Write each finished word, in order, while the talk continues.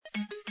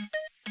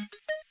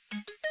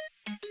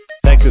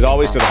Thanks as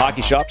always to the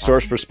Hockey Shop,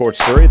 source for sports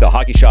story,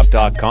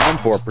 thehockeyshop.com,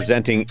 for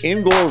presenting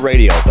In Goal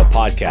Radio, the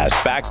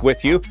podcast. Back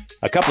with you,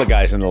 a couple of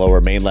guys in the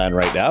Lower Mainland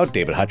right now,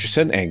 David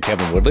Hutchison and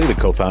Kevin Woodley, the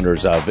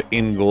co-founders of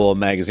In Goal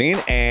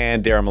magazine,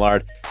 and Darren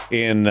Millard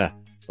in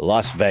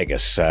Las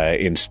Vegas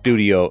in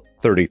Studio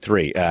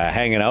 33,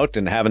 hanging out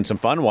and having some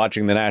fun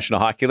watching the National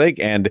Hockey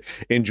League and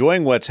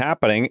enjoying what's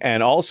happening,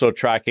 and also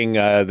tracking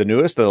the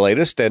newest, the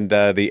latest, and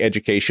the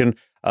education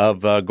of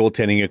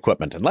goaltending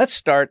equipment. And let's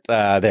start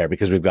there,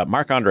 because we've got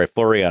Marc-Andre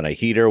Fleury on a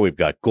heater. We've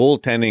got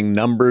goaltending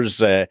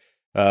numbers with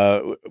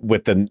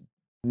the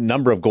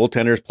number of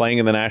goaltenders playing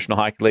in the National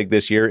Hockey League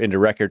this year into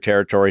record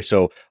territory.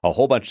 So a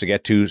whole bunch to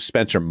get to.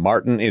 Spencer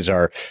Martin is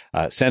our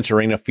Sense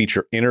Arena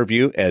feature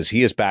interview, as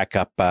he is back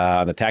up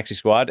on the taxi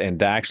squad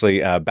and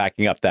actually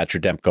backing up that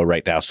Demko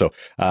right now. So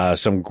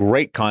some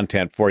great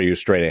content for you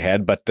straight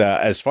ahead. But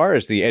as far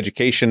as the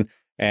education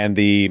and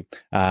the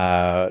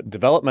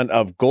development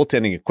of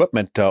goaltending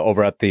equipment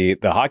over at the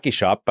Hockey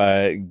Shop,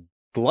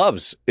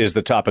 gloves is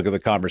the topic of the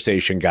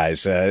conversation,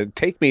 guys.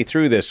 Take me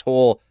through this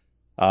whole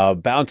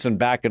bouncing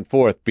back and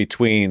forth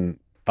between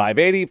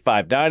 580,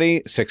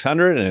 590,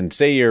 600, and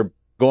say you're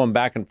going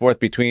back and forth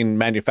between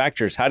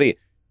manufacturers. How do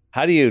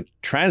you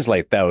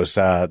translate those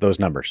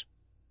numbers?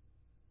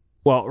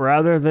 Well,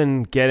 rather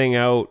than getting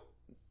out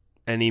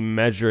any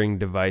measuring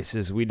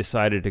devices, we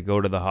decided to go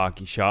to the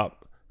Hockey Shop,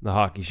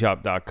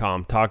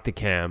 thehockeyshop.com, talk to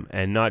Cam,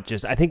 and not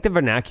just, I think the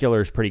vernacular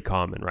is pretty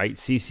common, right?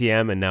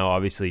 CCM and now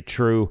obviously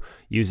True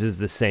uses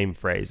the same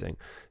phrasing.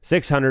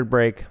 600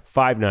 break,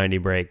 590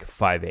 break,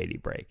 580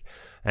 break.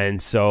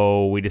 And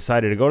so we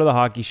decided to go to the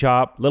Hockey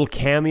Shop. Little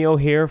cameo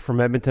here from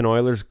Edmonton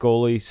Oilers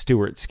goalie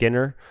Stuart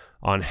Skinner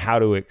on how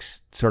to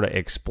sort of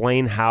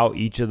explain how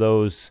each of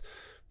those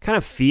kind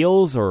of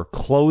feels or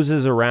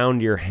closes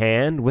around your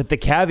hand, with the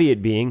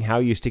caveat being how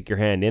you stick your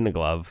hand in a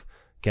glove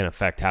can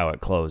affect how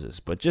it closes.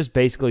 But just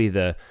basically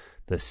the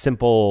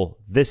simple,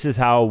 this is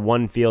how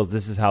one feels,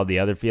 this is how the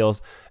other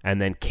feels.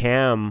 And then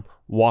Cam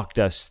walked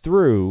us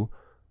through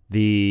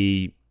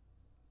the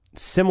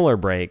similar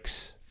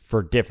breaks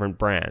for different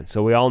brands.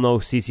 So we all know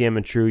CCM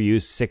and True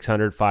use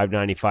 600,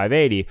 590,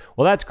 580.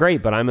 Well, that's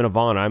great, but I'm in a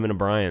Vaughn, I'm in a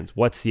Brian's.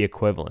 What's the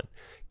equivalent?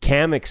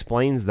 Cam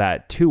explains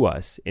that to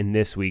us in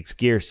this week's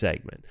gear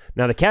segment.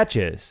 Now, the catch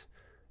is,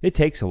 it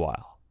takes a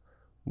while.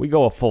 We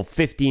go a full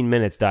 15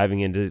 minutes diving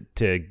into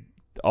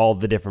all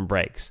the different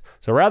breaks.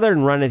 So rather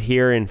than run it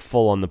here in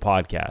full on the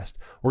podcast,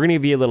 we're going to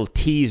give you a little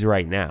tease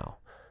right now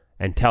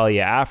and tell you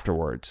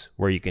afterwards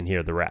where you can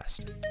hear the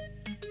rest.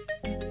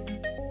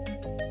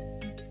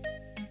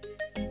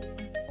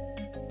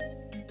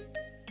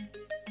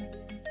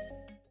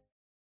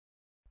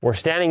 We're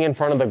standing in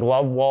front of the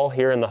glove wall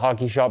here in the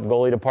Hockey Shop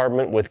goalie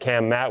department with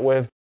Cam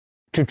Matwiv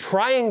to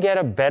try and get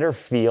a better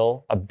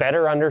feel, a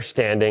better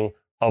understanding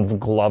of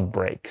glove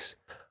breaks.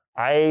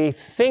 I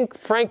think,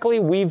 frankly,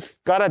 we've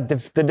got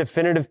the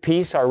definitive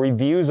piece. Our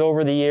reviews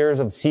over the years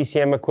of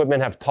CCM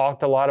equipment have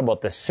talked a lot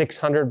about the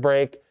 600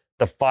 break,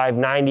 the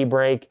 590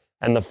 break,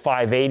 and the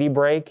 580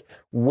 break,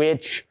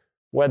 which,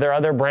 whether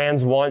other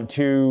brands want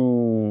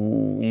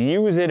to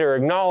use it or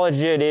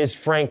acknowledge it, is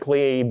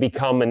frankly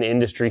become an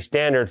industry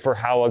standard for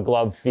how a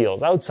glove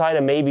feels. Outside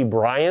of maybe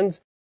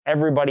Brian's,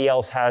 everybody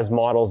else has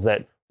models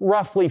that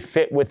roughly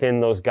fit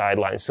within those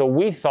guidelines. So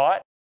we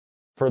thought,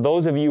 for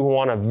those of you who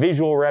want a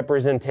visual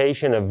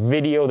representation, a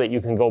video that you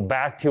can go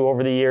back to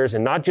over the years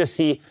and not just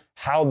see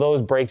how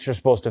those breaks are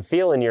supposed to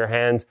feel in your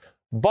hands,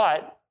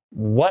 but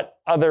what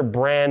other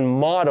brand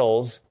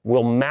models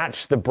will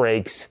match the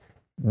breaks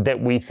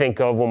that we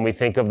think of when we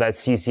think of that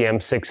CCM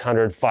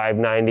 600,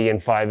 590,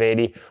 and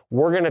 580.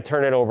 We're going to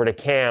turn it over to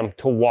Cam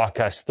to walk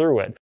us through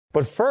it.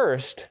 But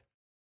first,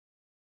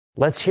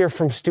 let's hear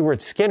from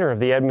Stuart Skinner of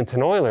the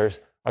Edmonton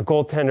Oilers, a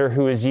goaltender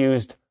who has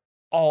used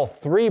all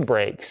three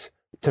breaks,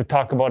 to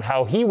talk about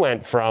how he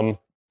went from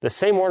the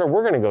same order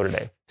we're going to go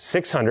today: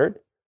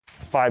 600,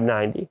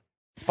 590,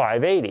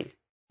 580,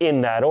 in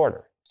that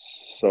order.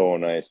 So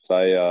nice.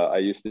 I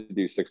used to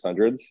do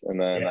 600s, and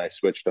then I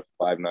switched to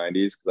 590s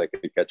because I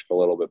could catch a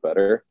little bit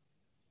better.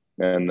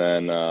 And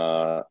then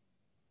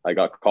I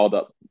got called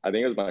up. I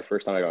think it was my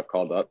first time I got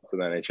called up to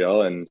the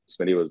NHL, and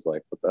Smitty was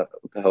like, what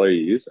the hell are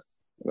you using?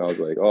 And I was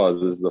like, oh,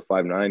 this is the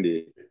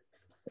 590.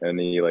 And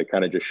he like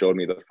kind of just showed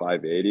me the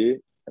 580,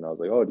 and I was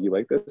like, oh, do you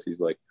like this? He's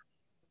like,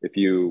 if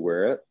you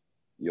wear it,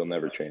 you'll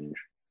never change.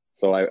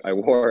 So I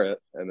wore it,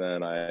 and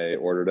then I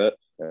ordered it,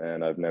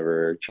 and I've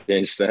never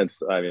changed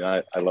since. I mean,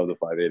 I love the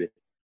 580.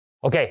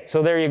 Okay,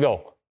 so there you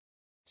go.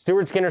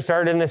 Stuart Skinner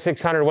started in the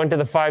 600, went to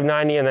the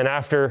 590, and then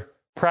after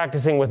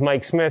practicing with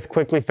Mike Smith,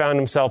 quickly found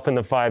himself in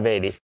the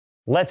 580.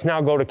 Let's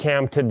now go to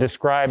Cam to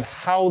describe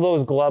how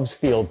those gloves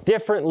feel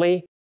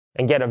differently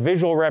and get a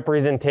visual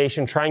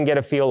representation, try and get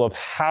a feel of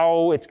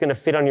how it's going to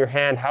fit on your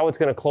hand, how it's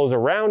going to close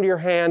around your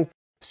hand,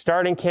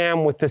 starting,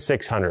 Cam, with the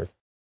 600.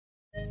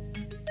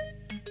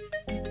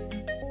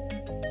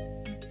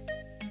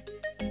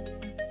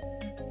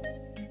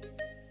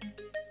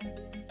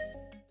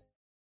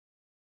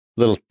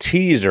 Little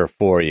teaser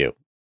for you.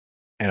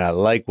 And I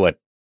like what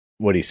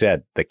he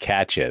said, the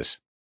catch is.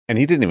 And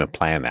he didn't even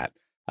plan that.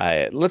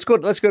 let's go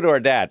to our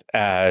dad,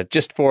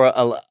 just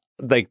for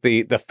like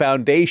the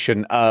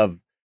foundation of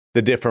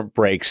the different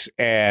breaks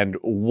and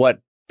what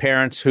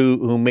parents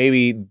who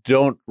maybe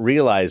don't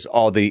realize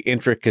all the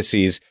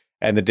intricacies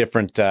and the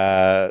different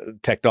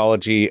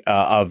technology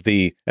and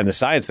the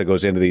science that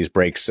goes into these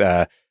breaks,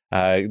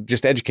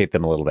 just educate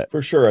them a little bit.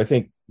 For sure. I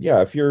think,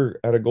 if you're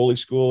at a goalie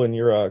school and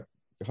you're a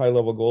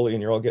high-level goalie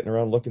and you're all getting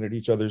around looking at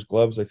each other's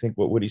gloves, I think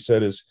what Woody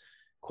said is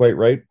quite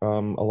right. A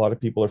lot of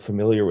people are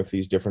familiar with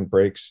these different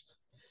breaks.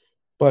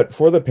 But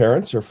for the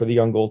parents or for the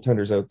young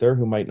goaltenders out there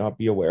who might not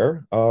be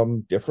aware,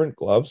 different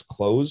gloves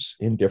close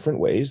in different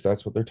ways.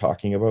 That's what they're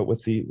talking about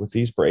with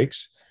these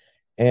breaks.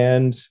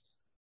 And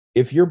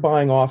if you're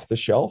buying off the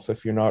shelf,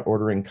 if you're not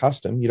ordering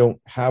custom, you don't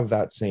have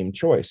that same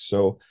choice.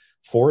 So,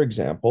 for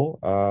example,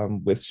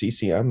 with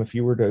CCM, if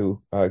you were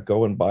to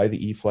go and buy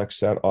the eFlex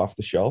set off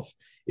the shelf,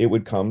 it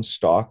would come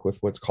stock with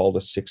what's called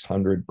a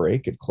 600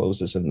 break. It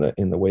closes in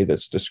the way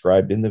that's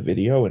described in the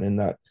video and in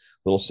that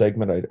little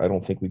segment. I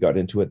don't think we got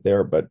into it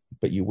there, but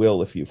you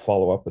will if you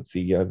follow up with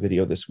the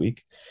video this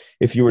week.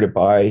 If you were to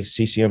buy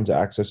CCM's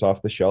Access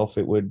off the shelf,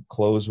 it would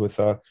close with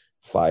a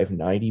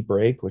 590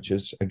 break, which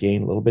is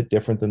again a little bit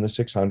different than the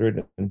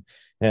 600,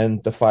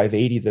 and the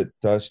 580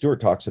 that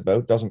Stuart talks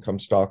about doesn't come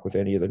stock with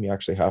any of them. You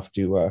actually have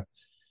to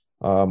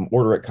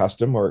order it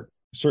custom, or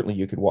certainly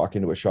you could walk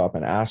into a shop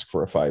and ask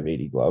for a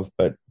 580 glove,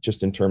 but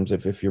just in terms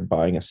of if you're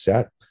buying a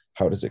set,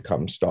 how does it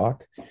come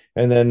stock?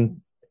 And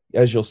then,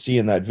 as you'll see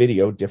in that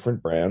video,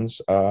 different brands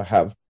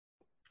have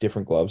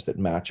different gloves that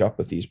match up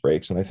with these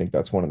breaks. And I think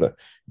that's one of the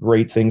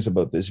great things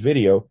about this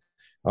video.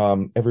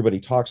 Everybody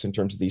talks in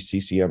terms of these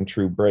CCM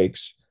True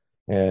breaks,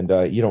 and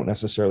you don't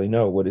necessarily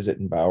know what is it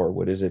in Bauer,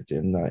 what is it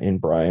in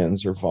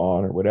Brian's or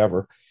Vaughn or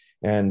whatever.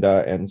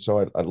 And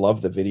so I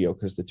love the video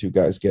because the two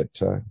guys get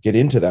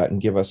into that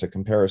and give us a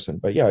comparison.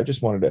 But I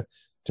just wanted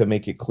to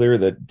make it clear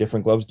that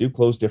different gloves do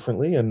close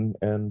differently, and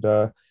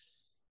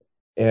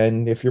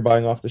if you're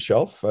buying off the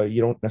shelf, you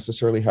don't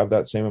necessarily have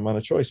that same amount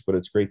of choice. But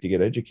it's great to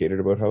get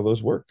educated about how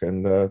those work.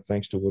 And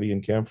thanks to Woody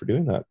and Cam for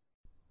doing that.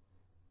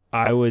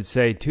 I would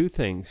say two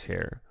things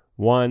here.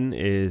 One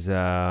is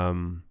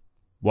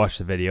watch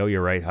the video.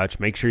 You're right, Hutch.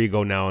 Make sure you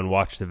go now and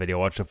watch the video,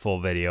 watch the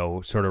full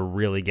video, sort of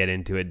really get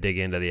into it, dig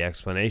into the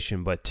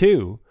explanation. But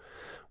two,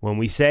 when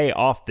we say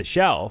off the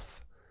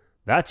shelf,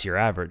 that's your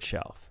average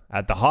shelf.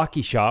 At the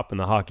Hockey Shop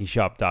and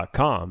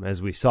thehockeyshop.com,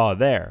 as we saw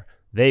there,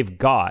 they've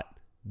got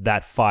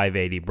that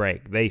 580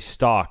 break. They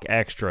stock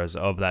extras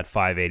of that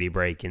 580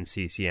 break in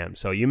CCM.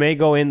 So you may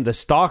go in the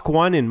stock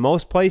one in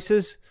most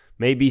places,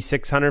 maybe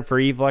 600 for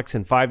eFlex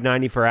and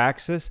 590 for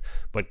Access,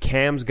 but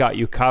Cam's got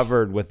you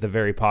covered with the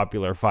very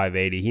popular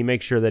 580. He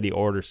makes sure that he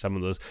orders some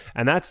of those.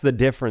 And that's the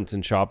difference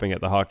in shopping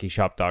at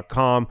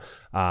thehockeyshop.com.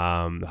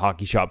 The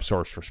Hockey Shop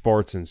source for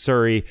sports in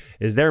Surrey,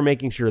 is they're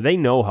making sure they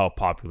know how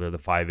popular the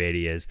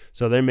 580 is.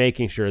 So they're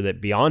making sure that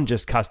beyond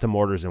just custom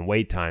orders and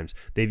wait times,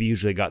 they've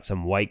usually got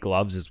some white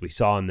gloves, as we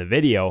saw in the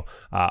video,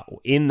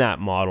 in that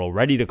model,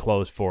 ready to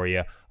close for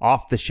you,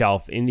 off the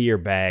shelf, into your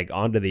bag,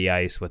 onto the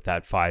ice with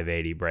that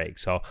 580 break.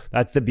 So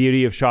that's the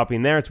beauty of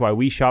shopping there. It's why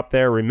we shop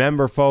there.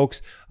 Remember,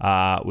 folks,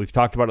 we've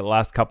talked about it the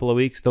last couple of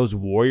weeks. Those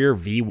Warrior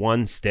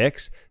V1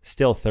 sticks,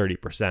 still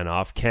 30%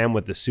 off. Cam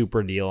with the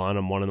super deal on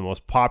them, one of the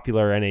most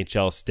popular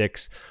NHL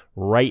sticks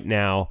right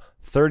now,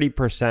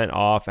 30%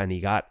 off, and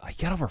he got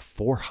over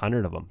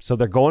 400 of them. So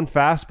they're going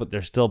fast, but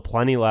there's still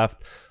plenty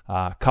left.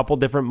 A couple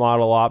different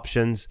model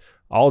options.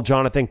 All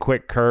Jonathan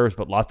Quick curves,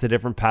 but lots of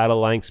different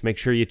paddle lengths. Make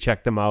sure you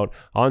check them out.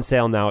 On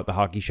sale now at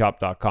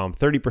thehockeyshop.com.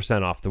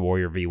 30% off the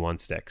Warrior V1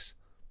 sticks.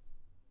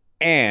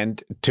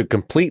 And to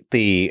complete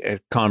the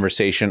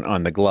conversation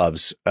on the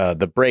gloves,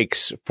 the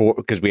breaks,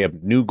 because we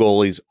have new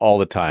goalies all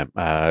the time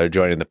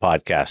joining the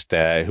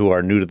podcast who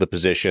are new to the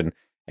position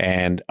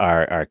and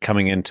are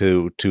coming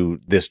into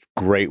this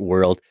great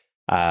world.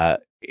 I've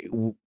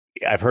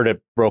heard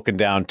it broken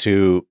down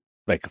to,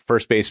 like, a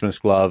first baseman's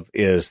glove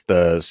is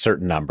the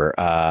certain number.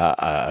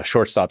 A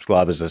shortstop's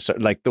glove is a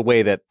certain, like, the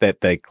way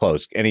that they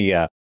close.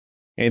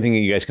 Anything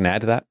you guys can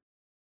add to that?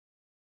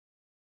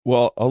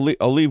 Well,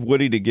 I'll leave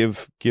Woody to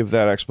give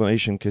that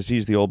explanation because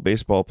he's the old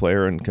baseball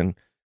player and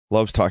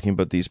loves talking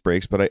about these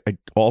breaks. But I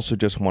also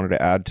just wanted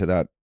to add to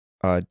that,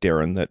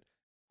 Darren, that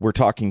we're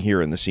talking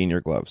here in the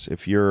senior gloves.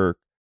 If you're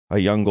a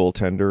young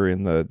goaltender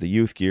in the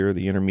youth gear,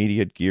 the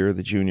intermediate gear,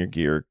 the junior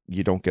gear,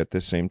 you don't get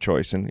this same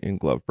choice in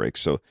glove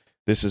breaks. So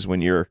this is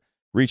when you're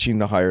reaching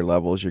the higher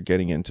levels, you're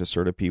getting into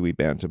sort of Pee Wee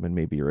Bantam, and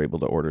maybe you're able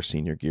to order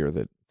senior gear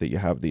that you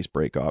have these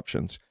break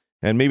options.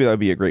 And maybe that would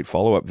be a great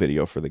follow-up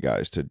video for the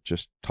guys to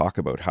just talk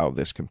about how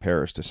this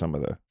compares to some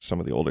of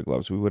the older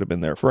gloves. We would have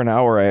been there for an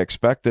hour, I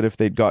expect, that if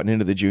they'd gotten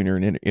into the junior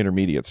and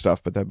intermediate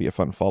stuff, but that'd be a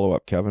fun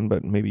follow-up, Kevin.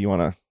 But maybe you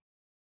want to...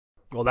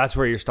 Well, that's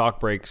where your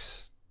stock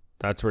breaks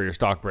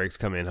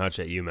come in, Hutch,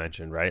 that you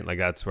mentioned, right? Like,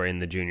 that's where in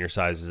the junior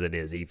sizes it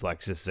is.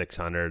 eFlex is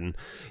 600. And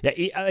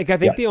I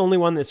think the only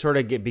one that sort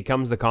of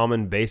becomes the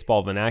common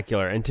baseball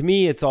vernacular, and to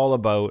me, it's all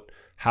about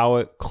how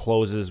it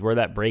closes, where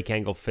that break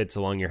angle fits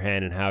along your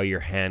hand, and how your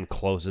hand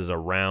closes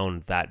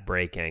around that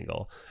break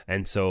angle.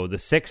 And so the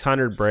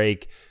 600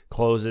 break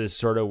closes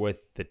sort of with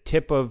the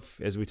tip of,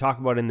 as we talk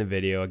about in the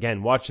video,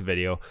 again, watch the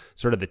video,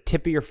 sort of the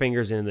tip of your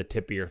fingers into the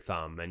tip of your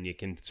thumb. And you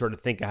can sort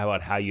of think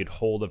about how you'd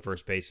hold a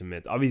first baseman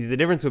mitts. Obviously, the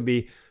difference would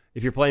be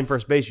if you're playing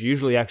first base, you're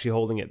usually actually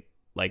holding it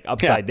like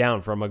upside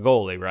down from a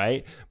goalie,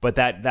 right? But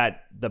that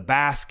the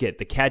basket,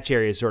 the catch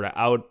area is sort of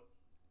out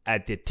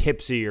at the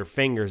tips of your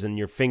fingers, and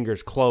your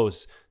fingers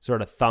close,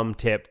 sort of thumb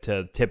tip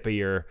to tip of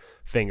your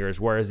fingers.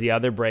 Whereas the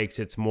other breaks,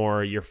 it's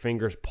more your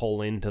fingers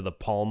pull into the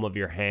palm of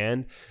your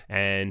hand,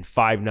 and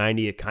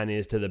 590 it kind of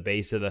is to the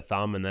base of the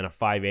thumb, and then a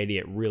 580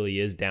 it really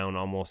is down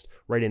almost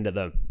right into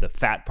the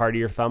fat part of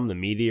your thumb, the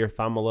meat of your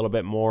thumb a little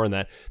bit more. And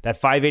that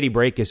 580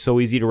 break is so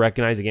easy to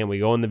recognize. Again, we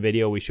go in the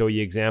video, we show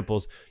you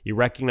examples. You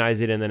recognize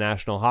it in the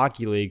National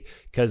Hockey League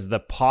because the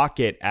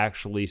pocket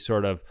actually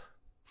sort of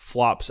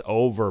flops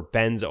over,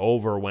 bends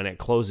over when it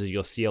closes.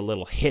 You'll see a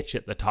little hitch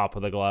at the top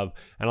of the glove.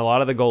 And a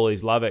lot of the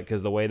goalies love it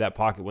because the way that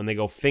pocket, when they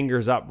go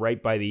fingers up right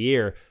by the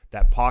ear,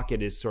 that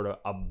pocket is sort of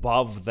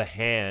above the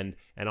hand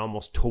and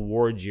almost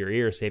towards your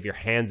ear. Say if your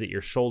hand's at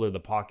your shoulder,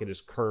 the pocket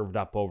is curved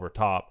up over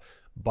top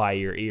by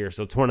your ear.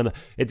 So it's one of the,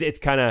 it's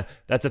kind of,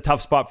 that's a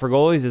tough spot for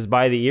goalies, is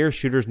by the ear.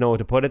 Shooters know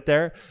to put it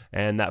there.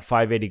 And that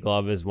 580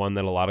 glove is one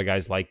that a lot of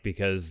guys like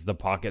because the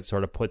pocket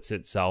sort of puts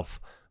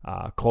itself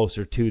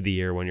closer to the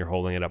ear when you're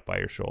holding it up by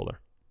your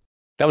shoulder.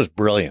 That was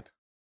brilliant.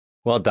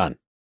 Well done.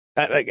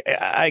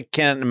 I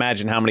can't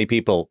imagine how many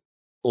people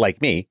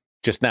like me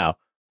just now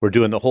were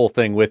doing the whole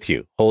thing with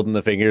you, holding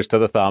the fingers to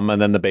the thumb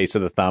and then the base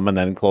of the thumb and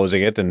then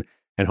closing it and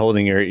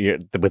holding your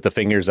with the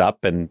fingers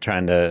up and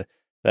trying to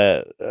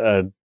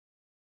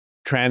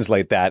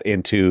translate that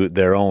into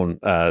their own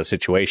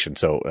situation.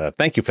 So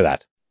thank you for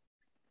that.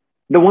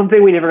 The one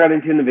thing we never got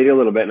into in the video a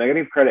little bit, and I got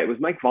to give credit, it was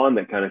Mike Vaughn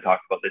that kind of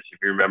talked about this, if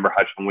you remember,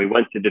 Hutch, when we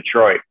went to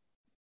Detroit,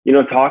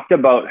 talked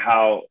about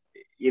how,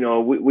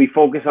 we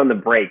focus on the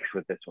breaks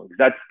with this one,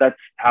 because that's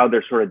how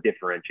they're sort of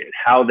differentiated,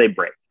 how they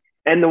break.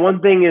 And the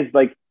one thing is,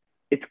 like,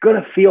 it's going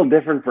to feel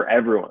different for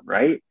everyone,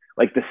 right?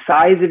 Like the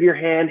size of your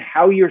hand,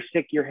 how you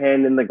stick your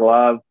hand in the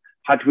glove.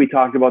 Hutch, we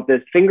talked about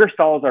this. Finger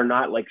stalls are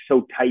not like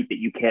so tight that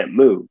you can't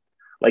move.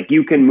 Like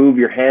you can move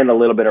your hand a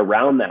little bit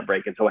around that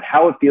break. And so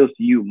how it feels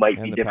to you might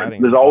be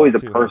different. There's always a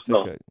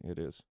personal. It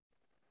is.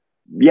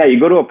 Yeah, you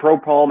go to a pro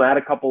palm, add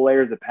a couple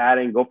layers of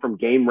padding, go from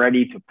game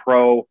ready to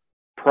pro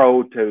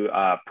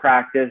to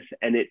practice.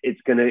 And it's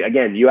going to,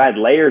 again, you add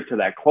layers to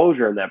that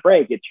closure and that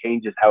break, it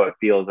changes how it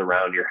feels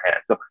around your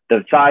hand. So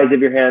the size of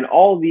your hand,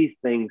 all these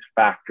things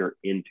factor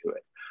into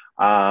it.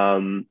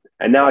 And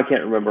now I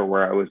can't remember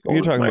where I was going.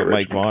 You're talking about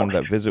Mike Vaughn,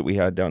 that visit we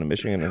had down in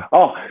Michigan.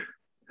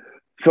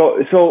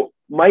 So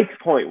Mike's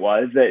point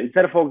was that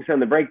instead of focusing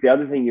on the break, the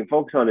other thing you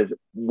focus on is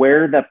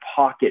where the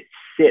pocket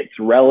sits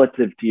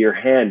relative to your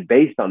hand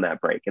based on that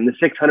break. And the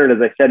 600, as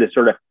I said, is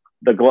sort of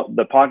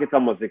the pocket's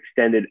almost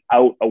extended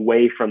out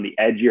away from the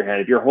edge of your hand.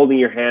 If you're holding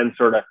your hand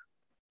sort of,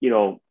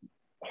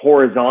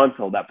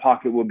 horizontal, that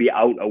pocket will be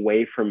out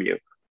away from you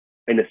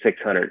in a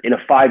 600. In a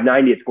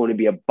 590, it's going to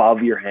be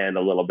above your hand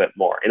a little bit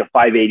more. In a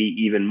 580,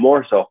 even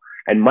more so.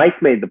 And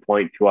Mike made the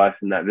point to us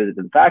in that visit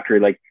to the factory,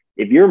 like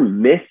if you're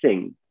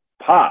missing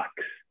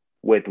pucks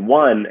with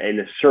one in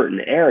a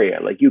certain area,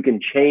 like you can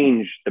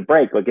change the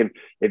break. Like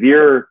if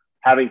you're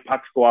having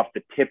pucks go off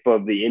the tip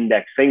of the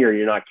index finger,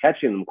 you're not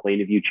catching them clean.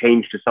 If you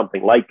change to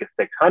something like a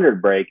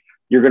 600 break,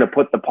 you're going to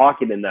put the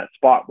pocket in that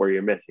spot where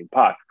you're missing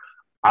pucks.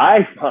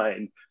 I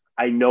find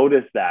I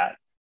notice that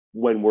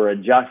when we're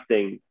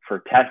adjusting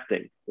for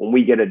testing, when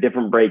we get a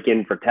different break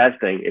in for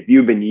testing, if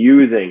you've been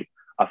using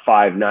a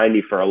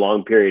 590 for a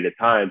long period of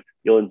time,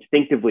 you'll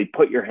instinctively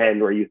put your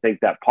hand where you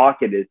think that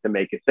pocket is to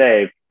make a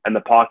save. And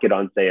the pocket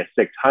on, say, a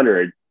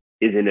 600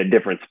 is in a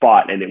different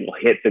spot, and it will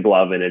hit the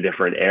glove in a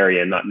different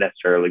area and not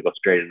necessarily go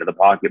straight into the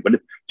pocket. But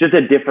it's just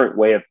a different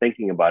way of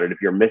thinking about it. If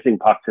you're missing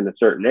pucks in a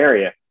certain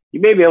area,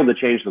 you may be able to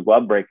change the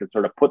glove break and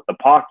sort of put the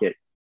pocket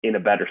in a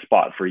better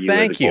spot for you.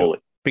 Thank as a goalie.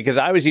 You. Because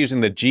I was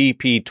using the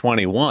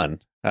GP21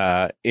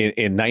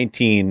 in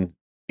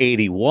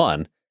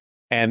 1981,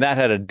 and that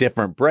had a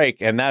different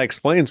break, and that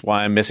explains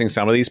why I'm missing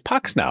some of these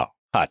pucks now,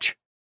 Hutch.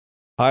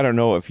 I don't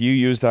know. If you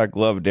use that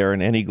glove,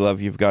 Darren, any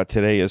glove you've got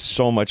today is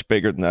so much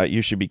bigger than that.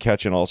 You should be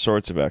catching all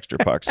sorts of extra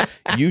pucks.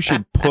 You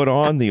should put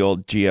on the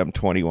old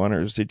GM21,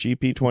 or is it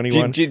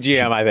GP21?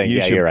 GM, I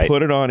think. You're right.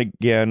 Put it on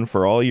again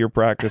for all your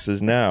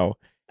practices now.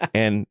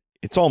 And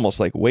it's almost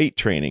like weight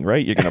training,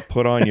 right? You're going to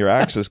put on your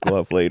Axis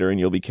glove later and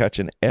you'll be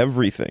catching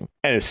everything.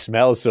 And it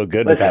smells so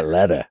good with that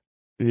leather.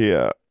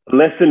 Yeah.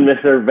 Listen,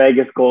 Mr.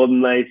 Vegas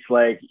Golden Knights,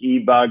 like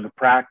E-Bug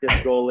practice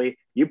goalie,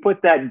 you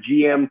put that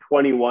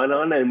GM21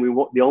 on, and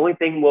the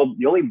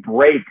only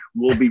break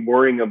we'll be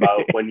worrying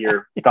about when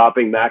you're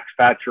stopping Max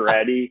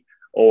Pacioretty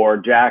or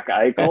Jack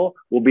Eichel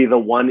will be the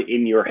one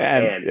in your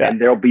hand. And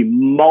there'll be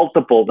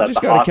multiple that you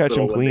just the got to catch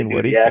hospital them clean,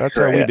 Woody. X-ray. That's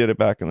how we did it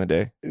back in the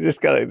day. You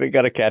just they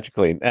got to catch it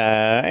clean.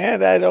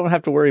 And I don't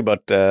have to worry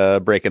about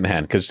breaking the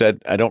hand because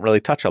I don't really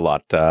touch a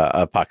lot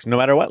of pucks, no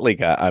matter what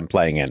league I'm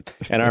playing in.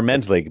 And our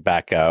men's league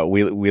back,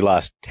 we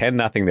lost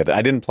 10-0.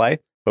 I didn't play,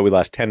 but we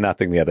lost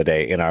 10-0 the other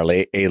day in our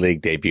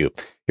A-League debut.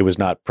 It was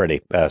not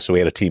pretty. So we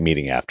had a team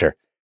meeting after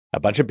a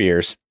bunch of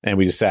beers, and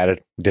we decided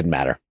it didn't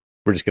matter.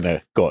 We're just going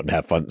to go out and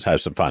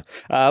have some fun.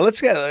 We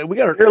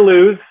got to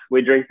lose.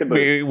 We drink the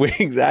booze.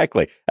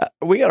 Exactly.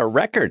 We got a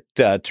record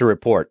to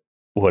report,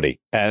 Woody.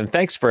 And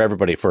thanks for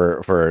everybody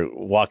for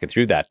walking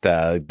through that.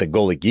 The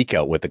goalie geek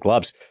out with the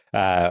gloves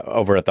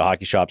over at the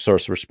Hockey Shop,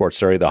 source for sports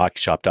story,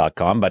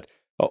 thehockeyshop.com. But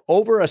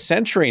over a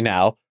century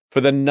now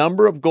for the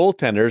number of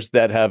goaltenders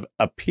that have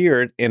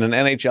appeared in an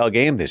NHL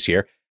game this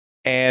year.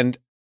 And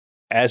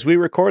as we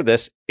record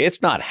this,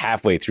 it's not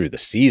halfway through the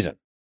season.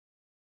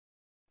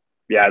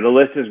 Yeah, the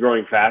list is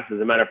growing fast. As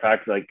a matter of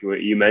fact, like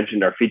you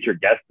mentioned, our featured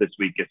guest this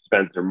week is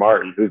Spencer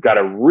Martin, who's got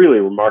a really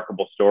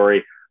remarkable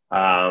story.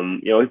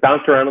 He's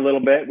bounced around a little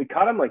bit. We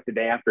caught him like the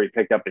day after he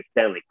picked up his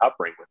Stanley Cup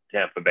ring with the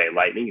Tampa Bay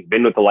Lightning. He's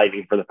been with the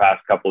Lightning for the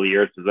past couple of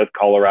years. He was with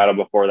Colorado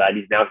before that.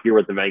 He's now here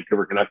with the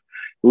Vancouver Canucks.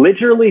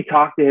 Literally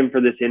talked to him for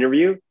this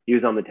interview. He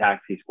was on the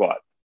taxi squad.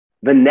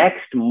 The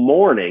next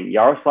morning,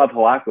 Yaroslav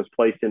Halak was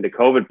placed into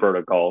COVID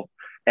protocols,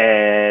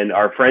 and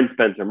our friend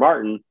Spencer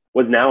Martin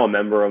was now a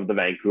member of the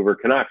Vancouver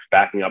Canucks,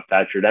 backing up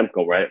Thatcher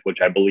Demko, right? Which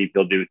I believe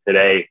he'll do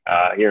today,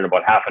 here in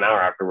about half an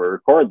hour after we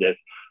record this.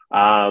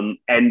 And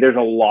there's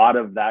a lot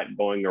of that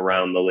going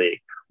around the league.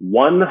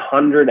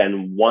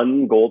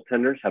 101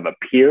 goaltenders have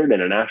appeared in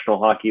a National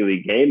Hockey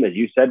League game. As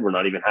you said, we're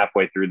not even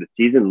halfway through the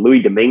season.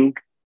 Louis Domingue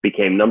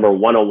became number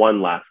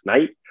 101 last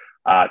night.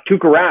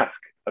 Tuukka Rask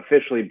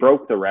officially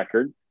broke the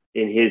record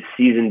in his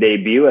season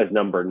debut as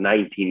number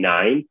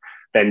 99.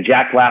 Then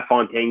Jack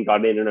LaFontaine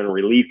got in a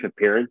relief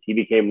appearance. He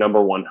became number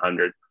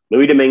 100.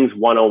 Louis Domingue's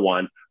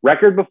 101.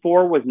 Record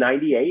before was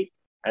 98,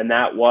 and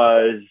that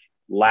was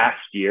last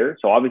year.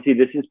 So obviously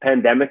this is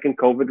pandemic and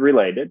COVID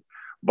related.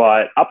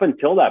 But up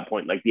until that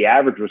point, like the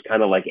average was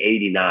kind of like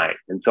 89.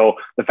 And so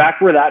the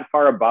fact we're that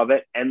far above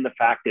it and the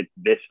fact it's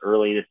this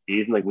early in the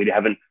season, like we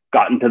haven't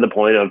gotten to the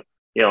point of,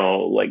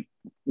 like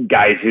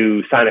guys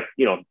who sign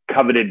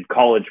coveted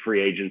college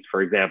free agents,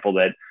 for example,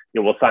 that,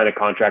 will sign a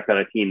contract on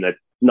a team that's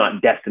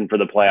not destined for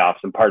the playoffs.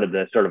 And part of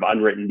the sort of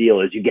unwritten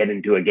deal is you get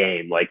into a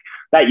game like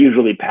that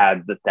usually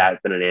pads the stats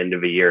at an end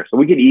of a year. So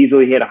we could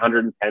easily hit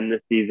 110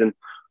 this season.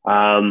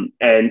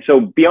 And so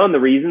beyond the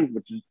reasons,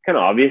 which is kind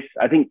of obvious,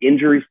 I think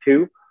injuries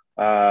too,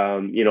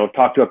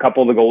 talked to a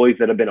couple of the goalies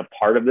that have been a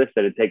part of this,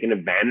 that have taken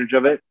advantage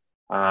of it.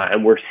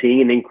 And we're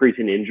seeing an increase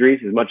in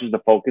injuries as much as the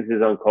focus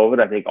is on COVID.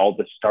 I think all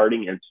the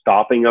starting and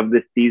stopping of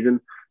this season,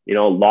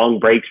 long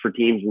breaks for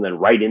teams and then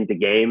right into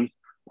games,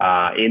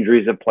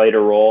 injuries have played a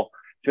role.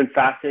 It's been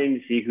fascinating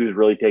to see who's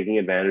really taking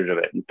advantage of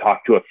it and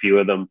talk to a few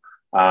of them,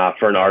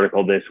 for an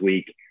article this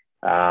week.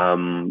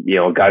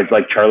 Guys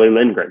like Charlie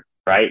Lindgren,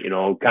 right?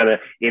 Kind of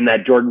in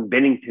that Jordan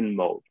Binnington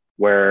mode,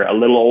 where a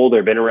little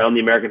older, been around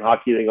the American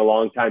Hockey League a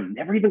long time,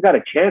 never even got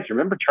a chance.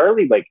 Remember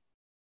Charlie, like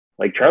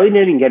Charlie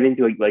didn't even get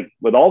into it, like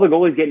with all the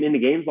goalies getting into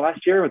games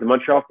last year with the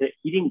Montreal,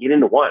 he didn't get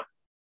into one.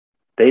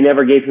 They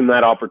never gave him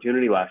that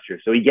opportunity last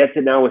year. So he gets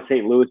it now with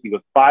St. Louis. He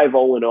goes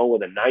 5-0-0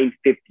 with a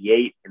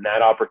 .958 in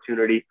that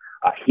opportunity.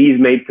 He's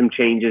made some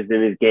changes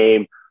in his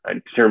game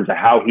in terms of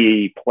how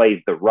he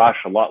plays the rush,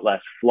 a lot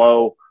less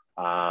flow,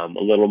 a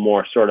little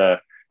more sort of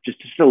just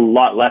a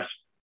lot less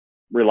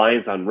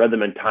reliance on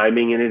rhythm and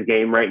timing in his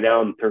game right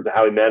now in terms of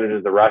how he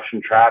manages the rush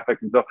and traffic.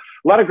 And so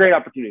a lot of great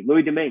opportunities.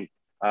 Louis Domingue,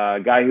 a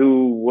guy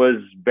who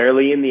was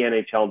barely in the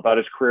NHL and thought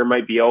his career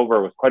might be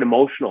over, was quite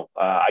emotional.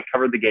 I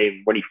covered the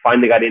game when he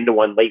finally got into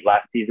one late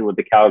last season with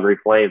the Calgary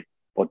Flames.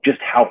 Well, just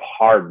how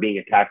hard being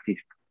a taxi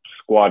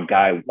squad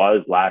guy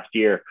was last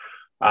year.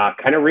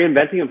 Kind of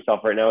reinventing himself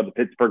right now with the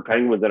Pittsburgh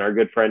Penguins, and our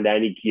good friend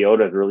Danny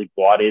Chioda has really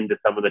bought into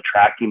some of the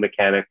tracking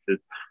mechanics as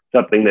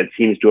something that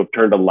seems to have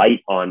turned a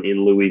light on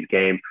in Louis'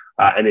 game,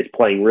 and is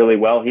playing really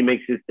well. He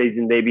makes his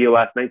season debut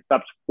last night,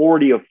 stops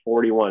 40 of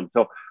 41.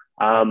 So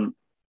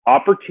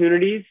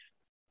opportunities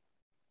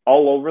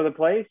all over the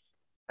place,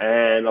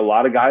 and a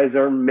lot of guys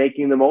are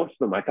making the most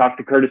of them. I talked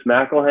to Curtis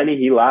McElhinney.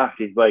 He laughed.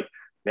 He's like,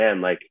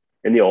 man, like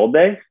in the old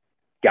days,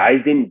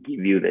 guys didn't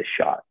give you this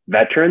shot.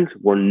 Veterans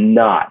were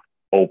not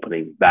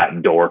opening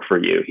that door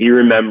for you. He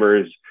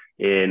remembers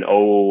in,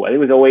 I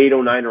think it was 08,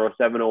 09 or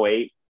 07,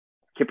 08,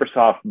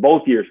 Kiprusoff,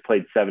 both years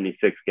played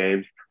 76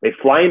 games. They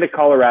fly into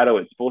Colorado.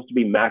 It's supposed to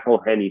be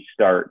McElhinney's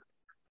start.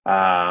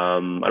 I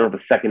don't know if the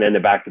second end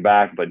of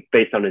back-to-back, but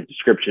based on his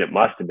description, it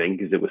must have been,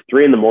 because it was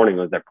 3 a.m.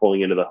 as they're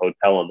pulling into the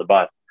hotel on the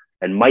bus.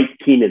 And Mike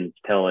Keenan's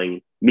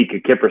telling Mika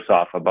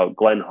Kiprusoff about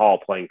Glenn Hall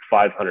playing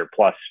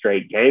 500-plus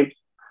straight games.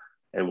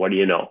 And what do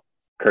you know?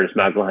 Curtis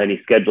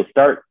McElhinney's scheduled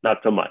start, not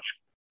so much.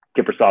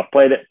 Kiprusoff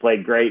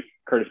played great.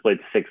 Curtis played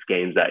 6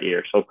 games that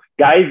year. So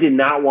guys did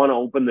not want to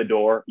open the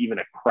door, even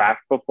a crack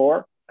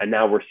before. And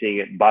now we're seeing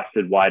it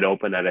busted wide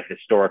open at a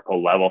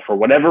historical level. For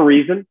whatever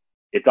reason,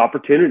 it's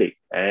opportunity.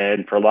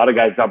 And for a lot of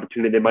guys, it's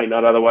opportunity they might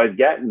not otherwise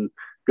get, and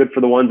good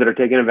for the ones that are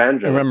taking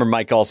advantage of it. Remember,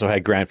 Mike also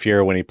had Grant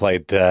Fuhr when he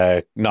played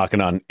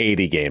knocking on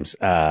 80 games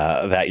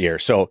that year.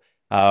 So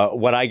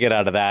what I get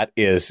out of that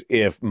is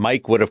if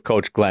Mike would have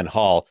coached Glenn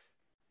Hall,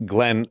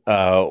 Glenn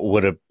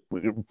would have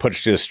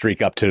pushed his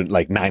streak up to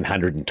like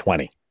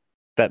 920.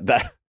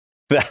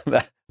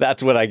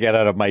 That's what I get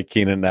out of Mike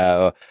Keenan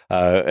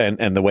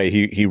and the way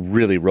he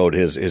really rode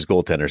his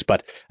goaltenders.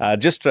 But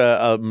just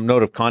a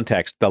note of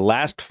context, the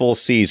last full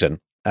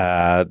season,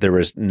 there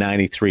was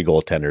 93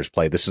 goaltenders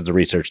played. This is the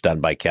research done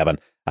by Kevin.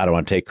 I don't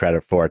want to take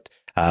credit for it,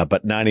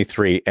 but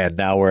 93, and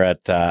now we're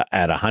at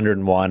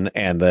 101,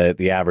 and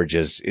the average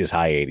is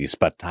high 80s.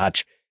 But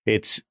Hutch,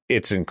 it's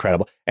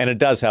incredible, and it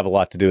does have a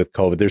lot to do with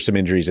COVID. There's some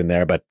injuries in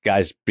there, but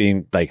guys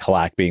being like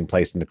Halak being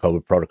placed into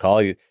COVID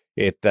protocol,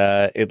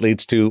 it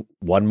leads to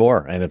one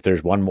more, and if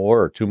there's one more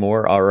or two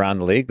more around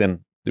the league,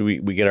 then we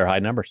get our high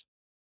numbers.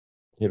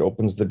 It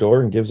opens the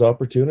door and gives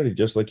opportunity,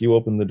 just like you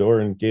opened the door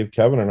and gave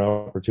Kevin an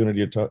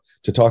opportunity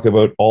to talk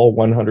about all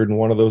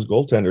 101 of those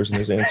goaltenders in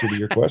his answer to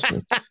your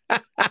question.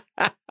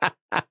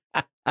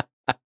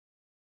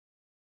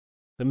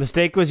 The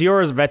mistake was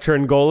yours,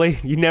 veteran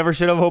goalie. You never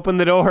should have opened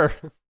the door.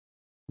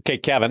 Okay,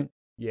 Kevin.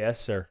 Yes,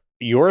 sir.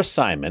 Your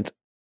assignment,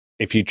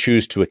 if you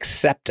choose to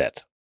accept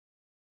it,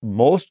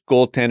 most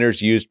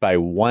goaltenders used by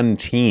one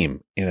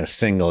team in a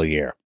single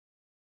year.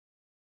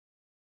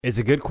 It's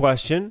a good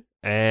question.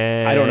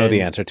 And I don't know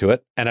the answer to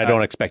it, and I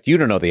don't expect you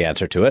to know the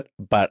answer to it,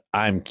 but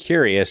I'm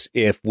curious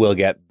if we'll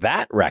get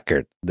that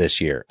record this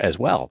year as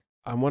well.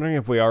 I'm wondering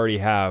if we already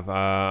have.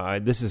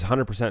 This is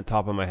 100%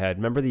 top of my head.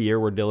 Remember the year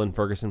where Dylan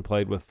Ferguson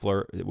played with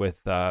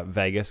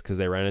Vegas because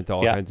they ran into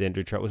all kinds of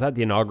injury trouble? Was that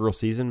the inaugural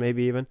season,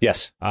 maybe even?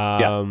 Yes.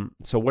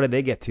 So what did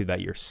they get to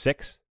that year?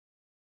 6?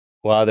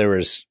 Well, there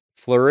was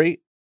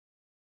Fleury,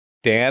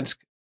 Dansk,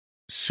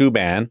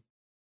 Subban,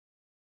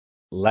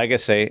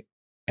 Legacy,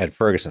 and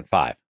Ferguson,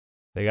 5.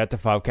 They got to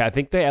 5. I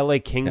think the LA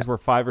Kings were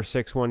 5 or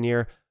 6 one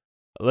year.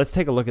 Let's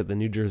take a look at the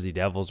New Jersey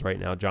Devils right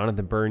now.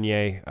 Jonathan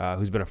Bernier,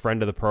 who's been a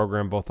friend of the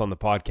program, both on the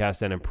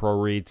podcast and in Pro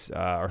Reads.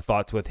 Our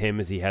thoughts with him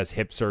as he has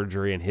hip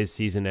surgery and his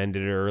season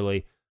ended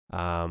early.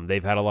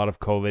 They've had a lot of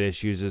COVID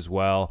issues as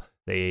well.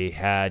 They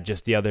had,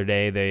 just the other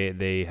day,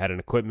 they had an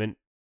equipment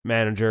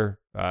manager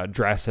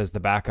dress as the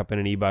backup in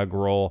an e-bug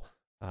role.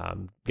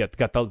 Got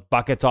the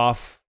buckets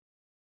off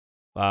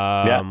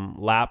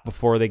lap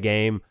before the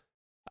game.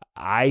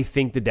 I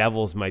think the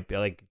Devils might be,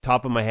 like,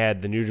 top of my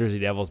head, the New Jersey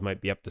Devils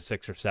might be up to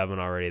 6 or 7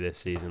 already this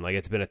season. Like,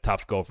 it's been a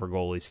tough go for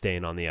goalies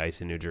staying on the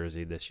ice in New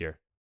Jersey this year.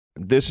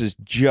 This is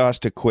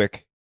just a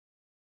quick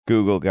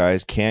Google,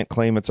 guys. Can't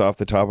claim it's off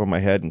the top of my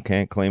head and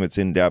can't claim it's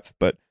in depth,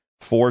 but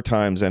 4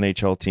 times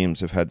NHL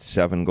teams have had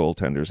 7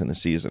 goaltenders in a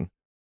season.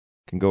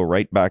 Can go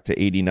right back to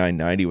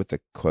 89-90 with the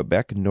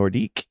Quebec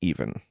Nordique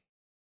even.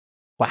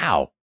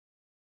 Wow.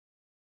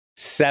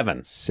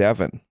 7.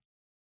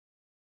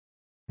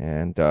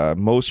 And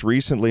most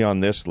recently on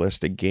this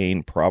list,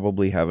 again,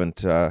 probably haven't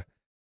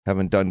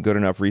done good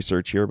enough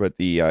research here, but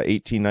the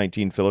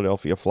 18-19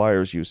 Philadelphia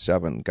Flyers used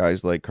 7.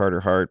 Guys like Carter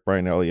Hart,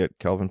 Brian Elliott,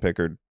 Kelvin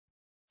Pickard,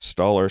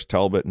 Stolarz,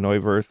 Talbot,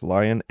 Neuwirth,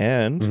 Lyon,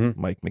 and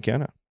Mike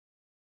McKenna.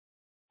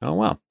 Oh,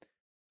 wow.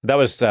 That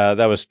was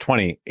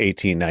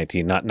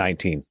 2018-19, not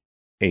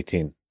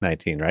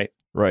 1918-19, right?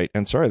 Right.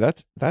 And sorry,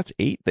 that's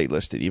 8 they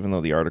listed, even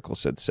though the article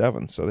said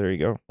 7. So there you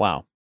go.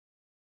 Wow.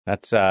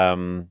 That's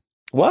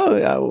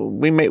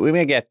we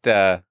may get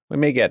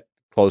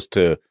close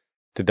to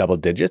double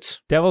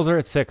digits. Devils are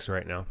at 6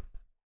 right now.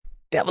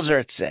 Devils are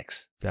at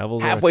 6.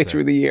 Devils halfway are at 6.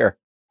 through the year.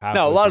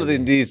 Halfway now, a lot of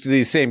through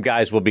these same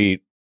guys will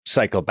be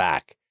cycled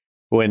back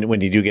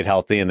when you do get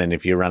healthy, and then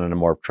if you run into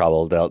more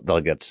trouble,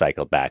 they'll get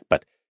cycled back.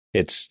 But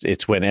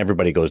it's when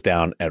everybody goes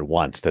down at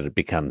once that it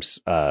becomes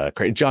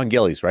crazy. John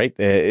Gillies, right,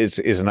 is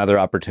another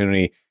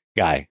opportunity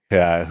guy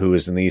who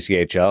is in the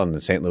ECHL and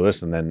in St.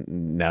 Louis, and then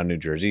now New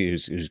Jersey,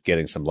 who's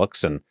getting some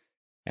looks and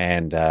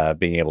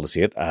being able to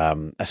see it.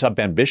 I saw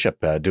Ben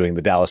Bishop doing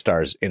the Dallas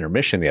Stars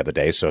intermission the other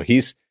day, so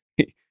he's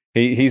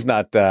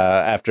not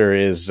after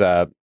his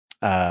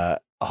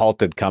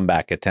halted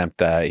comeback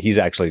attempt. He's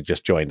actually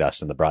just joined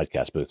us in the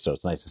broadcast booth, so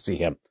it's nice to see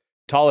him.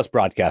 Tallest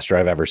broadcaster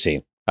I've ever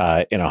seen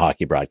in a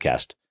hockey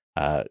broadcast.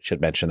 Should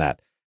mention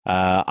that.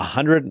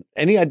 100.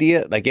 Any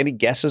idea? Like any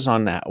guesses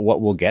on what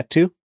we'll get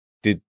to?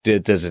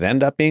 Does it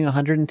end up being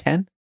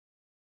 110?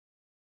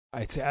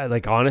 I'd say,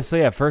 like,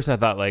 honestly, at first I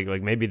thought like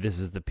maybe this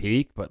is the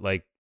peak, but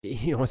like,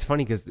 you know, it's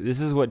funny because this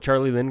is what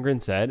Charlie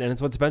Lindgren said, and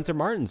it's what Spencer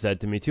Martin said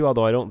to me too.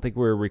 Although I don't think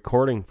we were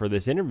recording for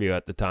this interview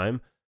at the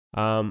time.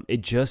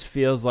 It just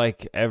feels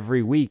like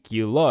every week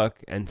you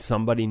look and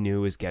somebody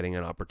new is getting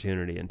an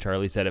opportunity, and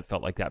Charlie said it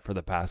felt like that for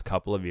the past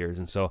couple of years,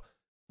 and so,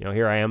 you know,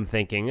 here I am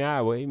thinking,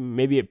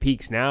 maybe it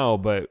peaks now,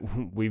 but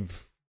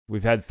we've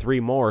had 3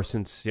 more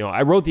since, you know,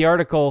 I wrote the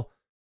article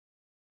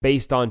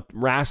based on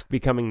Rask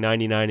becoming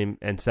 99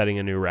 and setting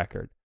a new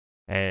record.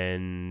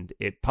 And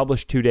it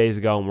published 2 days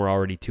ago, and we're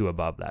already 2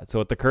 above that.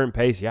 So at the current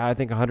pace, I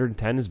think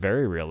 110 is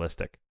very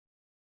realistic.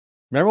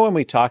 Remember when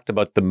we talked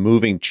about the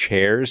moving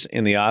chairs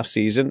in the off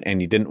season and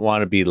you didn't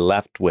want to be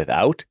left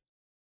without?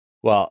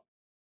 Well,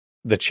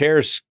 the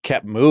chairs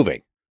kept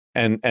moving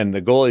and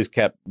the goalies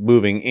kept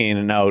moving in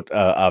and out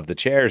of the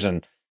chairs.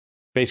 And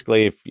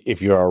basically,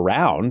 if you're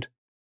around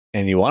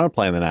and you want to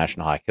play in the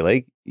National Hockey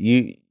League,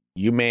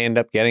 you may end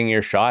up getting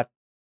your shot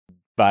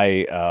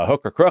by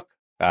hook or crook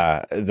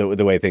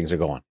the way things are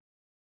going.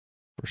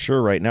 For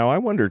sure. Right now, I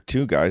wonder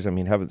too, guys, I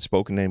mean, haven't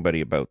spoken to anybody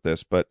about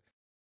this, but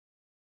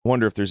I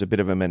wonder if there's a bit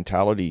of a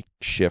mentality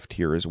shift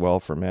here as well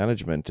for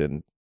management,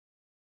 and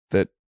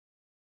that,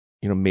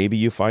 you know, maybe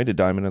you find a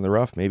diamond in the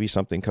rough, maybe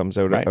something comes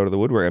out of the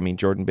woodwork. I mean,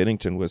 Jordan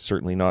Binnington was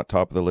certainly not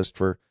top of the list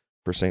for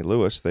St.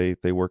 Louis.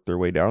 They worked their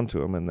way down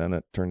to him, and then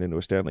it turned into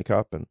a Stanley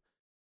Cup, and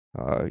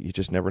you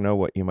just never know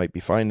what you might be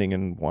finding,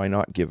 and why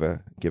not give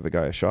a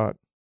guy a shot?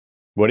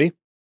 Woody?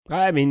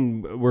 I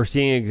mean, we're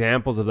seeing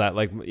examples of that,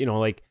 like, you know,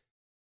 like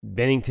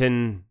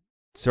Binnington,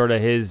 sort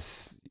of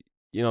his,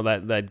 you know,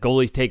 that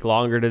goalies take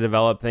longer to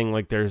develop thing.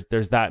 Like there's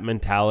that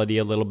mentality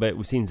a little bit.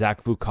 We've seen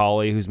Zach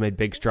Fucale, who's made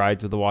big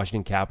strides with the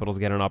Washington Capitals,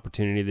 get an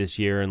opportunity this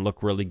year and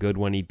look really good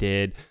when he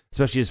did,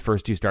 especially his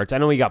first two starts. I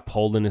know he got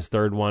pulled in his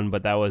third one,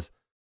 but that was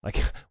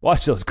like,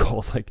 watch those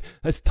goals. Like,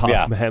 that's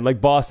tough, man.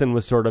 Like, Boston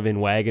was sort of in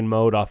wagon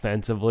mode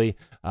offensively,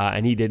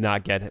 and he did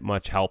not get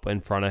much help in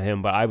front of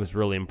him, but I was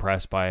really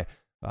impressed by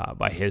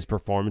his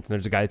performance. And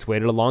there's a guy that's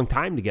waited a long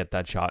time to get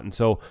that shot. And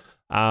so,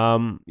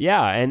 and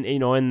you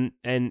know, and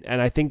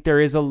I think there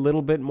is a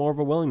little bit more of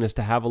a willingness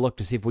to have a look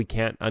to see if we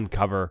can't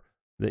uncover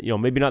that, you know,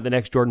 maybe not the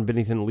next Jordan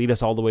Binnington lead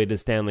us all the way to the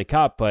Stanley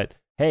Cup, but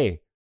hey,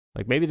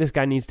 like maybe this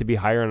guy needs to be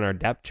higher on our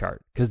depth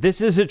chart, because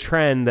this is a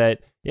trend that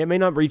it may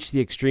not reach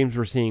the extremes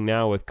we're seeing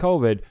now with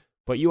COVID,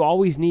 but you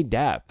always need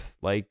depth.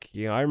 Like,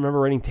 you know, I remember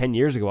writing 10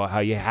 years ago how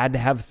you had to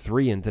have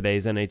 3 in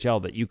today's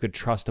NHL that you could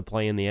trust to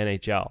play in the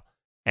NHL.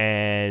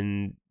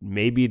 And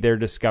maybe they're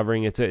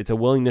discovering it's a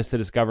willingness to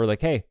discover,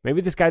 like, hey,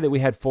 maybe this guy that we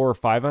had 4 or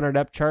 5 on our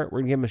depth chart, we're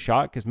gonna give him a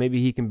shot because maybe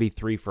he can be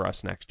 3 for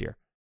us next year.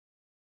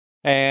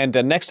 And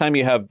next time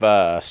you have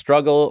a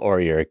struggle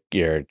or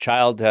your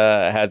child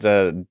has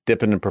a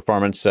dip in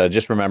performance,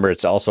 just remember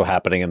it's also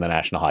happening in the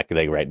National Hockey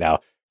League right now.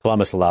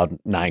 Columbus allowed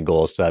 9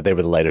 goals. They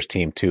were the latest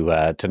team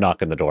to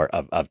knock on the door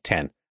of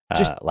 10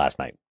 last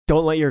night.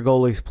 Don't let your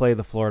goalies play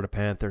the Florida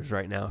Panthers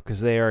right now,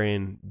 because they are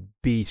in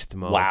beast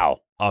mode.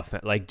 Wow.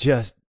 Like,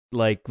 just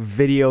like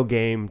video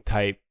game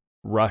type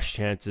rush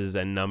chances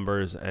and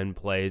numbers and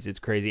plays. It's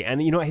crazy.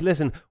 And, you know, hey,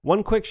 listen,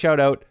 one quick shout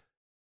out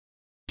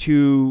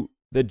to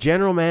the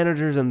general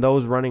managers and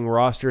those running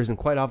rosters, and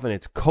quite often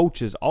it's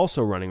coaches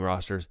also running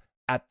rosters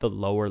at the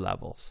lower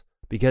levels.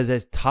 Because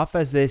as tough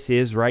as this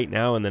is right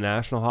now in the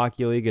National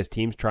Hockey League, as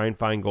teams try and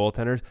find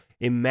goaltenders,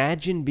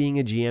 imagine being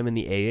a GM in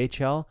the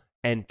AHL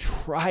and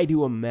try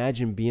to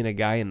imagine being a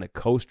guy in the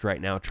Coast right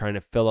now trying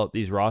to fill out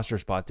these roster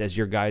spots as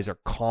your guys are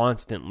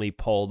constantly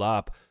pulled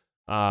up.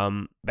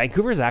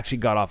 Vancouver's actually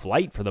got off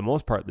light for the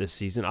most part this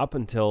season up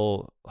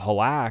until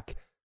Halak.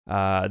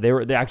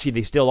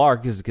 They still are,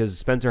 because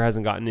Spencer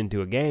hasn't gotten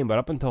into a game, but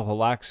up until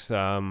Halak's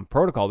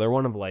protocol, they're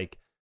one of like,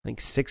 I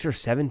think 6 or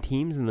 7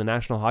 teams in the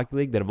National Hockey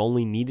League that have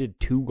only needed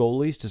 2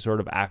 goalies to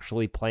sort of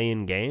actually play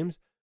in games.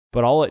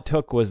 But all it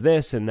took was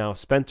this, and now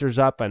Spencer's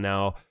up, and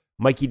now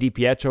Mikey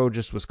DiPietro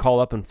just was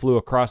called up and flew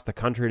across the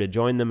country to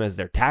join them as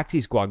their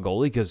taxi squad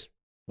goalie, because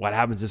what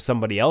happens if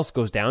somebody else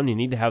goes down? You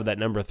need to have that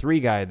number 3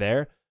 guy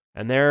there.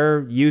 And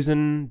they're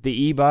using the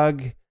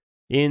E-Bug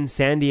in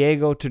San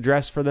Diego to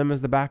dress for them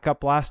as the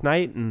backup last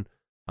night, and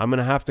I'm going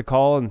to have to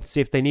call and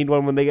see if they need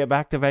one when they get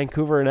back to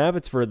Vancouver and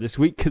Abbotsford this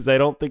week, because I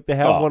don't think they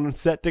have one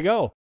set to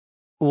go.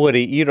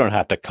 Woody, you don't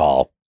have to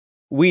call.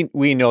 We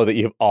know that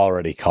you've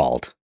already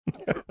called.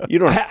 You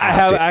don't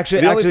have to.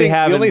 Actually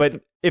haven't,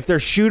 but if their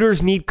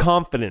shooters need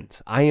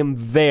confidence, I am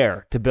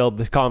there to build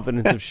the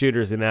confidence of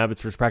shooters in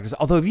Abbotsford's practice.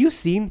 Although, have you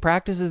seen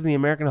practices in the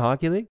American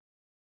Hockey League?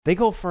 They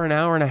go for an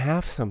hour and a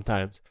half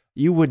sometimes.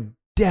 You would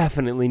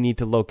definitely need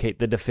to locate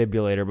the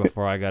defibrillator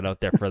before I got out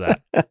there for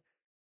that.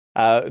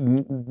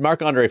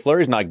 Marc-Andre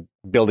Fleury's not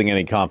building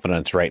any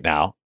confidence right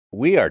now.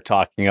 We are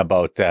talking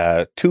about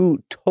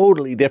 2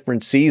 totally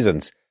different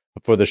seasons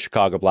for the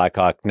Chicago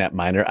Blackhawk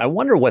netminder. I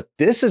wonder what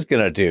this is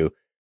going to do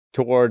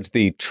towards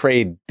the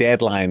trade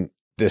deadline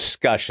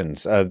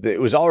discussions.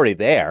 It was already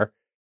there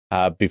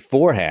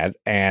beforehand,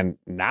 and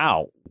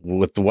now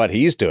with what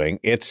he's doing,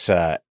 it's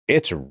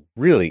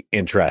really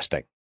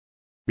interesting.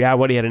 Yeah,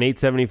 he had an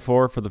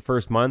 874 for the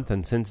first month,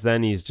 and since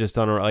then he's just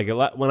on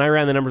when I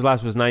ran the numbers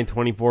last was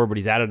 924, but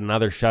he's added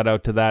another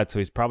shutout to that, so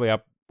he's probably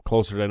up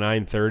closer to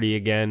 930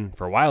 again.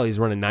 For a while, he's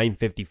running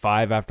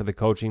 955 after the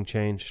coaching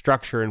change.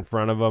 Structure in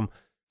front of him.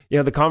 You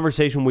know, the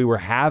conversation we were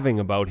having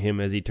about him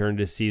as he turned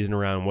his season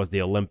around was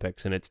the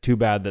Olympics, and it's too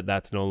bad that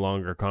that's no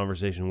longer a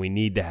conversation we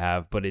need to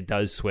have, but it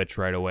does switch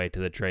right away to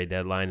the trade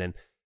deadline. And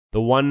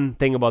the one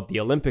thing about the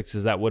Olympics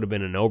is that would have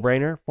been a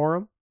no-brainer for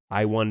him.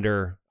 I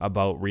wonder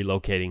about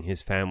relocating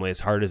his family,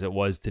 as hard as it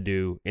was to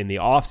do in the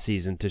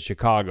off-season to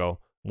Chicago,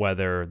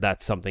 whether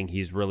that's something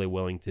he's really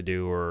willing to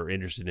do or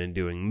interested in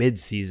doing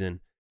mid-season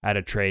at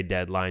a trade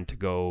deadline to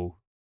go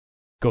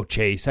go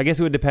chase. I guess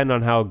it would depend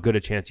on how good a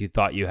chance you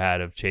thought you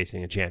had of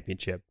chasing a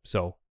championship.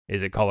 So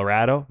is it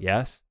Colorado?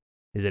 Yes.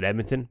 Is it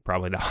Edmonton?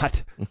 Probably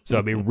not. So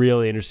it'd be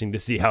really interesting to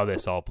see how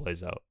this all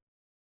plays out.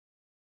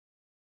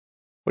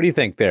 What do you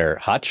think there,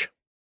 Hutch?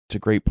 It's a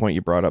great point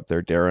you brought up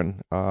there,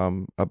 Darren,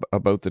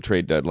 about the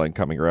trade deadline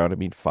coming around. I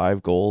mean,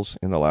 5 goals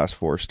in the last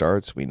 4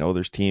 starts. We know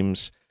there's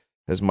teams,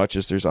 as much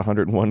as there's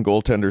 101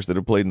 goaltenders that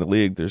have played in the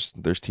league,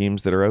 there's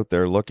teams that are out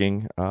there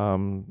looking.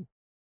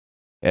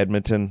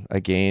 Edmonton,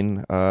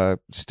 again,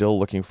 still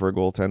looking for a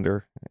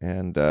goaltender,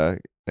 and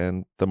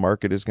the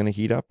market is going to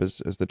heat up as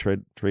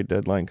the trade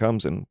deadline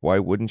comes. And why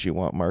wouldn't you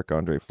want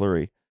Marc-Andre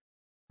Fleury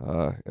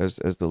as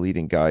the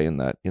leading guy in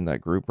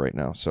that group right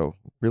now? So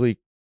really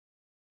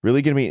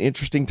going to be an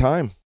interesting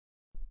time.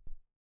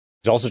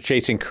 He's also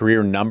chasing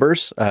career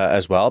numbers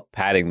as well,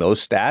 padding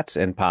those stats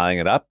and piling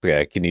it up.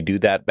 Can you do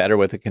that better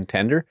with a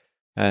contender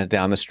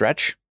down the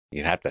stretch?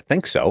 You'd have to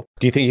think so.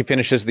 Do you think he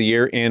finishes the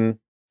year in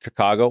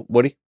Chicago,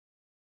 Woody?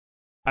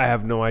 I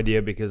have no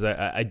idea, because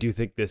I do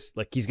think this,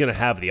 like, he's going to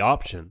have the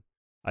option.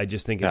 I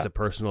just think it's a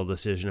personal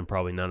decision, and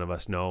probably none of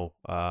us know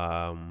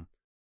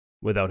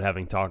without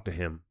having talked to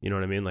him. You know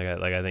what I mean?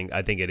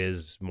 I think it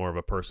is more of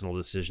a personal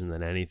decision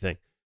than anything.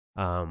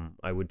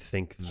 I would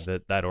think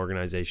that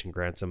organization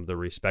grants him the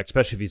respect,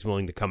 especially if he's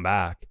willing to come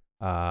back.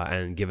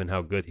 And given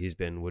how good he's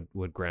been,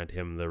 would grant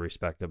him the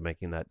respect of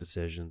making that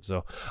decision.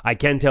 So I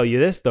can tell you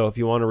this, though, if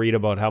you want to read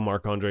about how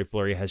Marc-Andre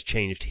Fleury has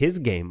changed his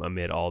game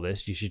amid all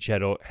this, you should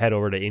head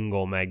over to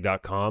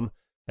InGoalMag.com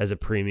as a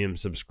premium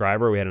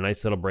subscriber. We had a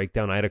nice little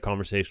breakdown. I had a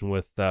conversation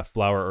with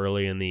Flower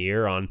early in the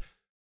year on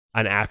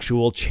an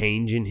actual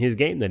change in his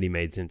game that he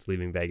made since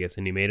leaving Vegas,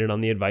 and he made it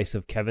on the advice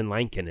of Kevin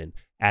Lankinen,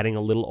 adding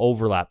a little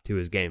overlap to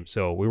his game.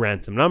 So we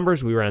ran some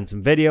numbers, we ran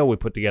some video, we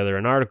put together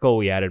an article,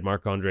 we added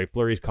Marc-Andre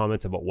Fleury's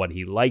comments about what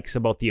he likes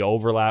about the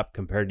overlap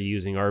compared to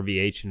using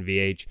RVH and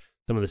VH,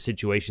 some of the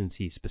situations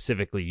he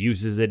specifically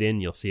uses it in.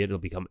 You'll see it'll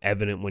become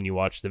evident when you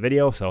watch the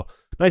video. So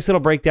nice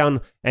little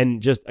breakdown,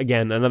 and just,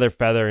 again, another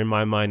feather in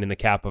my mind in the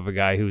cap of a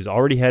guy who's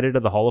already headed to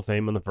the Hall of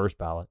Fame on the first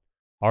ballot.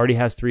 Already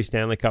has 3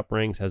 Stanley Cup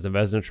rings, has a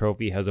Vezina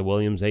Trophy, has a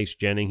Williams H.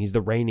 Jennings. He's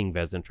the reigning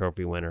Vezina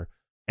Trophy winner,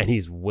 and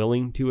he's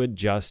willing to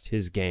adjust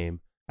his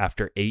game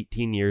after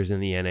 18 years in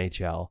the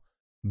NHL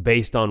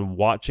based on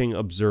watching,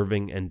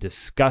 observing, and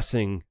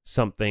discussing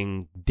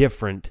something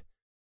different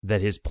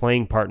that his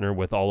playing partner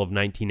with all of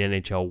 19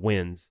 NHL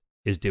wins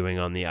is doing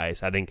on the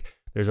ice. I think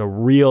there's a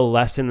real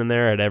lesson in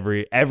there at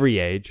every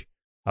age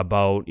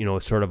about,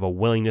 sort of a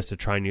willingness to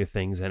try new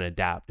things and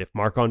adapt. If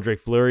Marc-Andre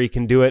Fleury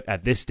can do it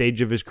at this stage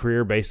of his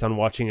career based on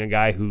watching a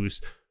guy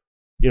who's,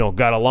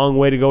 got a long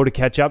way to go to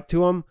catch up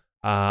to him,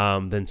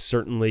 then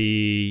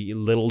certainly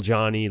little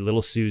Johnny,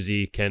 little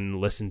Susie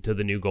can listen to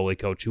the new goalie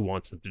coach who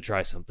wants them to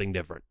try something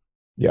different.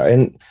 Yeah,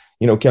 and,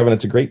 Kevin,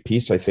 it's a great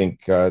piece, I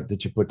think,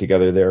 that you put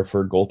together there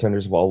for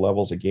goaltenders of all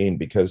levels, again,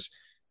 because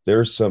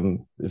there's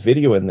some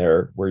video in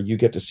there where you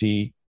get to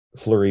see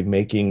Fleury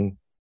making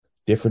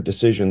different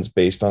decisions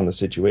based on the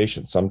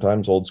situation.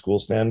 Sometimes old school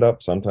stand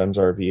up, sometimes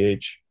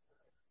RVH,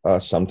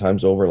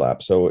 sometimes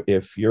overlap. So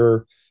if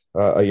you're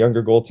a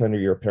younger goaltender,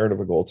 you're a parent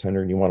of a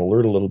goaltender, and you want to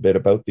learn a little bit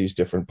about these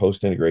different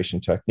post-integration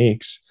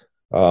techniques,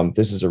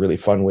 this is a really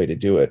fun way to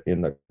do it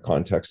in the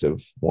context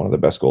of one of the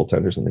best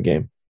goaltenders in the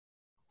game.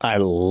 I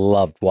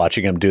loved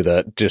watching him do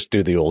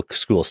the old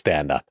school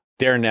stand up.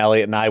 Darren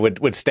Elliott and I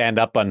would stand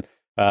up on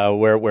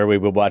where we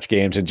would watch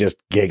games and just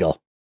giggle.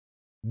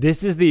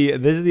 This is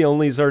the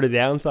only sort of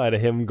downside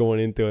of him going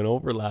into an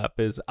overlap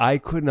is I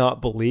could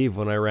not believe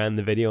when I ran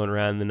the video and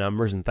ran the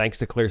numbers, and thanks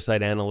to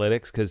Clearsight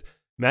Analytics, because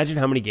imagine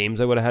how many games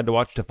I would have had to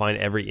watch to find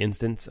every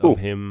instance of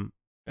him.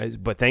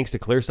 But thanks to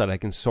Clearsight, I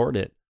can sort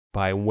it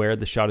by where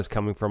the shot is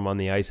coming from on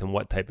the ice and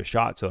what type of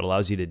shot. So it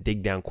allows you to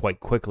dig down quite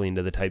quickly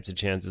into the types of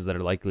chances that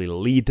are likely to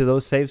lead to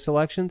those save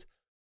selections.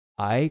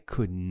 I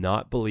could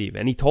not believe.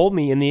 And he told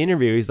me in the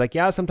interview, he's like,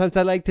 yeah, sometimes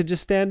I like to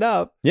just stand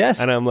up.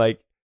 Yes. And I'm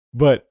like,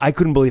 but I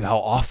couldn't believe how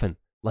often.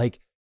 Like,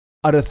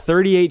 out of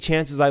 38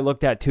 chances I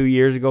looked at 2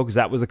 years ago, because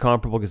that was the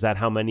comparable, because that's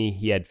how many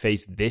he had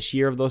faced this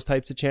year of those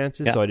types of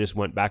chances. Yeah. So I just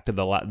went back to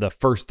the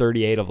first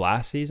 38 of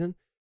last season.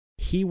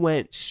 He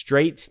went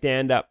straight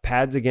stand-up,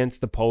 pads against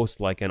the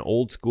post like an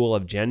old school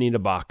of Evgeny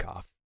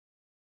Nabokov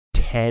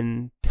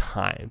 10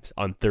 times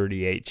on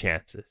 38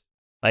 chances.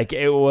 Like,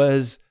 it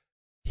was...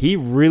 He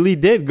really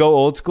did go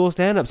old school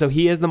stand-up. So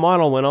he is the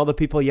model when all the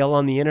people yell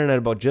on the internet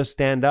about just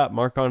stand up.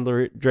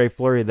 Marc-Andre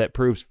Fleury that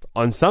proves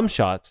on some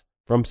shots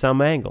from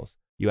some angles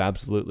you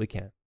absolutely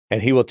can.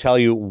 And he will tell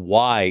you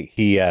why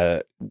he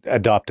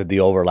adopted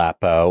the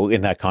overlap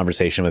in that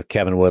conversation with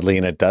Kevin Woodley.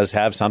 And it does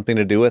have something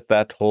to do with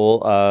that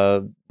whole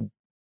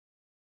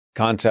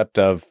concept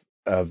of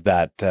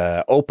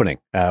that opening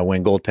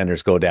when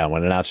goaltenders go down.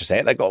 When announcers say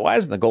it, they go, why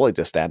doesn't the goalie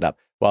just stand up?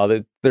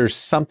 Well, there's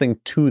something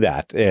to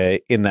that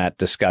in that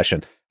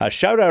discussion. A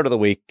shout out of the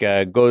week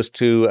goes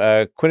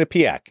to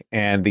Quinnipiac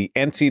and the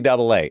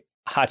NCAA.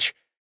 Hutch,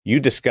 you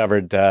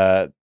discovered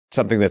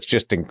something that's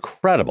just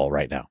incredible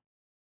right now.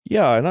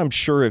 Yeah, and I'm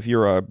sure if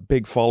you're a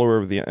big follower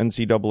of the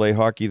NCAA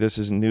hockey, this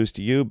isn't news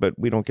to you, but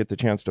we don't get the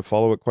chance to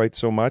follow it quite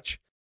so much.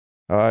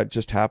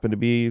 Just happened to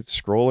be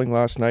scrolling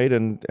last night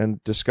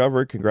and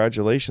discovered,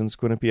 congratulations,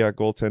 Quinnipiac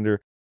goaltender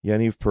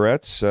Yaniv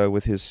Peretz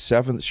with his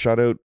 7th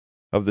shutout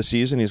of the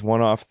season. He's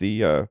one off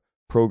the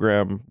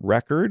program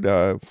record.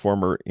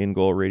 Former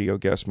in-goal radio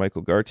guest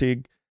Michael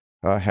Gartig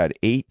had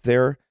 8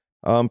 there.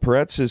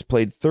 Peretz has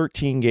played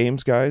 13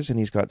 games, guys, and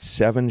he's got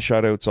 7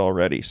 shutouts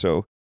already.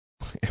 So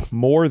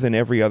more than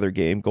every other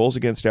game. Goals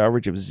against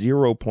average of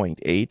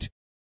 0.8.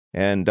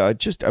 And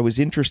I was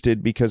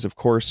interested because, of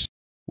course,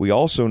 we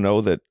also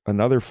know that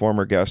another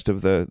former guest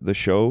of the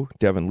show,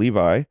 Devin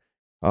Levi,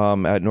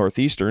 at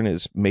Northeastern,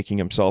 is making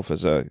himself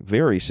as a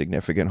very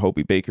significant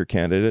Hobey Baker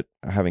candidate,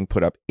 having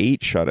put up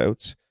 8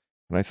 shutouts.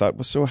 And I thought,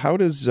 well, so how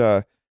does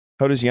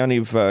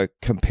Yaniv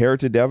compare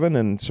to Devin?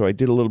 And so I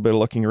did a little bit of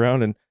looking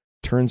around, and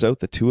turns out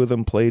the two of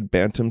them played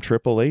Bantam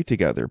AAA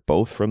together,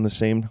 both from the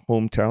same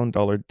hometown,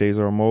 Dollard des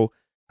Ormeaux,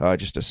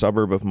 just a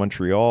suburb of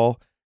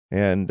Montreal.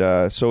 And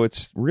so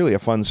it's really a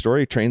fun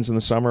story. Trains in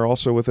the summer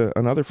also with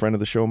another friend of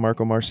the show,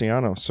 Marco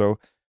Marciano. So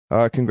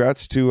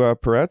congrats to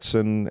Peretz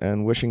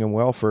and wishing him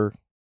well for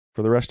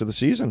the rest of the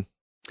season.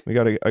 We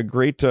got a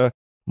great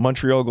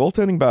Montreal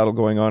goaltending battle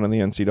going on in the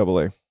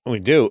NCAA. We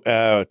do.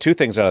 2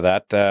 things out of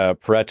that.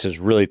 Peretz is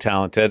really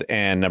talented.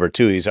 And number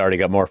 2, he's already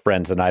got more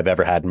friends than I've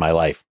ever had in my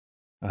life.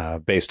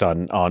 Based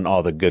on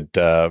all the good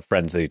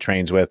friends that he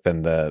trains with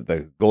and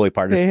the goalie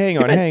partners. Hey, hang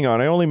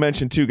on. I only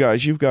mentioned 2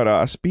 guys. You've got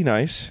us. Be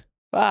nice.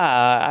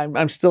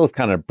 I'm still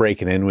kind of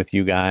breaking in with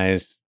you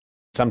guys.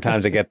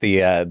 Sometimes I get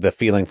the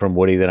feeling from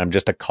Woody that I'm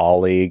just a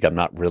colleague. I'm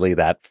not really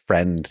that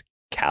friend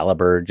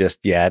caliber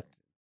just yet.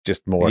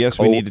 Just more. Yes,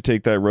 we need to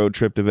take that road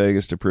trip to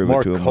Vegas to prove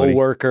it to him. More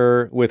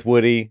coworker with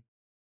Woody.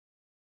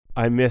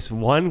 I miss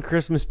one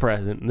Christmas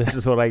present, and this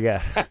is what I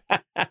get.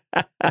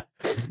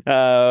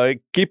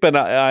 Keep an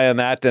eye on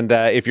that. And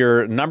if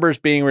your number's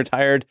being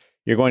retired,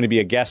 you're going to be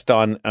a guest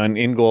on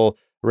In Goal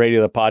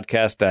Radio, the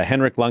podcast.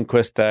 Henrik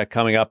Lundqvist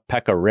coming up.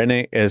 Pekka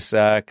Rinne is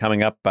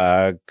coming up.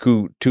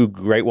 2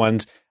 great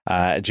ones.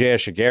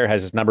 J.S. Shiger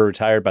has his number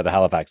retired by the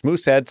Halifax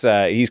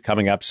Mooseheads. He's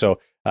coming up. So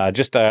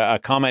just a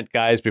comment,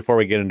 guys, before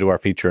we get into our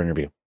feature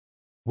interview.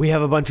 We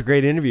have a bunch of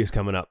great interviews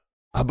coming up.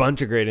 A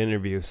bunch of great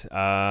interviews.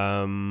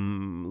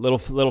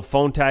 Little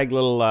phone tag,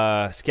 little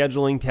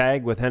scheduling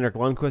tag with Henrik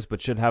Lundqvist,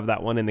 but should have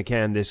that one in the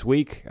can this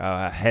week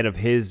ahead of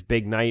his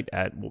big night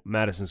at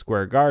Madison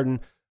Square Garden.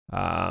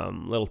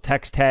 Little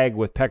text tag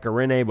with Pekka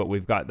Rinne, but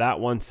we've got that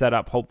one set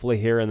up hopefully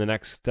here in the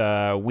next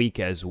week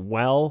as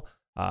well,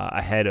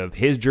 ahead of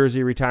his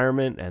jersey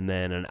retirement, and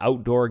then an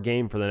outdoor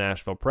game for the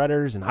Nashville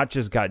Predators. And Hutch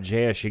has got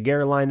J.S.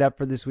 Shiger lined up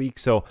for this week.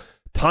 So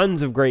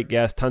tons of great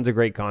guests, tons of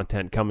great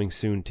content coming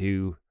soon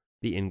to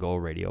the In Goal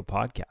Radio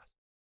podcast.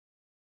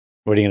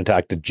 What are you going to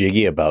talk to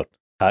Jiggy about,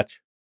 Hutch?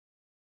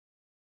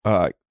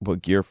 Well,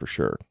 gear for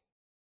sure.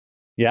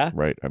 Yeah?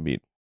 Right. I mean,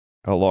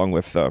 along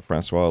with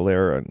Francois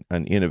Allaire,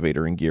 an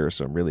innovator in gear,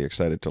 so I'm really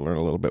excited to learn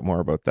a little bit more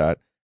about that.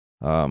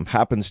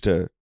 Happens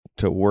to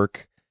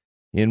work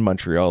in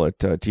Montreal at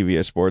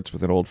TVA Sports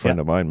with an old friend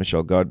of mine,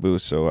 Michel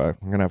Godbout, so I'm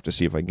going to have to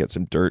see if I can get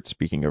some dirt,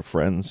 speaking of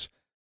friends,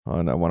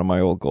 on one of my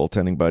old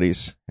goaltending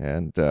buddies,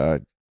 and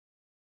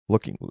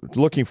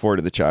looking forward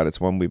to the chat.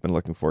 It's one we've been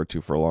looking forward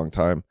to for a long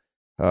time.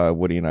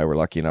 Woody and I were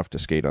lucky enough to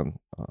skate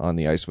on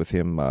the ice with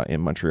him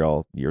in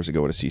Montreal years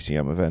ago at a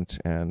CCM event,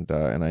 and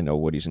I know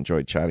Woody's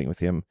enjoyed chatting with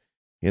him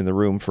in the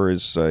room for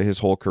his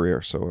whole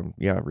career. So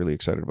I'm really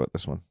excited about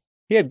this one.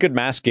 He had good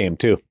mask game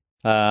too.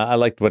 I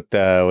liked what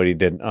he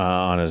did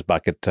on his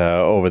bucket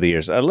over the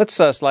years. Let's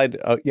slide.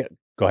 Yeah,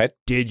 go ahead.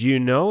 Did you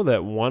know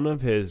that one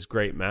of his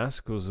great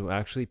masks was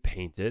actually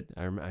painted?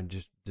 I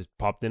just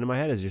popped into my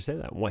head as you say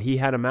that. Well, he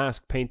had a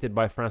mask painted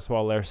by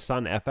Francois Allaire's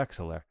son, FX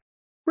Allaire.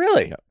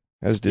 Really? Yeah.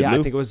 As did Lou. I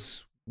think it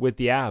was with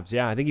the Avs.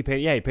 Yeah, I think he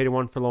painted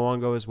one for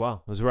Luongo as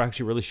well. Those were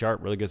actually really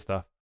sharp, really good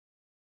stuff.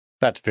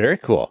 That's very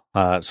cool.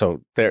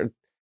 So there,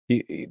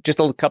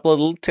 just a couple of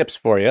little tips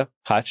for you,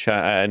 Hutch.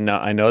 I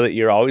know that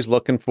you're always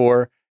looking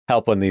for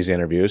help on these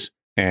interviews,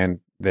 and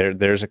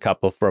there's a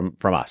couple from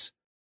us,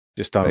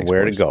 just on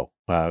where to go.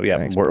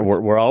 Thanks,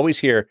 we're always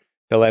here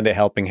to lend a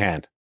helping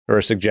hand or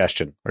a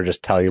suggestion or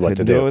just tell you what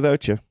to do.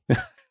 Without you.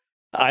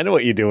 I know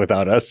what you do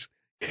without us.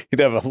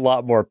 You'd have a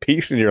lot more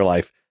peace in your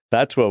life.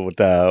 That's what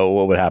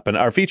would happen.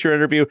 Our feature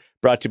interview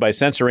brought to you by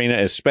Sense Arena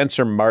is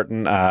Spencer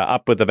Martin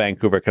up with the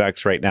Vancouver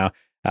Canucks right now.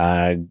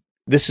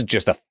 This is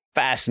just a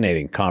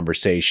fascinating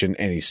conversation,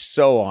 and he's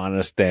so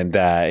honest, and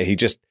he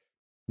just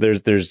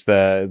there's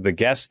the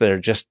guests that are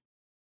just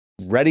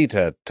ready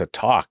to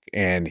talk,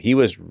 and he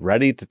was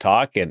ready to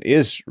talk and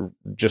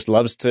just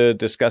loves to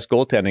discuss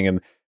goaltending,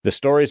 and the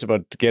stories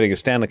about getting a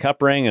Stanley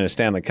Cup ring and a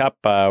Stanley Cup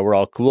were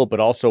all cool, but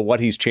also what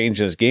he's changed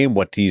in his game,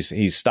 what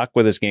he's stuck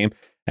with his game.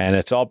 And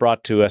it's all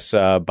brought to us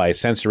by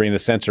Sense Arena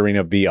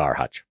VR,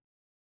 Hutch.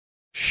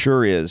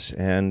 Sure is.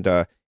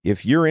 And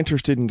if you're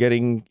interested in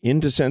getting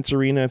into Sense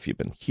Arena, if you've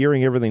been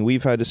hearing everything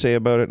we've had to say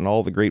about it and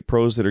all the great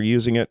pros that are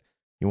using it,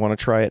 you want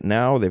to try it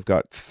now, they've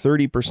got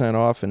 30%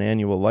 off an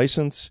annual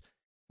license.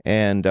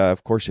 And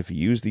of course, if you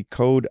use the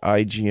code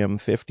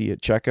IGM50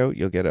 at checkout,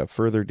 you'll get a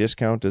further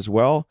discount as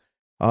well.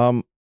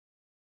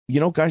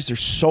 guys,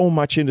 there's so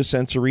much into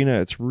Sense Arena.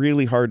 It's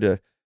really hard to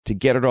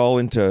get it all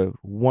into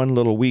one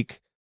little week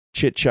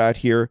chit chat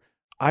here.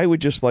 I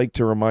would just like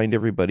to remind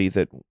everybody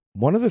that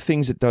one of the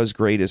things it does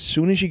great, as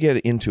soon as you get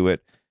into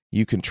it,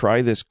 you can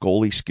try this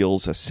goalie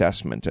skills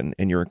assessment, and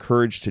you're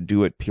encouraged to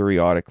do it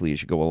periodically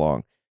as you go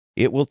along.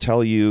 It will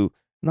tell you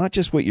not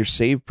just what your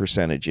save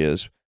percentage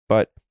is,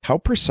 but how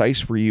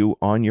precise were you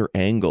on your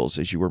angles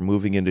as you were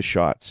moving into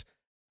shots?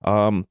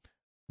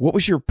 What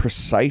was your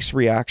precise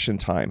reaction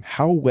time?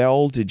 How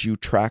well did you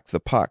track the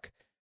puck?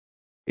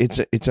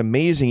 It's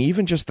amazing.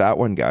 Even just that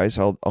one, guys.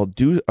 I'll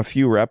do a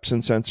few reps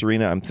in Sense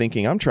Arena. I'm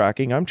thinking, I'm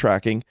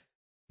tracking.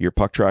 Your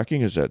puck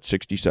tracking is at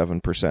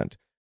 67%.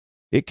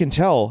 It can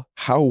tell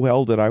how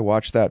well did I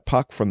watch that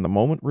puck from the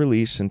moment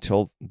release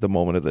until the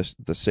moment of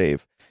the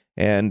save.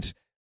 And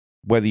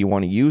whether you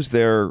want to use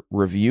their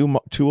review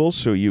tools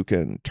so you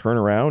can turn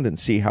around and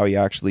see how you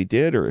actually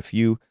did, or if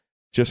you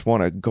just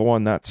want to go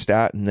on that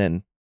stat and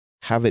then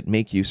have it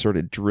make you sort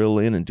of drill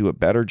in and do a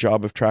better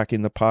job of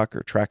tracking the puck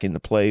or tracking the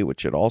play,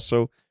 which it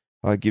also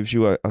gives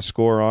you a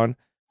score on.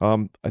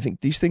 I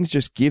think these things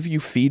just give you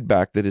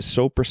feedback that is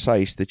so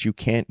precise that you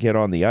can't get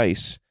on the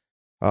ice.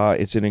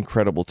 It's an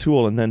incredible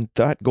tool. And then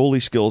that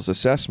goalie skills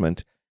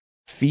assessment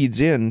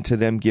feeds into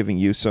them giving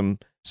you some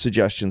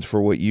suggestions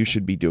for what you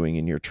should be doing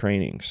in your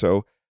training.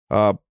 So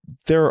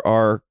there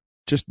are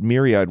just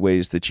myriad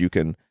ways that you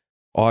can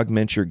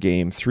augment your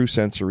game through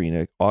Sense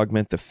Arena,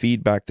 augment the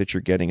feedback that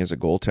you're getting as a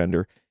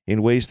goaltender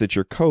in ways that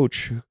your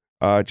coach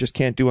just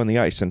can't do on the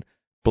ice. And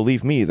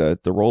believe me, the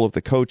role of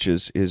the coach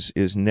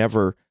is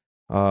never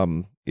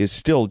is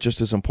still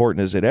just as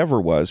important as it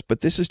ever was. But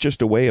this is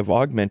just a way of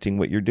augmenting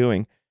what you're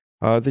doing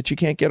that you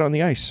can't get on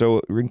the ice.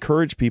 So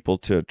encourage people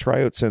to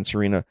try out Sense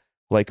Arena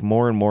like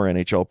more and more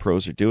NHL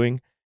pros are doing.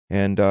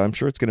 And I'm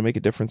sure it's going to make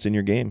a difference in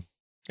your game.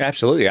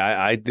 Absolutely.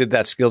 I did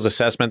that skills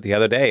assessment the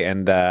other day,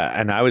 and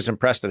I was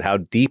impressed at how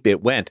deep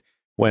it went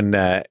when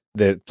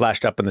it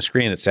flashed up on the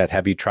screen. It said,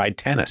 "Have you tried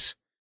tennis?"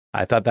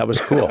 I thought that was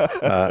cool.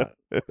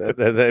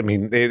 I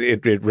mean,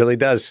 it really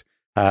does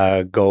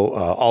go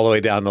all the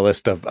way down the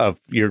list of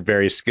your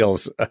various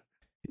skills.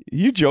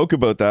 You joke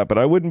about that, but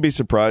I wouldn't be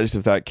surprised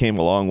if that came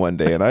along one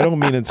day. And I don't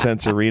mean in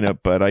Sense Arena,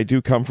 but I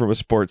do come from a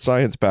sports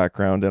science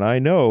background, and I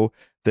know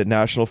that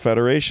national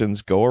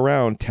federations go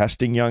around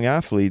testing young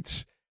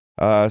athletes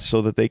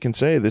so that they can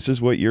say, this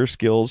is what your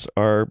skills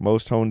are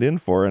most honed in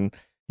for. And,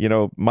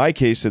 my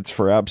case, it's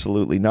for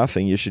absolutely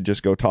nothing. You should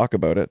just go talk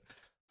about it.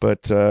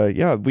 But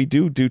yeah, we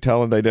do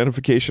talent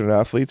identification in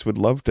athletes. Would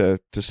love to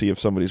see if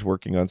somebody's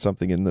working on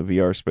something in the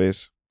VR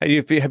space.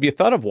 Have you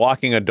thought of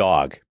walking a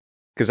dog?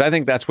 Because I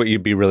think that's what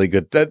you'd be really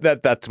good.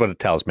 That's what it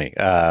tells me.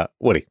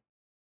 Woody.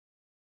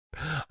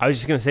 I was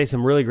just going to say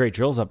some really great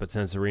drills up at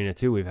Sense Arena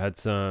too. We've had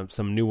some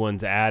new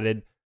ones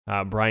added.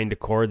 Brian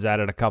DeCord's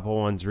added a couple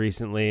ones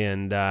recently,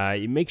 and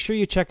make sure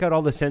you check out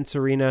all the Sense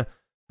Arena.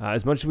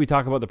 As much as we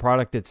talk about the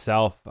product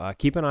itself,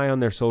 keep an eye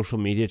on their social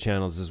media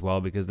channels as well,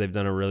 because they've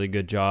done a really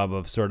good job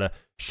of sort of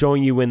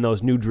showing you when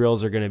those new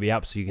drills are going to be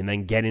up, so you can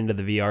then get into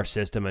the VR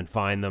system and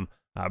find them.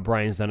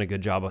 Brian's done a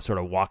good job of sort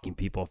of walking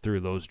people through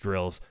those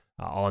drills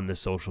on the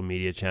social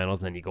media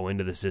channels. Then you go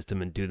into the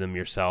system and do them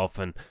yourself,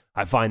 and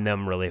I find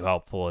them really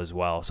helpful as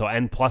well. So,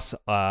 and plus,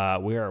 we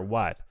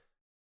are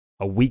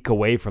a week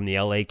away from the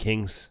LA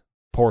Kings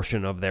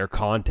portion of their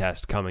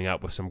contest coming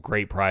up with some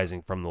great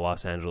prizing from the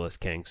Los Angeles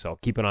Kings. So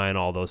keep an eye on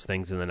all those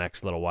things in the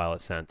next little while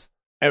at Sense.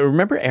 I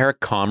remember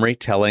Eric Comrie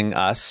telling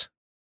us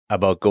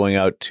about going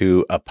out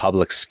to a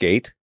public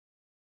skate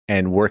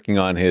and working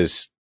on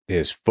his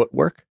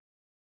footwork.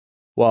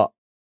 Well,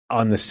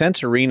 on the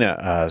Sense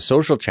Arena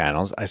social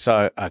channels, I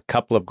saw a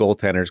couple of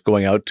goaltenders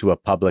going out to a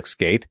public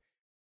skate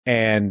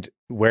and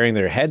wearing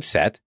their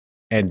headset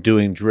and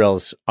doing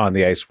drills on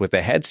the ice with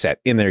a headset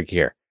in their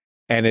gear.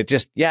 And it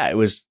just,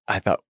 I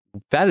thought,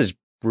 that is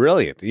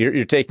brilliant.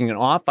 You're taking an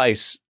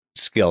off-ice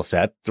skill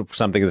set,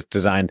 something that's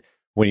designed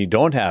when you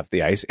don't have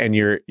the ice, and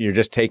you're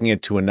just taking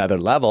it to another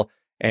level,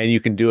 and you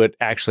can do it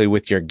actually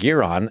with your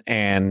gear on,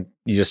 and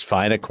you just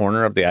find a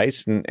corner of the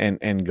ice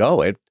and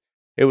go.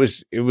 It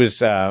was.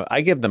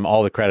 I give them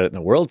all the credit in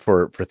the world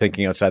for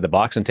thinking outside the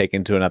box and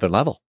taking it to another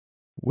level.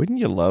 Wouldn't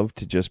you love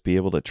to just be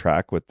able to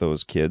track what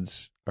those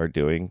kids are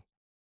doing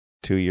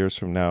 2 years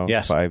from now,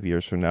 yes. 5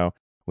 years from now?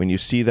 When you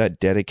see that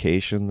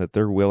dedication that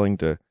they're willing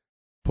to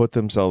put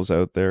themselves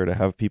out there, to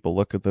have people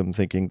look at them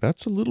thinking,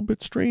 that's a little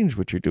bit strange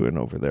what you're doing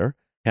over there.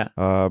 Yeah.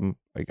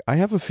 I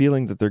have a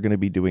feeling that they're going to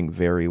be doing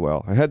very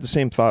well. I had the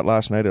same thought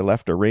last night. I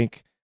left a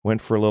rink, went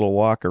for a little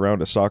walk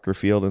around a soccer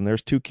field, and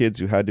there's two kids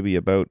who had to be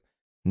about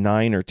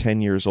 9 or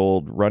 10 years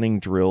old running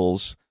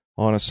drills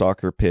on a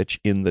soccer pitch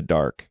in the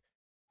dark.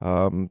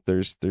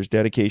 There's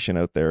dedication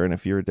out there, and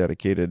if you're a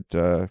dedicated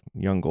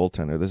young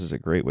goaltender, this is a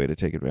great way to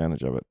take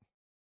advantage of it.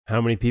 How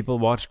many people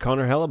watched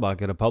Connor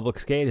Hellebuck at a public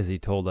skate, as he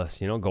told us,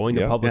 going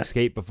to public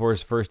skate before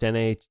his first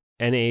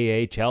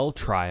NAHL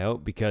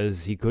tryout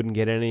because he couldn't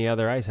get any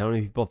other ice? How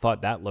many people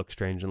thought that looked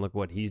strange, and look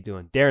what he's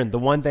doing? Darren, the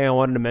one thing I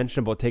wanted to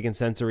mention about taking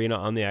Sense Arena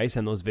on the ice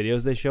and those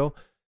videos they show,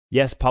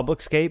 yes, public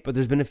skate, but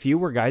there's been a few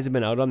where guys have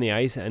been out on the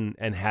ice and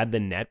had the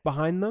net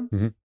behind them.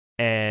 Mm-hmm.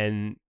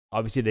 And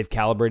obviously they've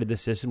calibrated the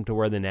system to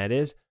where the net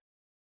is.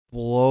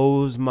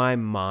 Blows my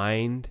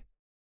mind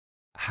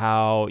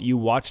how you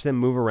watch them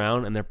move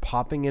around and they're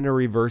popping in a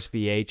reverse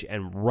VH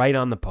and right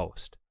on the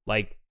post.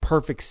 Like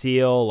perfect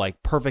seal,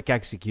 like perfect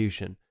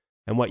execution.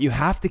 And what you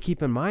have to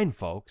keep in mind,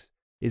 folks,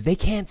 is they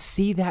can't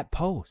see that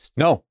post.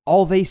 No.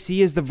 All they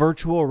see is the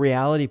virtual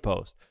reality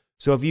post.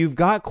 So if you've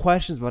got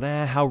questions about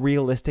how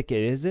realistic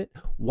is it,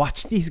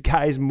 watch these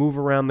guys move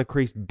around the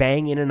crease,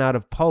 bang in and out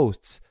of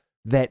posts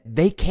that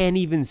they can't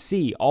even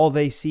see. All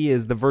they see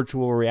is the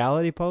virtual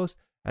reality post,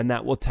 and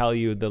that will tell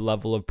you the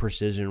level of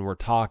precision we're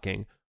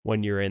talking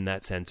when you're in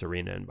that Sense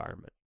Arena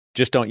environment.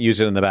 Just don't use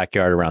it in the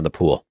backyard around the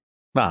pool.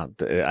 Well,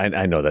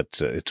 I know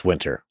that it's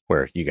winter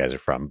where you guys are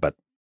from, but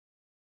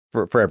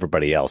for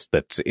everybody else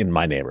that's in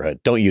my neighborhood,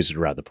 don't use it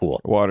around the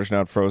pool. Water's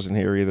not frozen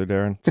here either,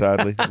 Darren.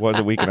 Sadly, it was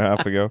a week and a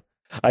half ago.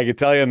 I can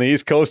tell you on the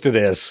East Coast it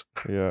is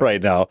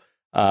right now.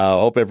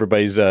 Hope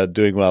everybody's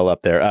doing well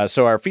up there.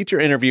 So our feature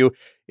interview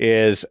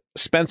is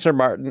Spencer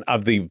Martin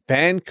of the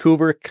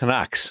Vancouver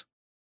Canucks.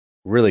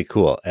 Really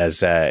cool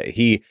as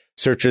he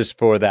searches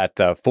for that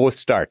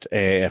fourth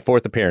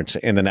appearance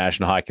in the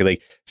National Hockey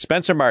League.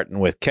 Spencer Martin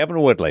with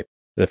Kevin Woodley.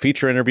 The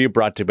feature interview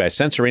brought to you by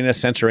Sense Arena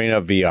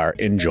VR.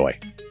 Enjoy.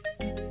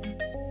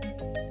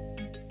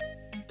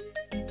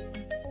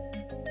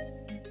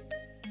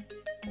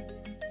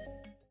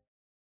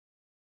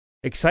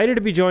 Excited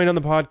to be joined on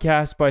the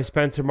podcast by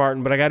Spencer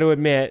Martin, but I got to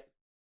admit,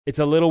 it's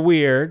a little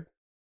weird.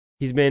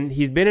 He's been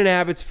in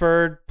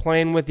Abbotsford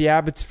playing with the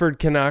Abbotsford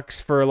Canucks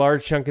for a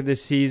large chunk of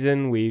this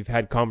season. We've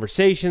had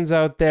conversations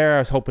out there. I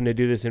was hoping to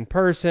do this in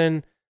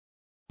person,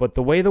 but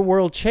the way the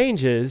world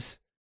changes,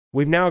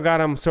 we've now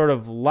got him sort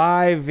of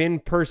live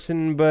in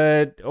person,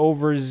 but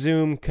over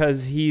Zoom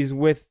because he's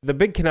with the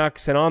big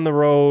Canucks and on the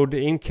road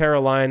in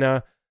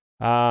Carolina.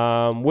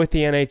 With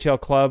the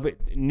NHL club.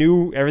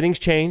 Everything's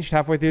changed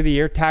halfway through the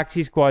year,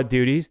 taxi squad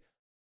duties.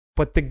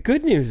 But the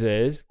good news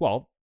is,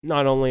 well,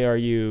 not only are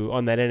you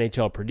on that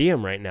NHL per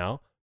diem right now,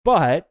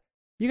 but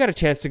you got a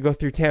chance to go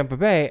through Tampa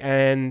Bay,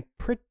 and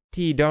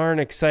pretty darn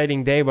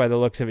exciting day by the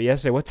looks of it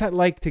yesterday. What's that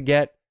like to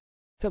get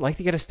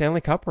a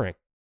Stanley Cup ring?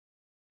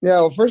 Yeah,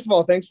 well, first of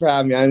all, thanks for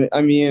having me.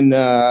 I mean,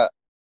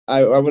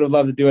 I would have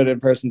loved to do it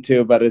in person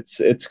too, but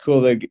it's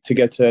cool to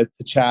get to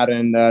chat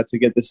and to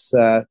get this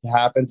to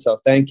happen. So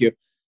thank you.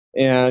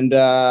 And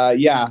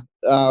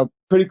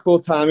pretty cool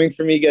timing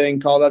for me getting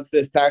called up to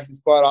this taxi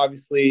squad.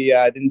 Obviously,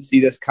 I didn't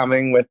see this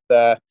coming with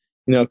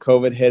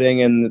COVID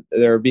hitting and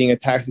there being a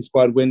taxi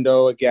squad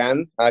window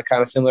again,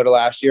 kind of similar to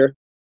last year.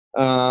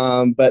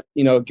 But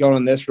going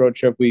on this road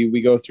trip,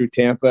 we go through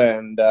Tampa,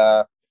 and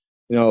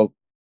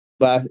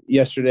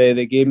yesterday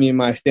they gave me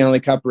my Stanley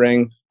Cup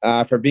ring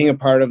for being a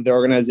part of the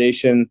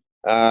organization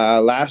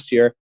last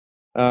year.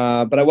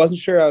 But I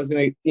wasn't sure I was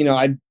going to,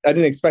 I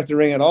didn't expect a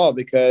ring at all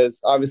because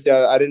obviously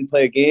I didn't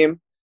play a game.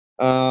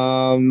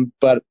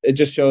 But it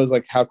just shows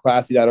like how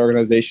classy that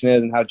organization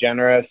is and how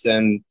generous.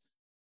 And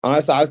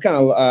honestly, I was kind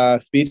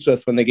of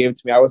speechless when they gave it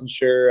to me. I wasn't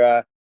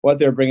sure what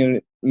they were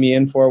bringing me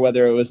in for,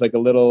 whether it was like a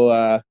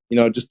little,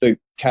 just to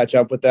catch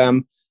up with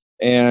them.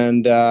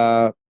 And,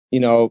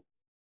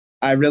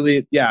 I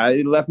really,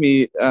 it left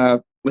me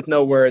with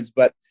no words,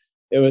 but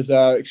it was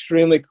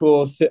extremely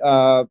cool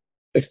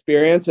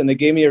experience. And they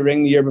gave me a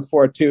ring the year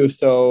before too.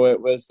 So it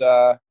was,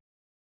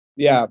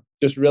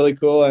 just really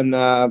cool and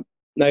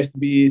nice to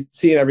be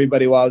seeing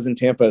everybody while I was in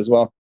Tampa as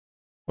well.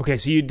 Okay,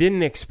 so you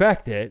didn't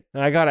expect it.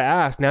 I got to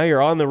ask, now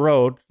you're on the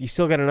road. You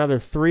still got another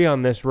 3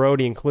 on this road,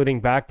 including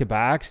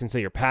back-to-backs, and so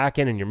you're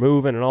packing and you're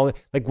moving and all that.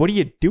 Like, what do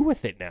you do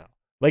with it now?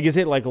 Like, is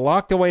it like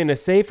locked away in a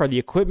safe? Are the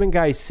equipment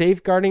guys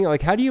safeguarding it?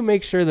 Like, how do you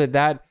make sure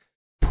that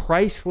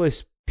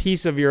priceless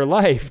piece of your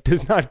life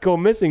does not go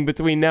missing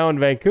between now and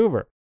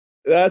Vancouver?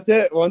 That's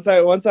it. Once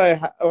I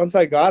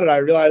got it, I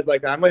realized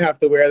like I might have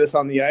to wear this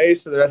on the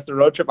ice for the rest of the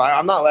road trip.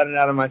 I'm not letting it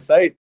out of my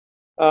sight.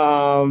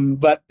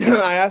 But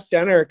I asked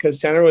Jenner because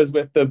Jenner was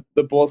with the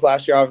Bulls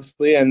last year,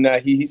 obviously, and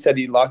he said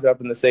he locked it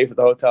up in the safe at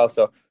the hotel.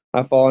 So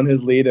I follow in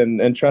his lead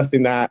and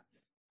trusting that.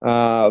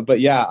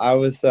 But yeah, I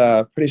was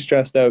pretty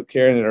stressed out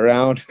carrying it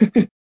around.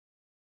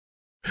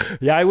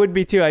 Yeah, I would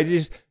be too. I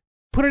just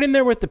put it in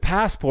there with the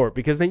passport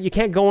because then you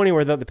can't go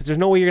anywhere. There's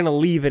no way you're going to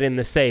leave it in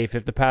the safe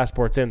if the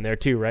passport's in there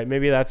too, right?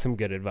 Maybe that's some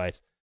good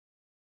advice.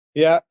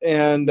 Yeah,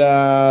 and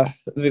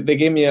they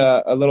gave me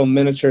a little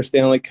miniature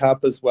Stanley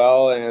Cup as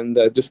well, and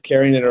just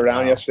carrying it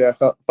around yesterday, I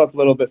felt a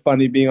little bit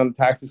funny being on the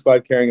taxi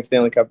squad carrying a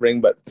Stanley Cup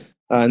ring, but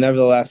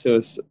nevertheless, it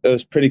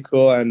was pretty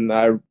cool, and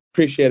I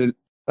appreciate it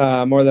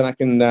more than I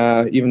can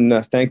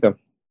even thank them.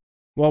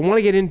 Well, I want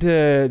to get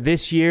into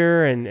this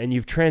year, and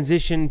you've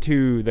transitioned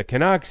to the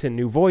Canucks and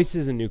new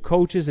voices and new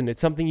coaches, and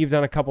it's something you've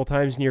done a couple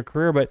times in your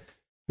career, but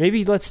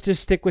maybe let's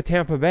just stick with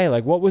Tampa Bay.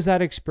 Like, what was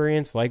that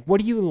experience like? What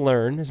do you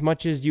learn as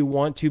much as you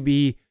want to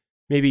be,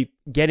 maybe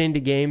get into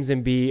games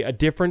and be a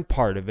different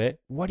part of it?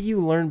 What do you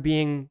learn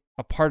being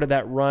a part of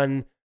that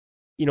run,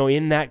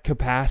 in that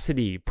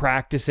capacity,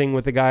 practicing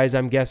with the guys,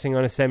 I'm guessing,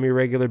 on a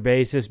semi-regular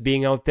basis,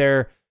 being out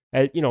there,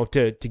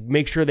 to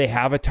make sure they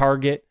have a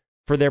target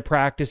for their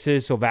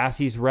practices. So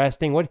Vasi's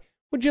resting.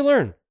 What'd you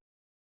learn?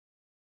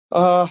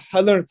 I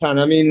learned a ton.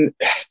 I mean,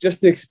 just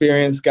to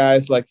experience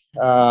guys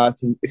to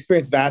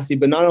experience Vasi,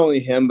 but not only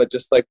him, but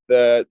just like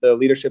the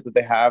leadership that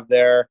they have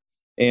there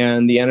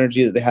and the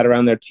energy that they had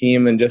around their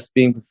team and just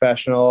being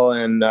professional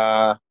and,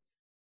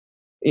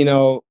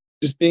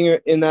 just being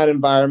in that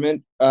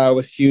environment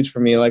was huge for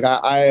me. Like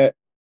I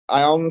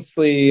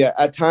honestly,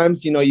 at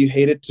times, you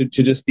hate it to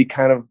just be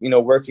kind of,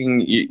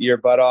 working your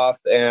butt off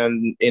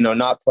and,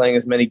 not playing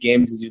as many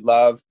games as you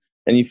love.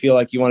 And you feel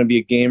like you want to be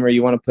a gamer,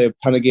 you want to play a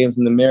ton of games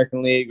in the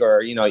American League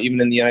or,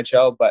 even in the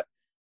NHL. But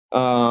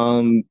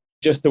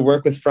just to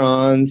work with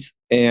Franz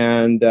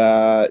and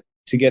to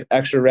get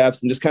extra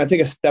reps and just kind of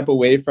take a step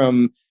away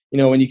from,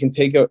 when you can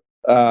take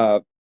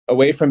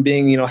away from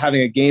being,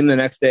 having a game the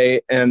next day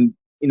and,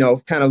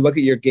 kind of look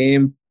at your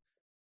game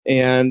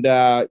and,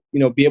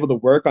 be able to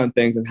work on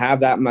things and have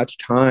that much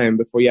time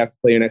before you have to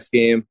play your next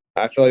game.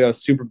 I feel like that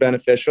was super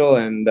beneficial.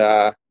 And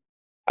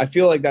I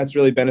feel like that's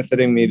really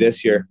benefiting me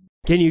this year.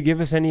 Can you give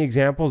us any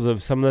examples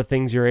of some of the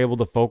things you're able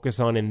to focus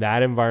on in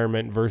that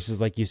environment versus,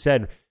 like you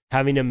said,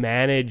 having to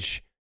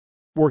manage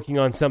working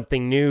on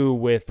something new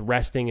with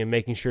resting and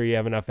making sure you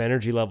have enough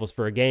energy levels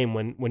for a game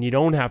when you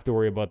don't have to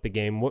worry about the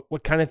game?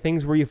 What kind of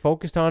things were you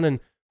focused on? And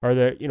are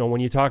there,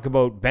 when you talk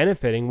about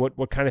benefiting,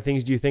 what kind of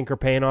things do you think are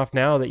paying off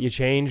now that you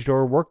changed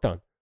or worked on?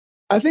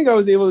 I think I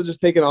was able to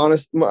just take an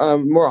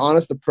more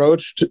honest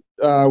approach to,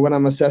 when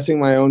I'm assessing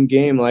my own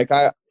game. Like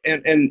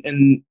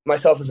and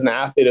myself as an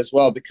athlete as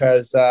well,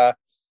 because,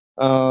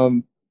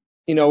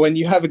 when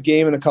you have a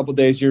game in a couple of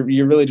days, you're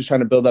really just trying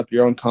to build up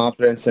your own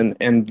confidence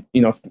and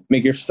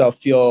make yourself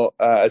feel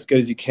as good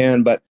as you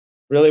can. But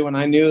really, when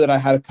I knew that I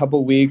had a couple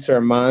of weeks or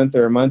a month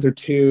or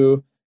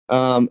two,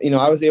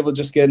 I was able to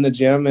just get in the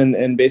gym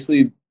and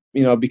basically,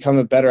 become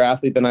a better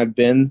athlete than I've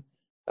been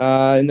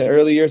in the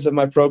early years of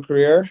my pro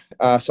career.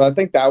 So I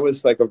think that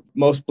was like a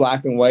most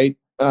black and white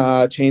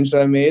change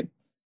that I made.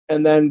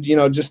 And then,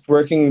 just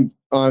working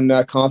on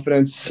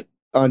confidence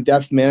on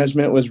depth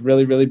management was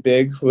really, really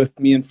big with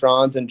me and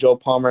Franz and Joel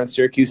Palmer in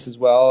Syracuse as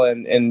well.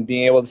 And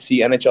being able to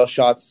see NHL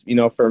shots,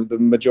 for the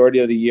majority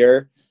of the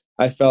year,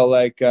 I felt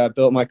like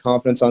built my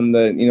confidence on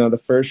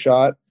the first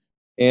shot.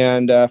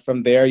 And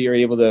from there, you're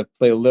able to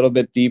play a little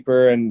bit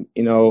deeper. And,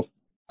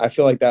 I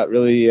feel like that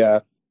really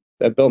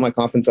that built my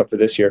confidence up for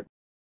this year.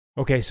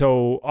 Okay,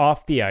 so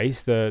off the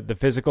ice, the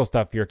physical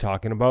stuff you're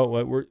talking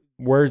about,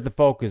 where's the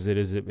focus?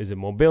 Is it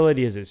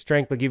mobility? Is it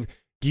strength? Like,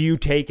 do you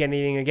take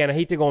anything? Again, I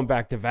hate to going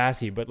back to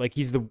Vasi, but like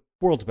he's the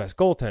world's best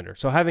goaltender.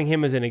 So having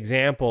him as an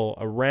example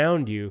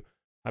around you,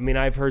 I mean,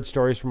 I've heard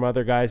stories from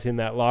other guys in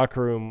that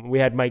locker room. We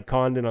had Mike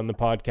Condon on the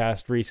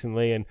podcast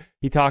recently, and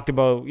he talked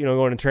about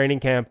going to training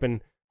camp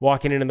and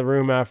walking into the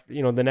room after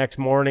the next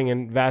morning,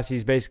 and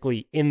Vasi's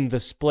basically in the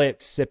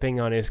splits sipping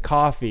on his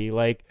coffee,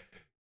 like.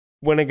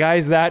 When a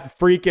guy's that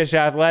freakish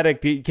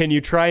athletic, can you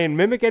try and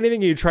mimic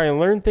anything? Can you try and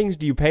learn things?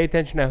 Do you pay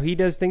attention to how he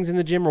does things in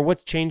the gym, or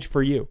what's changed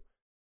for you?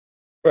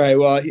 Right.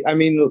 Well, I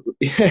mean,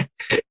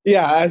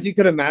 yeah, as you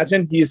could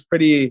imagine, he's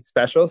pretty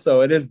special.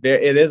 So it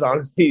is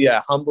honestly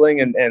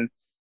humbling and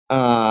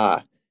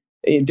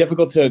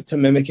difficult to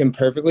mimic him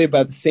perfectly.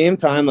 But at the same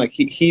time, like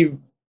he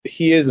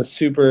is a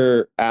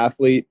super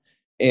athlete.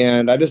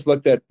 And I just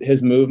looked at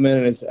his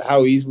movement and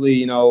how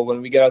easily,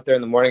 when we get out there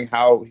in the morning,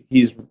 how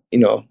he's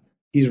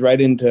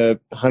right into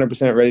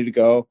 100% ready to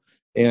go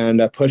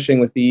and pushing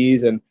with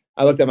ease. And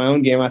I looked at my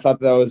own game. I thought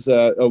that was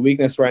a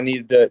weakness where I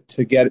needed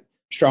to get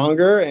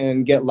stronger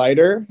and get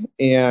lighter.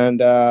 And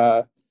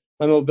my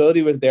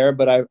mobility was there,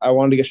 but I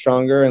wanted to get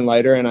stronger and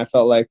lighter. And I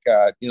felt like,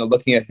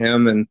 looking at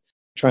him and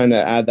trying to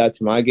add that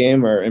to my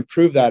game or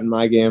improve that in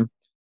my game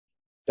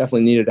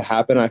definitely needed to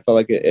happen. I felt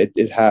like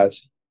it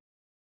has.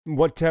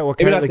 What kind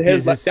maybe not to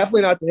his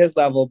definitely not to his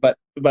level, but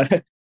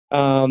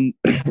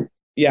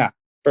yeah,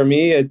 for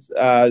me, it's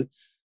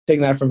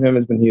taking that from him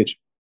has been huge.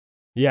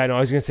 Yeah, no, I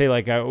was going to say,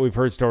 like, we've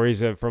heard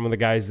stories from the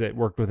guys that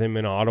worked with him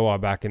in Ottawa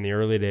back in the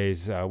early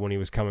days when he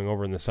was coming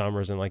over in the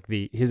summers, and like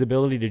his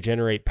ability to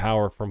generate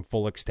power from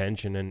full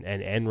extension and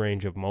end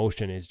range of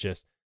motion is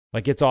just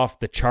like it's off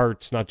the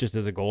charts, not just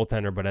as a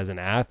goaltender, but as an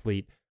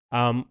athlete.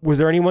 Was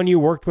there anyone you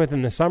worked with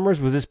in the summers?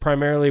 Was this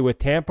primarily with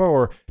Tampa,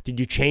 or did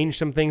you change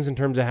some things in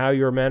terms of how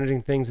you were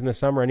managing things in the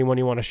summer? Anyone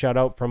you want to shout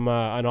out from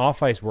an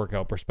off-ice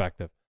workout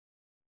perspective?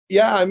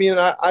 Yeah, I mean,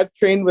 I've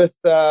trained with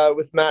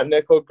Matt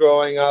Nickel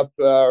growing up,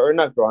 or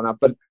not growing up,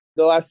 but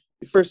the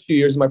first few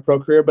years of my pro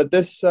career. But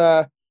this,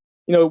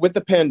 with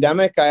the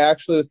pandemic, I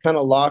actually was kind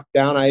of locked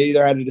down. I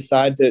either had to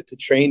decide to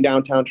train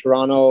downtown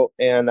Toronto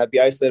and be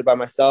isolated by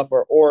myself,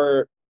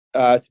 or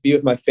to be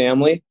with my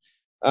family.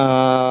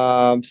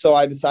 So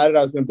I decided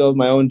I was going to build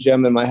my own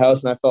gym in my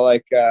house, and I felt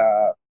like,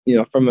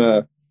 from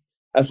a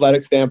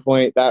athletic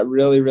standpoint, that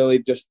really, really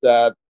just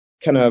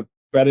kind of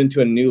bred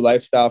into a new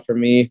lifestyle for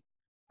me.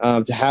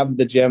 To have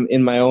the gym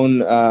in my own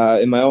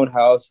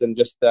house and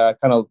just kind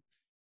of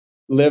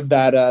live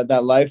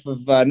that life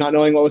of not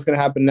knowing what was going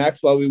to happen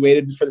next while we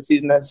waited for the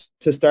season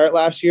to start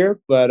last year,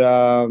 but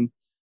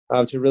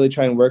to really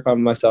try and work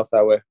on myself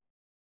that way.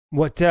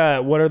 What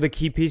are the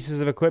key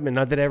pieces of equipment?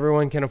 Not that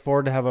everyone can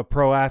afford to have a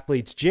pro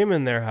athlete's gym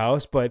in their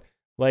house, but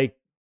like,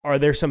 are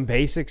there some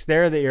basics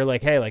there that you're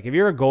like, hey, like if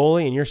you're a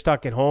goalie and you're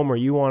stuck at home or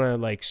you want to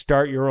like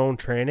start your own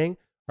training,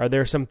 are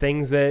there some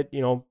things that,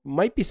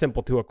 might be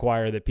simple to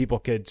acquire that people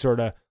could sort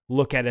of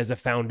look at as a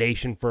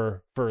foundation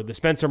for the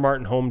Spencer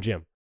Martin home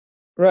gym?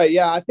 Right.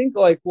 Yeah. I think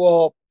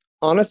well,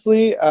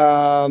 honestly,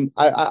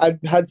 I've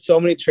had so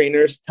many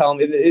trainers tell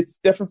me it's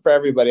different for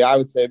everybody, I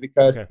would say,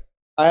 because Okay.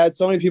 I had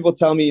so many people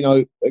tell me,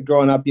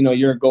 growing up,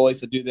 you're a goalie,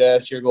 so do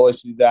this, you're a goalie,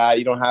 so do that.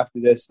 You don't have to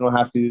do this, you don't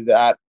have to do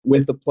that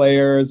with the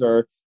players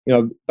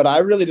but I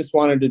really just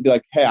wanted to be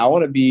like, hey, I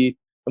want to be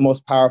the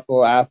most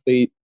powerful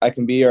athlete I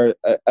can be, or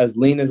as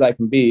lean as I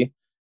can be.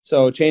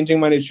 So changing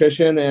my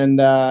nutrition and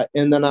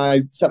then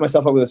I set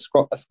myself up with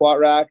a squat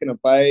rack and a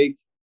bike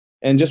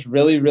and just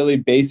really, really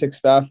basic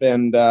stuff.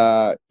 And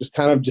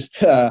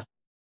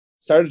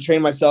started to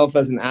train myself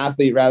as an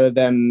athlete rather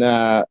than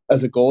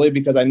as a goalie,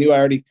 because I knew I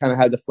already kind of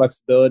had the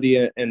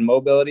flexibility and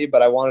mobility,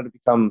 but I wanted to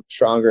become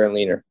stronger and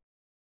leaner.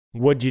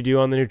 What'd you do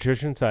on the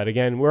nutrition side?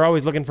 Again, we're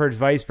always looking for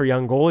advice for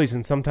young goalies.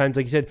 And sometimes,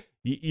 like you said,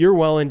 you're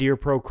well into your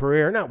pro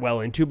career, not well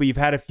into, but you've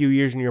had a few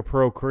years in your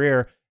pro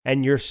career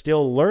and you're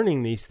still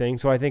learning these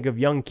things. So I think of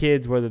young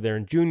kids, whether they're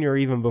in junior or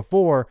even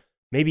before,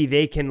 maybe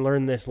they can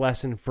learn this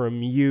lesson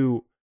from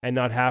you and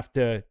not have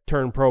to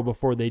turn pro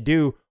before they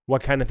do.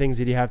 What kind of things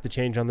did you have to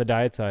change on the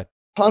diet side?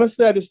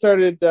 Honestly, I just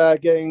started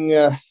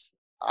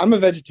I'm a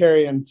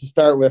vegetarian to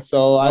start with.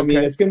 So, I mean,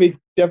 it's going to be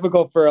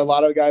difficult for a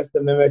lot of guys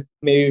to mimic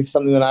maybe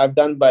something that I've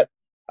done, but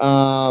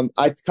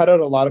I cut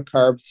out a lot of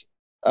carbs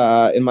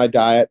in my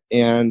diet.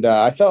 And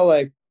I felt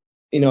like,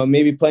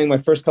 maybe playing my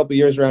first couple of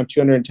years around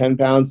 210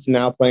 pounds to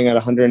now playing at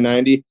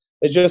 190,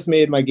 it just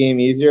made my game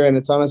easier. And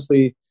it's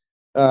honestly,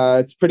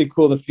 it's pretty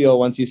cool to feel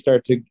once you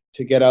start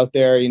to get out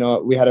there.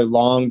 We had a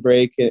long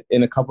break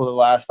in a couple of the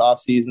last off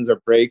seasons, or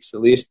breaks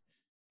at least.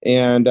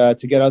 And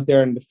to get out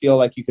there and to feel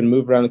like you can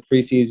move around the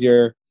crease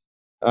easier,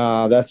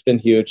 that's been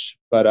huge.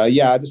 But I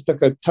just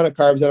took a ton of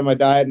carbs out of my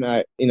diet, and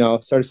I,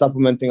 started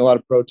supplementing a lot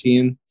of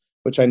protein,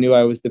 which I knew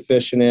I was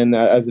deficient in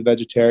as a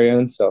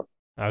vegetarian. So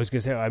I was gonna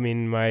say, I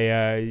mean,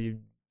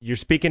 you're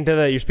speaking to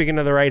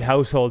the right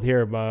household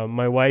here.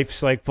 My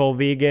wife's like full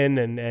vegan,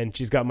 and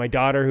she's got my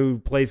daughter who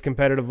plays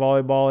competitive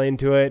volleyball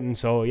into it, and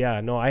so yeah,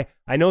 no, I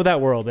know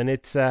that world, and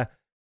it's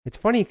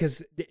funny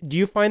because do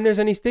you find there's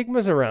any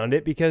stigmas around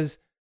it? Because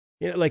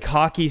like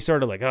hockey,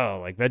 sort of like, oh,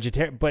 like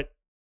vegetarian, but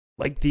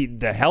like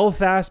the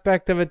health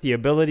aspect of it, the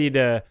ability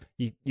to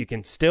you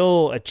can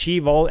still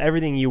achieve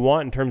everything you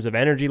want in terms of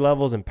energy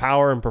levels and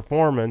power and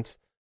performance.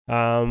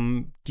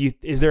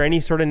 Is there any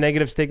sort of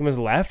negative stigmas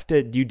left?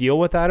 Do you deal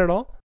with that at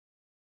all?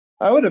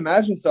 I would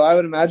imagine so. I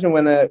would imagine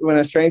when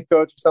a strength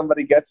coach or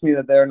somebody gets me,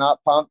 that they're not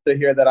pumped to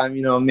hear that I'm,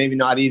 maybe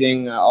not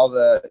eating all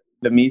the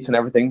meats and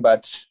everything.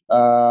 But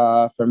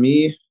for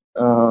me,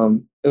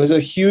 it was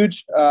a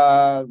huge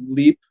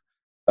leap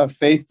of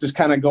faith, just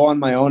kind of go on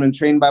my own and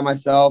train by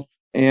myself.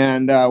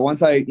 And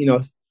once I,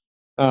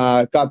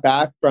 got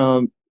back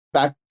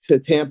to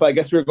Tampa, I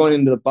guess we were going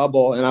into the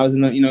bubble, and I was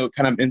in the,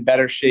 kind of in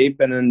better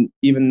shape. And then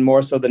even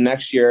more so the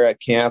next year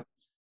at camp,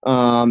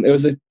 it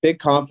was a big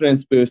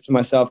confidence boost to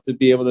myself to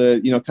be able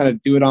to, kind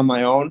of do it on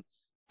my own.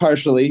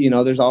 Partially,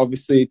 there's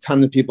obviously a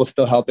ton of people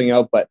still helping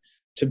out, but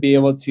to be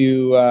able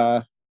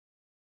to,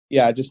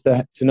 just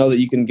to know that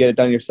you can get it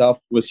done yourself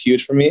was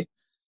huge for me.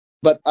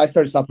 But I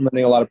started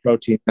supplementing a lot of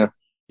protein.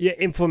 Yeah,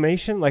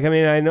 inflammation. Like, I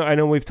mean, I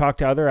know we've talked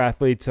to other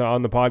athletes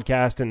on the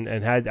podcast, and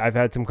I've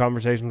had some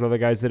conversations with other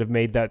guys that have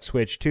made that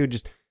switch too.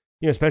 Just,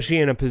 especially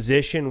in a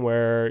position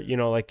where,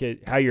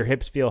 how your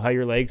hips feel, how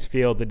your legs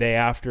feel the day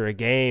after a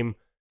game.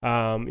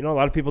 A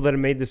lot of people that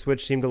have made the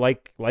switch seem to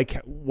like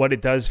what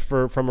it does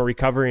from a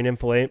recovery and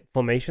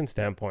inflammation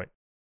standpoint.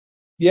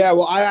 Yeah,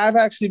 well, I've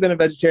actually been a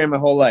vegetarian my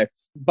whole life,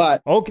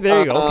 but okay, there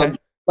you go. Okay.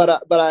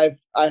 But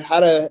I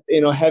had a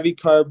heavy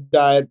carb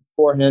diet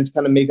beforehand to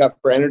kind of make up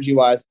for energy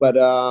wise. But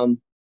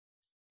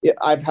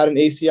I've had an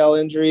ACL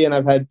injury and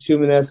I've had 2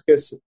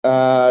 meniscus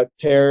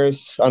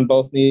tears on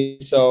both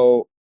knees.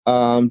 So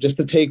just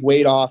to take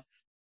weight off,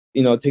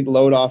 take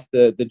load off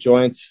the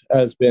joints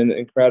has been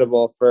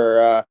incredible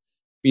for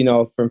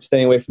from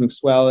staying away from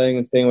swelling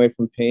and staying away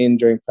from pain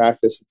during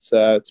practice.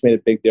 It's made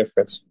a big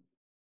difference.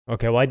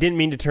 Okay, well, I didn't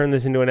mean to turn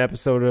this into an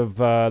episode of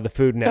the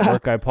Food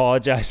Network. I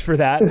apologize for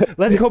that.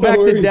 Let's go back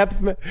to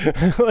depth.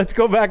 Let's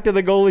go back to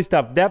the goalie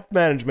stuff. Depth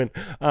management.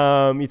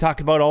 You talked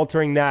about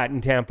altering that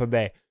in Tampa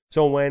Bay.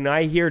 So when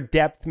I hear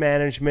depth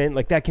management,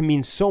 like that can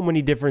mean so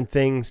many different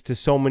things to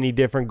so many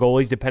different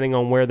goalies, depending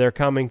on where they're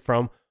coming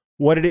from.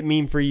 What did it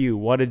mean for you?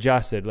 What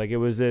adjusted? Like,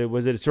 was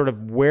it sort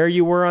of where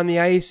you were on the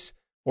ice,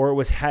 or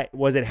was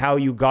it how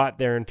you got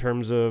there in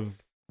terms of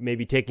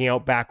maybe taking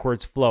out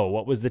backwards flow?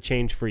 What was the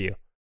change for you?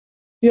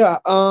 Yeah,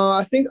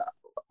 I think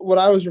what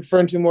I was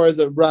referring to more as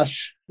a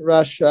rush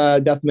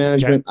depth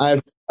management. Okay.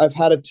 I've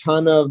had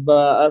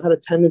I've had a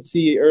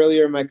tendency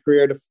earlier in my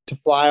career to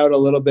fly out a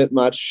little bit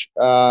much,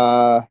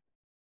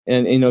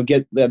 and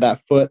get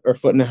that foot or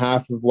foot and a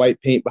half of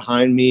white paint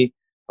behind me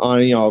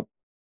on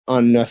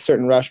on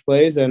certain rush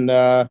plays. And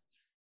I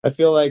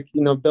feel like,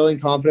 building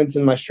confidence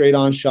in my straight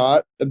on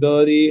shot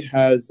ability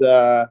has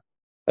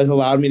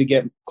allowed me to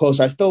get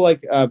closer. I still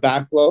like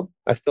backflow.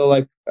 I still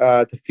like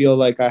to feel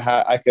like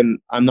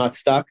I'm not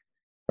stuck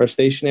or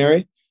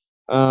stationary.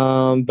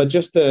 But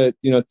just to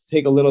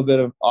take a little bit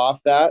of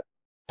off that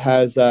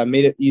has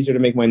made it easier to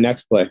make my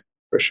next play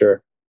for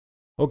sure.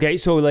 Okay,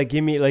 so like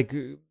give me like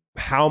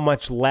how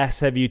much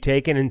less have you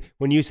taken? And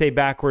when you say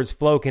backwards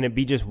flow, can it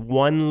be just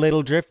one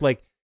little drift?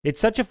 Like it's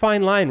such a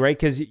fine line, right?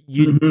 Because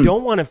you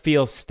don't want to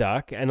feel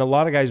stuck, and a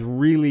lot of guys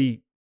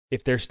really,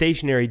 if they're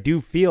stationary,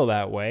 do feel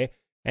that way.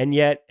 And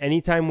yet,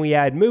 anytime we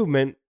add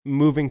movement,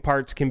 moving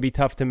parts can be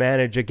tough to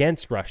manage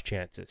against rush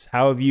chances.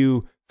 How have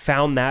you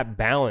found that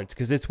balance?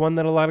 Because it's one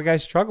that a lot of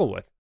guys struggle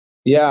with.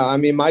 Yeah, I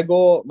mean, my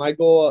goal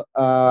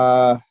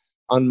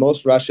on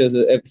most rushes,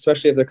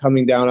 especially if they're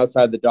coming down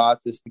outside the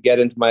dots, is to get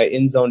into my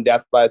in zone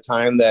depth by the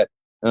time that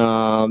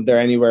they're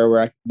anywhere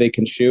where they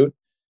can shoot.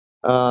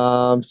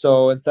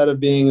 So instead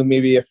of being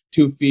maybe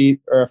 2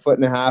 feet or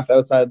 1.5 feet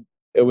outside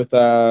with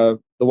the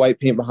white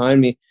paint behind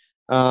me,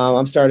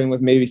 I'm starting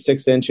with maybe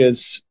 6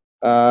 inches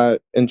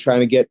and trying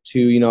to get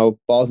to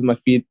balls in my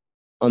feet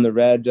on the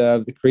red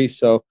of the crease.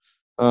 So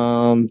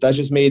that's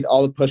just made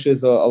all the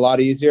pushes a lot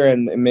easier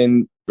and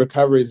made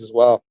recoveries as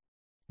well.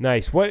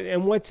 Nice.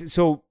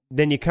 So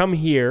then you come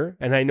here,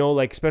 and I know,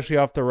 like, especially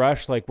off the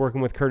rush, like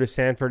working with Curtis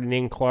Sanford and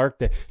Ian Clark,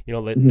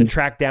 the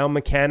track down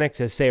mechanics,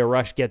 as say a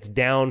rush gets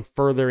down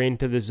further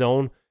into the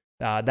zone,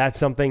 that's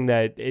something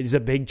that is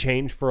a big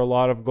change for a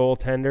lot of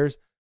goaltenders.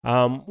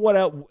 What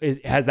else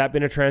has that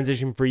been a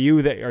transition for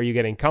you? That are you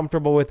getting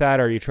comfortable with that?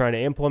 Are you trying to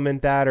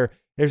implement that? Or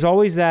there's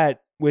always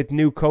that with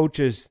new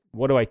coaches.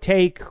 What do I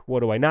take?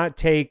 What do I not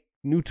take?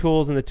 New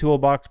tools in the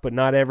toolbox, but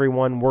not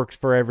everyone works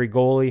for every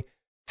goalie.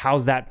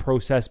 How's that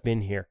process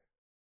been here?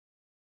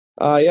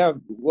 Yeah,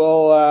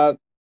 well,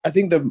 I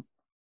think the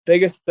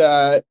biggest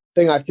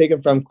thing I've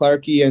taken from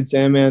Clarkie and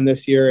Sandman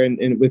this year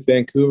and with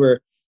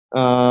Vancouver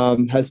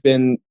has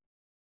been,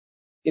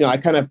 I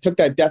kind of took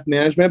that depth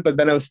management, but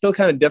then it was still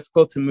kind of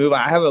difficult to move.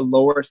 I have a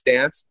lower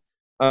stance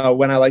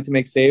when I like to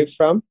make saves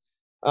from.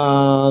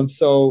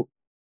 So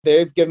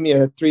they've given me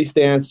a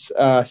 3-stance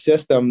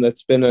system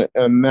that's been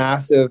a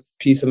massive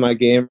piece of my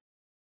game.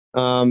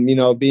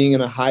 Being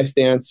in a high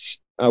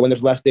stance when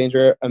there's less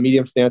danger, a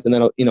medium stance, and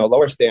then a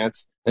lower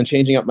stance, and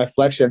changing up my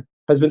flexion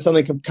has been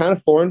something kind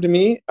of foreign to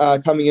me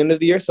coming into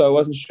the year. So I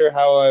wasn't sure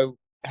how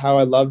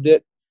I loved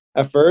it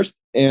at first,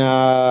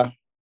 but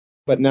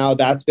now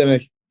that's been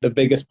the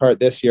biggest part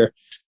this year.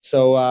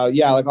 So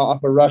like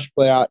off a rush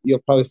play, you'll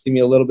probably see me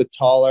a little bit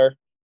taller,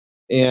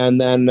 and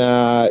then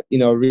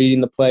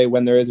reading the play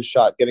when there is a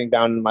shot, getting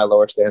down in my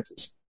lower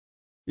stances.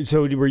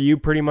 So were you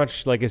pretty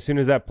much like, as soon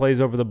as that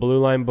plays over the blue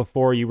line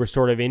before, you were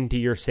sort of into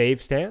your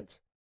save stance?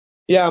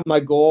 Yeah, my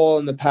goal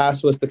in the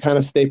past was to kind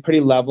of stay pretty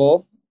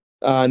level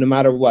no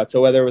matter what.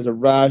 So whether it was a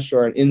rush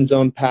or an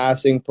in-zone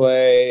passing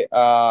play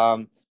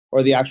or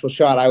the actual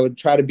shot, I would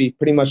try to be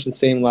pretty much the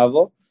same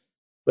level.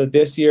 But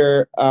this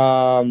year,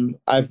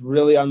 I've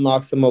really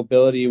unlocked some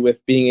mobility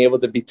with being able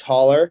to be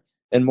taller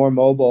and more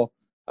mobile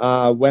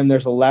when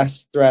there's a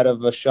less threat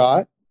of a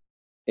shot,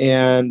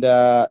 and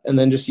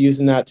then just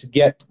using that to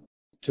get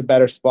to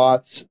better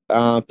spots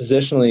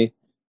positionally.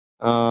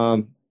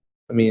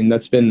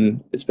 It's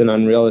been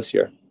unreal this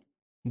year.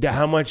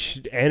 How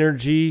much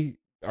energy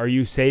are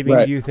you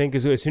saving, do you think?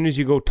 As soon as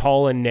you go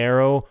tall and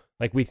narrow,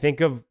 like we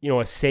think of,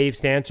 a save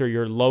stance or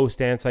your low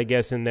stance, I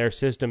guess, in their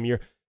system, you're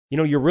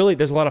really,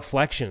 there's a lot of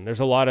flexion. There's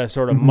a lot of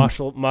sort of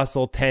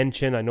muscle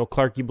tension. I know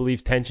Clarkie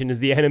believes tension is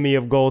the enemy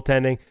of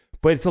goaltending,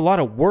 but it's a lot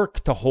of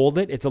work to hold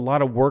it. It's a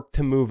lot of work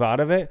to move out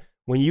of it.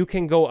 When you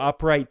can go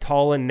upright,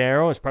 tall, and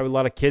narrow, it's probably a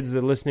lot of kids that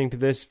are listening to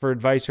this for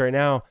advice right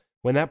now.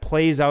 When that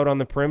plays out on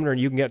the perimeter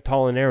and you can get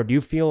tall and narrow, do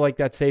you feel like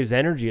that saves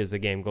energy as the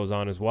game goes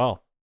on as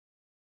well?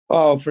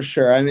 Oh, for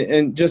sure. I mean,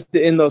 and just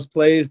in those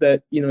plays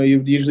that, you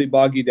usually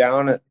bog you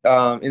down at,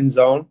 in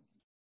zone,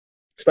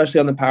 especially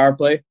on the power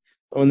play,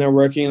 when they're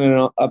working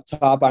up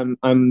top,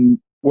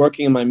 I'm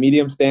working in my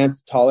medium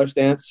stance, taller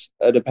stance,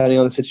 depending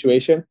on the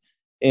situation.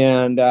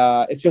 And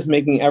it's just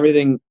making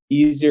everything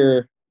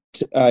easier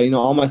to,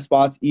 all my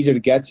spots easier to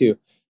get to.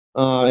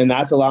 And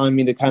that's allowing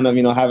me to kind of,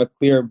 have a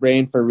clear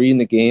brain for reading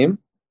the game.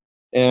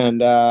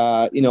 And,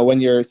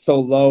 when you're so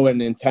low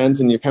and intense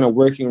and you're kind of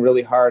working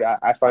really hard,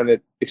 I find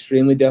it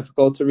extremely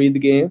difficult to read the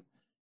game.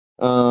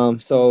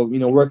 So,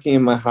 working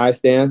in my high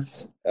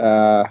stance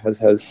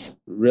has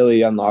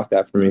really unlocked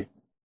that for me.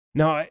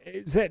 Now,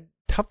 is that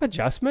tough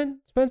adjustment,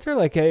 Spencer?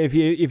 Like if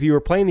you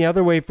were playing the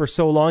other way for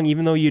so long,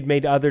 even though you'd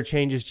made other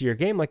changes to your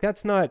game, like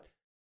that's not,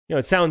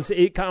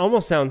 it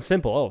almost sounds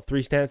simple. Oh,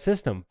 3-stance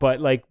system,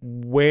 but like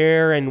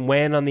where and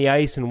when on the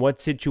ice and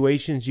what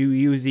situations you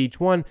use each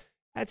one,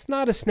 that's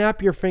not a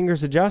snap your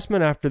fingers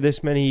adjustment after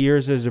this many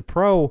years as a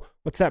pro.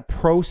 What's that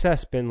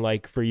process been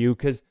like for you?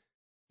 Because,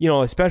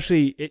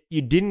 especially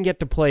you didn't get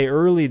to play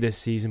early this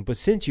season, but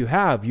since you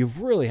have, you've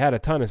really had a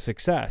ton of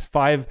success.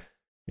 I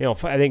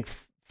think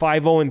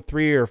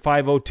 5-0-3 or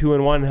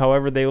 5-0-2-1,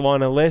 however they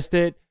want to list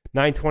it.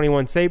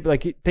 921 save.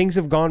 Like, things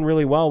have gone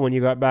really well when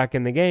you got back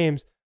in the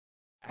games.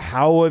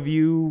 How have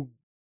you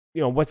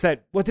what's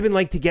it been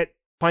like to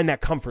find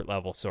that comfort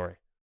level? Sorry.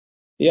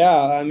 Yeah,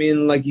 I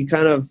mean, like you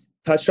kind of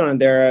touched on it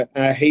there.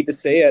 I hate to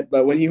say it,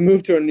 but when you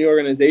move to a new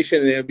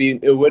organization,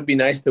 it would be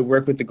nice to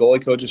work with the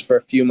goalie coaches for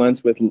a few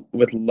months with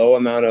low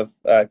amount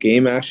of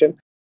game action,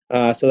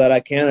 so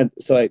that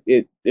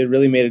it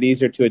really made it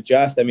easier to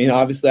adjust. I mean,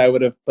 obviously, I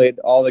would have played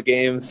all the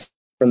games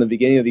from the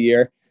beginning of the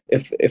year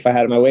if I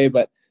had it my way,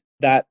 but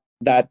that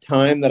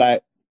time that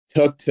I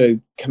took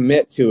to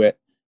commit to it,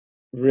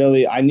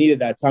 really, I needed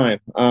that time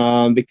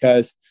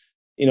because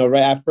right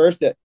at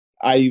first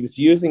I was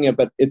using it,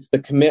 but it's the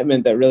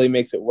commitment that really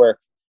makes it work.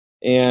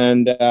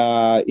 And,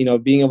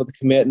 being able to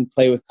commit and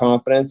play with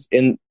confidence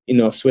in,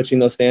 switching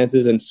those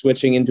stances and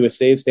switching into a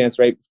save stance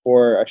right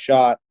before a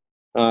shot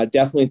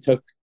definitely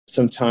took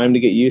some time to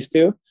get used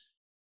to.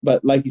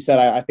 But like you said,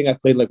 I think I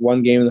played like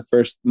one game in the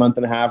first month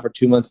and a half or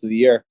 2 months of the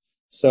year.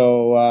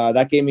 So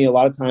that gave me a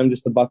lot of time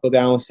just to buckle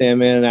down with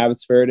Sandman and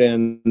Abbotsford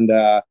and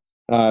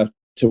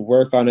to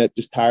work on it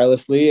just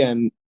tirelessly.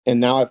 And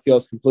now it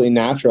feels completely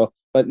natural.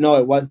 But no,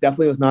 it was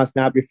not a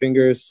snap your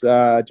fingers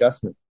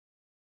adjustment.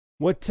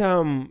 What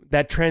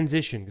that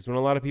transition? Because when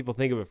a lot of people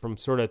think of it from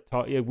sort of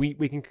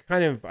we can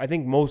kind of, I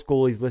think most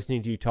goalies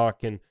listening to you talk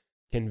can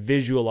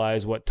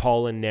visualize what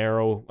tall and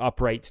narrow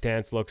upright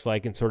stance looks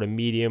like, and sort of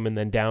medium and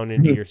then down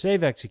into your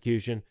save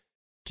execution.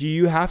 Do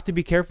you have to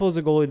be careful as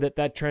a goalie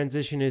that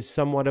transition is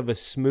somewhat of a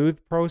smooth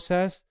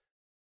process?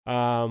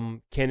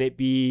 Can it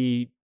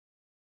be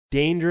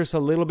dangerous a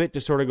little bit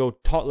to sort of go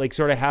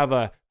sort of have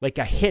a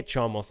hitch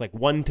almost, like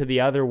one to the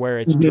other, where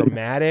it's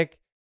dramatic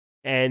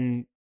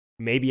and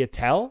maybe a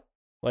tell?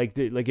 Like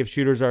if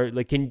shooters are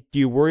like, do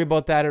you worry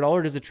about that at all,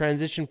 or does the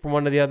transition from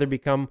one to the other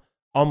become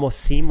almost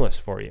seamless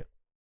for you?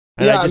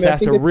 And I just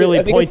asked a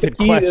really pointed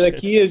question. The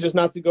key is just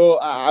not to go.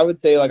 I would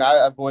say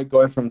I avoid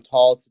going from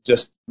tall to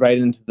just right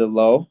into the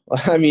low.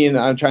 I mean,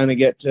 I'm trying to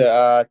get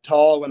to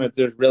tall when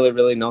there's really,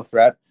 really no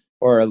threat,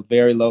 or a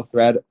very low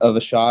threat of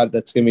a shot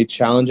that's going to be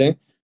challenging.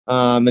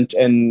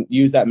 And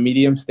use that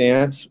medium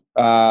stance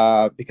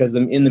because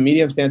in the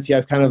medium stance you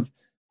have kind of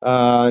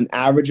an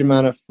average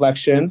amount of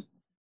flexion.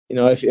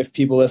 If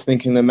people listening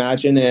can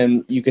imagine,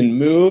 and you can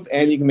move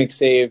and you can make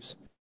saves.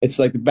 It's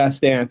like the best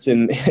stance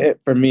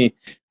for me.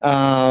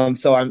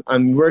 So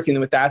I'm working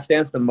with that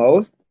stance the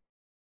most,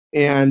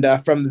 and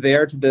from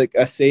there to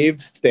a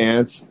save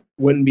stance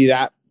wouldn't be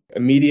that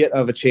immediate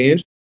of a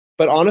change.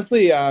 But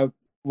honestly,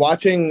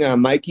 watching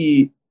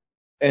Mikey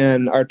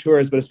and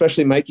Arturas, but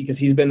especially Mikey, because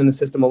he's been in the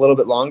system a little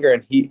bit longer,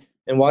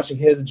 and watching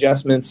his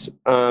adjustments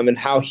and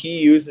how he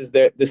uses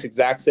this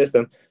exact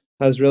system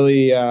has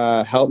really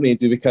helped me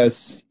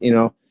because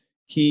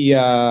he's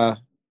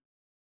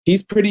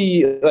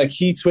pretty,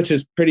 he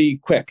switches pretty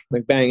quick,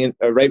 like bang in,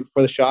 right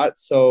before the shot.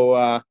 So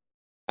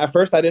at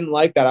first I didn't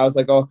like that. I was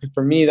like, oh,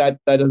 for me that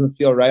doesn't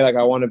feel right. Like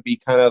I want to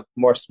be kind of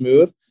more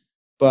smooth.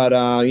 But,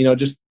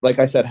 just like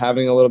I said,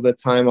 having a little bit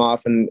of time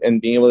off and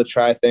being able to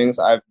try things,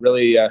 I've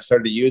really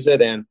started to use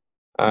it, and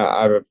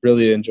I've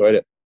really enjoyed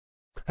it.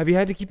 Have you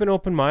had to keep an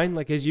open mind?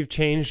 Like, as you've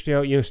changed,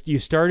 you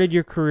started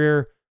your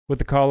career with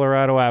the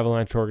Colorado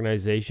Avalanche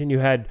organization. You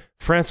had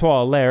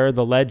Francois Allaire,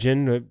 the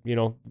legend,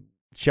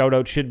 shout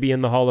out, should be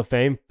in the Hall of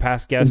Fame,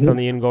 past guest on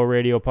the In Goal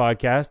Radio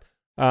podcast.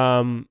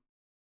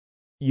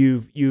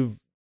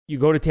 You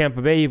go to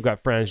Tampa Bay, you've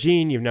got Franz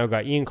Jean, you've now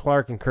got Ian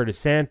Clark and Curtis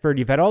Sanford.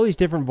 You've had all these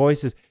different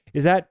voices.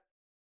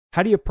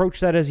 How do you approach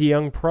that as a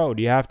young pro?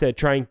 Do you have to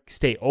try and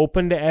stay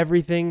open to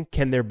everything?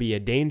 Can there be a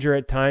danger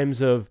at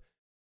times of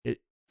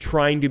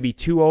trying to be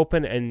too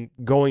open and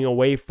going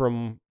away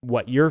from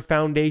what your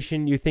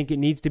foundation you think it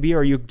needs to be,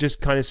 or you just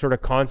kind of sort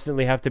of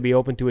constantly have to be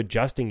open to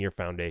adjusting your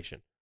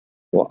foundation?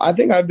 Well, I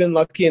think I've been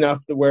lucky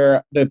enough to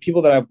where the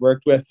people that I've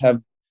worked with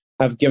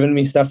have given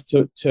me stuff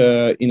to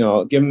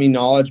given me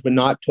knowledge, but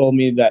not told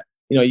me that,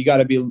 you got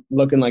to be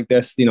looking like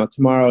this,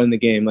 tomorrow in the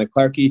game. Like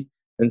Clarky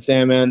and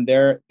Sandman,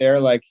 they're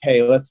like,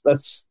 hey,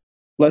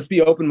 let's be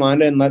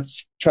open-minded and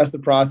let's trust the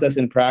process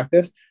in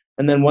practice.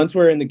 And then once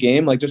we're in the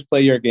game, like just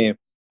play your game,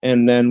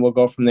 and then we'll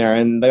go from there.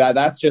 And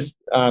that's just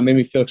made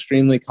me feel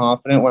extremely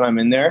confident when I'm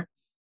in there,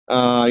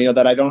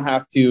 that I don't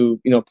have to,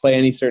 play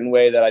any certain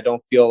way that I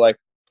don't feel like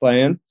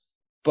playing.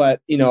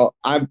 But,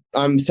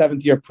 I'm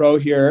seventh year pro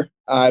here.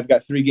 I've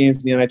got 3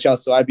 games in the NHL,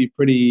 so I'd be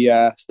pretty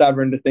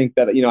stubborn to think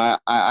that,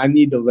 I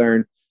need to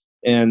learn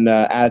and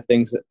add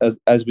things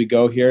as we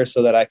go here,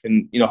 so that I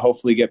can,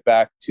 hopefully get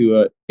back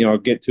to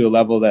get to a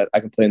level that I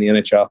can play in the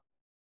NHL.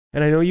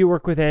 And I know you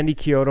work with Andy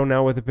Chiodo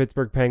now with the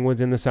Pittsburgh Penguins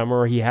in the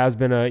summer. He has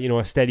been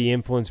a steady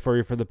influence for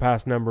you for the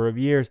past number of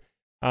years.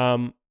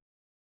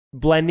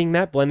 Blending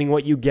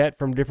what you get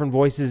from different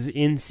voices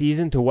in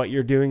season to what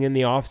you're doing in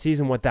the off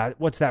season,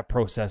 what's that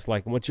process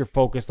like, and what's your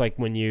focus like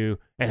when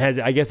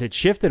I guess it's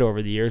shifted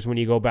over the years when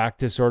you go back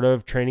to sort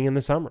of training in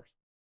the summers?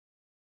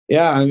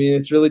 Yeah, I mean,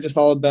 it's really just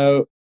all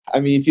about,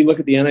 if you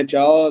look at the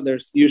NHL,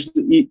 there's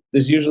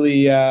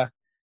usually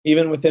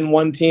even within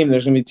one team,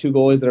 there's going to be 2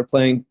 goalies that are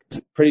playing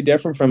pretty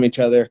different from each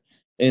other,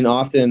 and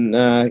often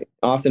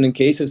in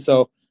cases.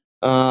 So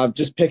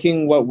just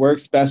picking what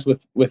works best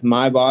with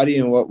my body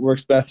and what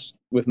works best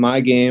with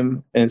my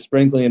game and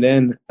sprinkling it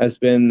in has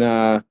been,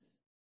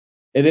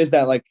 it is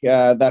that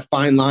that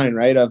fine line,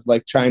 right? Of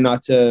like trying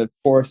not to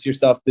force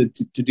yourself to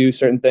do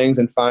certain things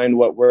and find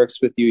what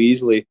works with you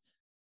easily.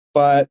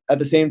 But at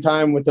the same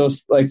time with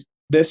those, like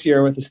this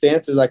year with the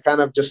stances, I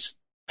kind of just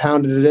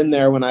pounded it in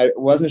there when I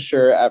wasn't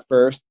sure at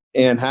first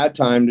and had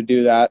time to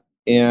do that.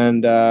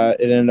 And it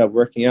ended up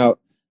working out.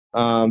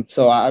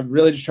 So I'm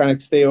really just trying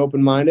to stay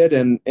open-minded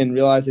and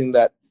realizing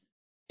that,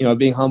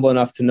 being humble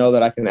enough to know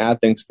that I can add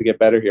things to get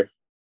better here.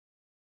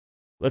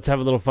 Let's have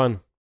a little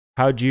fun.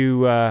 How'd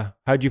you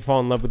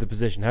fall in love with the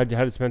position? How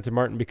did Spencer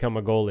Martin become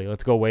a goalie?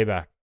 Let's go way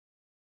back.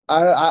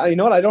 I you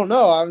know what? I don't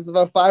know. I was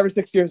about 5 or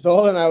 6 years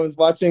old and I was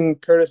watching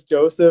Curtis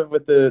Joseph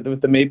with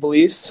the Maple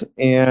Leafs.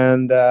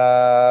 And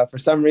for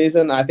some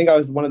reason, I think I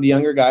was one of the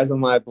younger guys on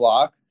my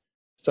block.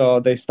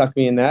 So they stuck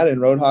me in that in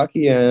road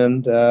hockey,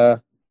 and there's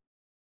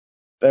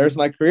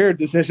my career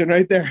decision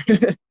right there.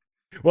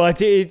 Well,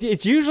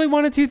 it's usually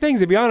one of two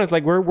things, to be honest.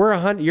 Like we're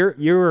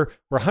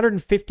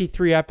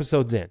 153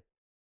 episodes in,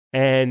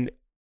 and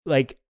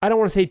like I don't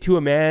want to say to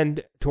a man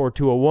or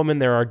to a woman,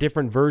 there are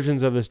different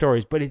versions of the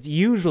stories, but it's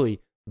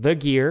usually the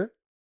gear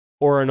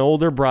or an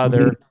older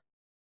brother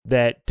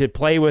that to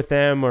play with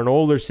them, or an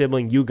older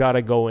sibling, you got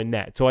to go in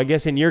net. So I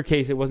guess in your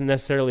case, it wasn't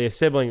necessarily a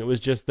sibling; it was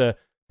just the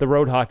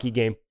road hockey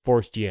game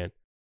forced you in.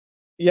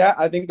 Yeah,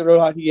 I think the road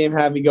hockey game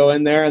had me go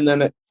in there, and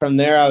then from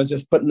there, I was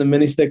just putting the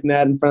mini stick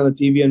net in front of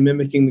the TV and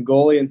mimicking the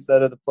goalie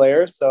instead of the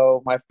player.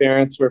 So my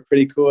parents were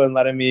pretty cool in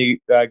letting me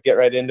get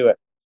right into it.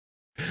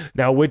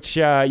 Now, which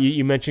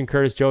you mentioned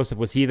Curtis Joseph,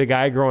 was he the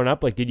guy growing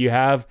up? Like, did you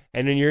have,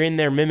 and then you're in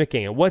there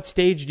mimicking. At what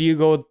stage do you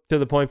go to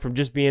the point from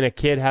just being a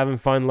kid, having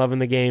fun, loving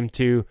the game,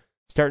 to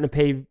starting to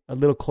pay a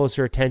little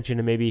closer attention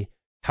to maybe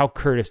how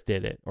Curtis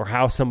did it or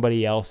how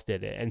somebody else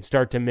did it, and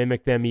start to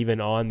mimic them even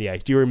on the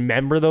ice? Do you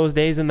remember those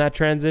days in that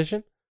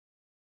transition?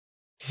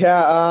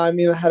 Yeah, I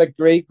had a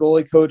great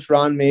goalie coach,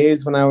 Ron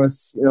Mays, when I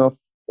was,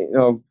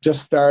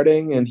 just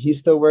starting, and he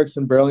still works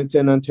in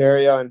Burlington,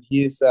 Ontario, and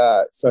he's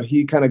so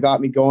he kind of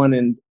got me going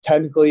and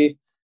technically,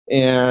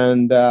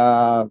 and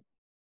I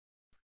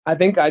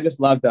think I just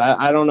loved it.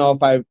 I don't know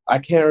if I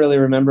can't really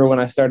remember when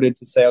I started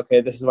to say, okay,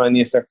 this is when I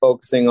need to start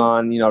focusing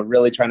on,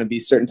 really trying to be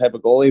a certain type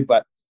of goalie,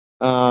 but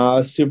I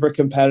was super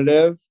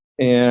competitive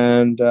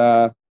and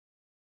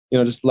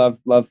just love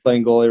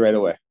playing goalie right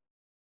away.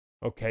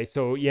 Okay,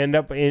 so you end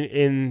up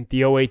in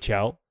the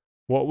OHL.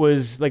 What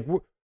was, like,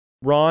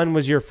 Ron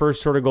was your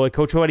first sort of goalie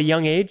coach? So at a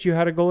young age, you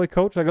had a goalie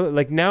coach?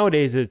 Like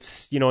nowadays,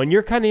 it's, and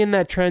you're kind of in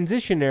that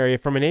transition area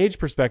from an age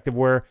perspective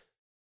where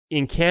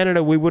in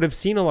Canada, we would have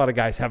seen a lot of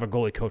guys have a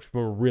goalie coach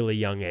from a really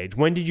young age.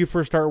 When did you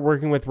first start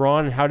working with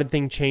Ron, and how did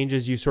things change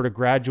as you sort of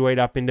graduate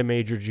up into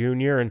major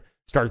junior and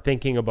start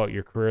thinking about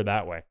your career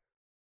that way?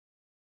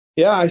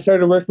 Yeah, I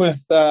started working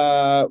with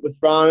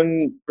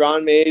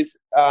Ron Mays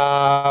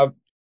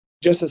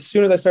just as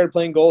soon as I started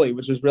playing goalie,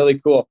 which was really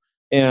cool,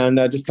 and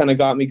just kind of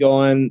got me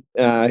going.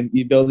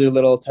 You build your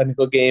little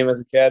technical game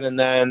as a kid, and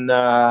then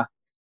I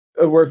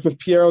worked with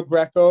Piero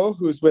Greco,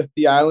 who's with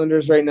the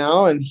Islanders right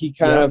now, and he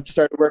kind of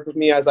started working with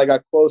me as I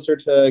got closer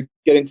to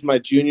getting to my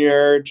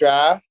junior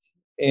draft.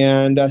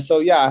 And I was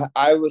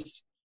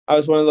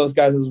one of those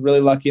guys who was really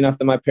lucky enough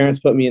that my parents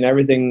put me in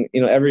everything,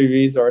 every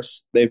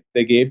resource they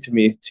gave to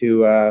me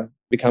to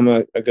become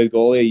a good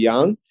goalie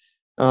young.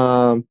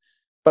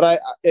 But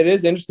it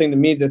is interesting to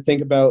me to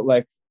think about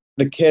like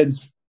the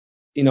kids,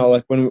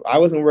 like when I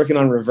wasn't working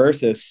on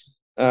reverses,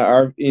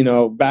 back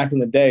in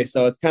the day.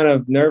 So it's kind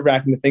of nerve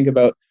wracking to think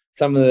about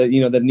some of the,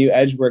 the new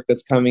edge work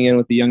that's coming in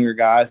with the younger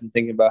guys, and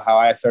thinking about how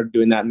I started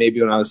doing that maybe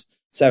when I was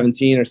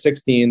 17 or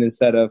 16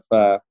 instead of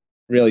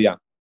real young.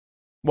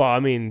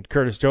 Well,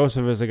 Curtis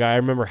Joseph is a guy, I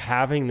remember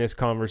having this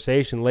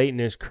conversation late in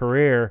his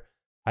career.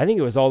 I think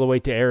it was all the way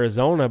to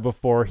Arizona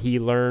before he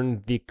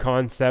learned the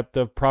concept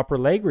of proper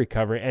leg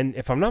recovery. And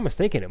if I'm not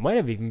mistaken, it might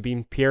have even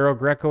been Piero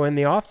Greco in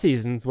the off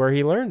seasons where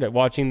he learned it,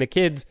 watching the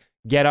kids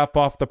get up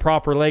off the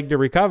proper leg to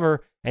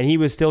recover, and he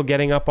was still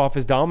getting up off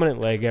his dominant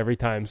leg every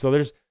time. So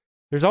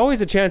there's always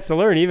a chance to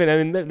learn.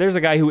 Even, there's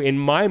a guy who, in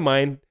my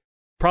mind,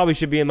 probably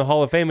should be in the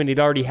Hall of Fame, and he'd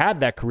already had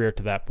that career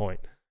to that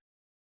point.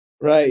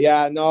 Right.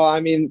 Yeah. No,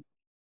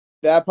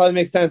 that probably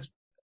makes sense.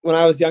 When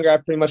I was younger, I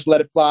pretty much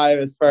let it fly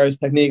as far as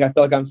technique. I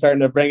feel like I'm starting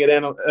to bring it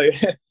in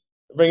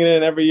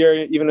every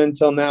year, even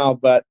until now.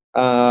 But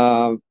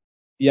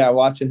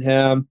watching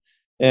him,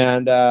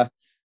 and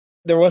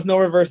there was no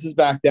reverses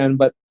back then,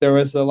 but there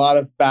was a lot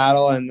of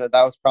battle, and that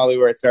was probably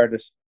where it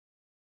started.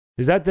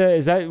 Is that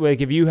like,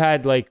 if you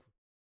had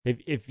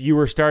if you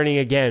were starting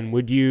again,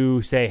 would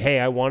you say, hey,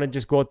 I want to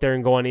just go out there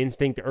and go on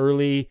instinct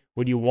early?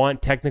 Would you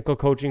want technical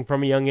coaching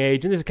from a young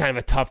age? And this is kind of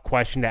a tough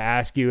question to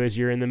ask you as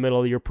you're in the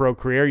middle of your pro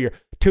career. You're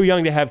too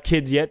young to have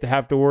kids yet to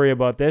have to worry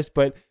about this,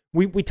 but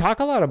we talk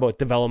a lot about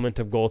development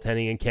of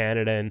goaltending in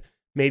Canada, and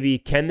maybe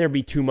can there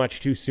be too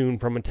much too soon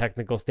from a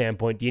technical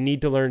standpoint? Do you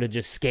need to learn to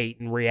just skate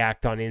and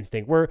react on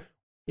instinct?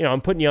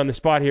 I'm putting you on the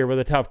spot here with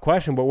a tough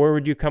question, but where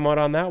would you come out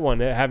on that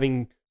one,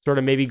 having sort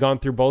of maybe gone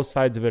through both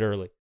sides of it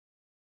early?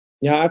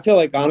 Yeah, I feel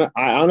like I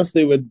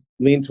honestly would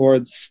lean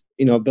towards,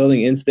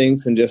 building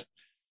instincts and just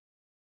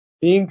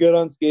being good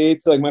on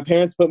skates. Like my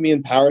parents put me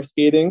in power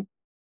skating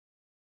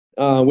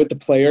with the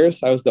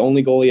players. I was the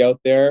only goalie out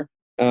there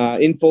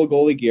in full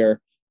goalie gear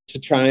to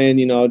try and,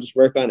 just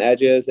work on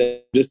edges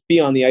and just be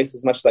on the ice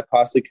as much as I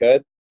possibly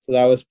could. So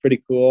that was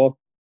pretty cool.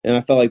 And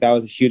I felt like that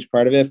was a huge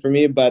part of it for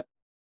me. But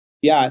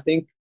yeah, I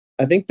think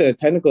the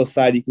technical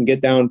side you can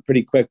get down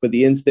pretty quick, but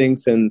the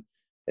instincts and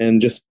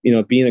just,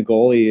 being a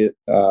goalie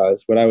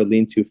is what I would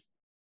lean to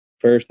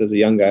first as a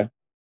young guy.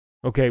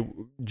 Okay,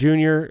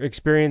 junior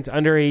experience,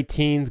 under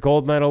 18s,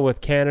 gold medal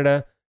with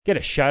Canada. Get a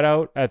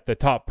shutout at the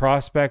top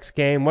prospects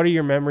game. What are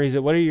your memories?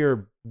 What are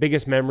your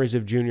biggest memories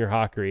of junior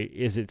hockey?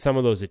 Is it some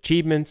of those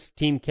achievements,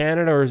 Team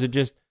Canada, or is it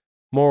just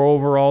more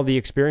overall the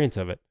experience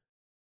of it?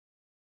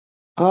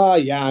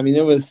 Yeah. I mean,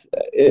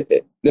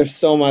 there's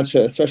so much,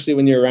 especially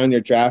when you're around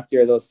your draft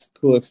year, those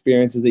cool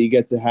experiences that you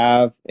get to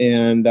have.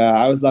 And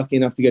I was lucky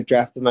enough to get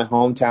drafted in my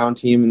hometown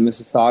team in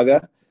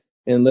Mississauga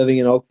and living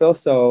in Oakville.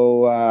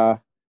 So,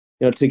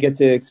 to get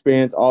to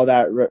experience all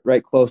that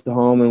right close to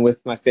home and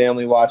with my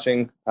family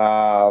watching,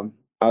 I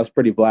was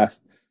pretty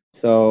blessed.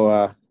 So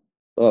I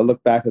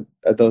look back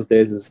at those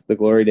days as the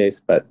glory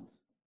days, but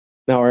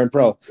now we're in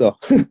pro. So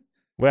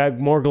We have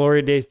more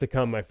glory days to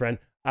come, my friend.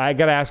 I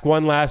got to ask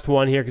one last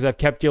one here because I've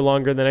kept you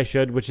longer than I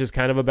should, which is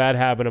kind of a bad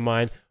habit of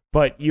mine.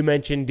 But you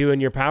mentioned doing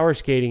your power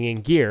skating in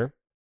gear,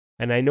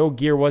 and I know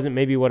gear wasn't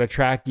maybe what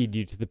attracted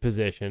you to the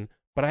position,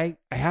 but I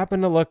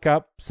happened to look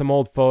up some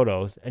old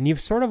photos, and you've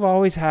sort of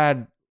always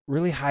had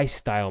really high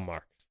style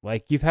marks.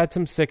 Like you've had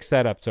some sick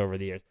setups over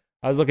the years.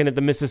 I was looking at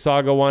the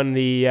Mississauga one,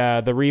 the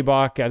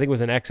Reebok, I think it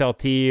was an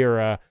XLT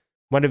or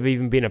might have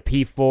even been a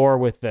P4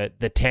 with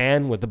the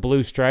tan with the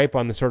blue stripe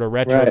on the sort of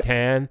retro Right.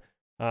 tan.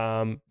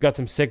 Got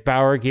some sick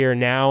Bauer gear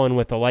now and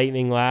with the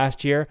Lightning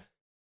last year.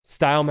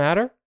 Style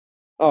matter?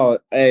 Oh,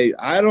 hey,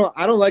 I don't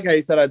like how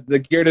you said the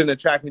gear didn't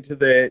attract me to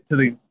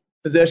the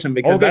position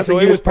because Okay, that's so a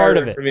it huge was part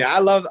of it it. for me. I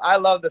love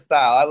the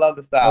style. I love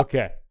the style.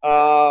 Okay.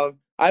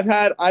 I've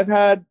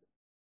had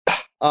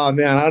oh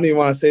man, I don't even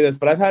want to say this,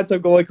 but I've had some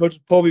goalie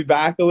coaches pull me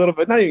back a little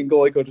bit. Not even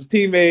goalie coaches,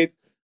 teammates,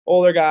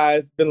 older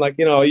guys, been like,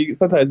 you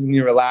sometimes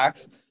you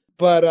relax.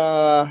 But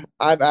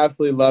I've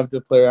absolutely loved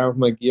to play around with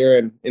my gear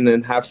and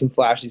then have some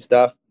flashy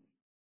stuff.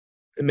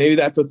 And maybe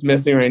that's what's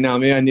missing right now.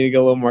 Maybe I need to get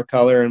a little more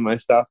color in my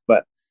stuff.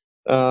 But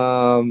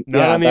Not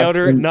on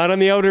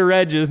the outer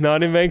edges,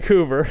 not in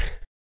Vancouver.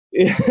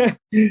 yeah,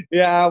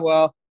 yeah.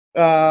 Well,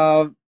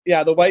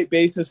 the white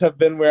bases have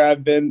been where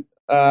I've been,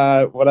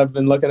 what I've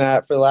been looking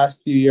at for the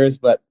last few years,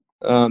 but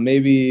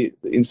maybe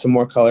in some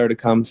more color to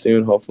come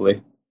soon,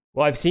 hopefully.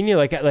 Well, I've seen you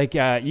like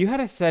you had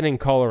a set in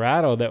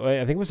Colorado that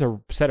I think was a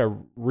set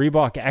of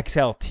Reebok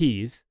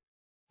XLTs,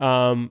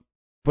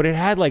 but it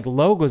had like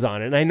logos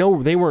on it, and I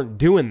know they weren't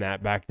doing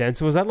that back then.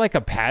 So was that like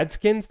a pad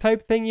skins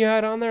type thing you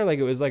had on there? Like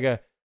it was like a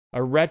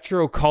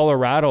retro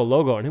Colorado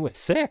logo, and it was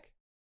sick.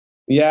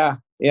 Yeah,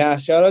 yeah.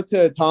 Shout out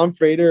to Tom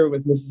Frater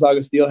with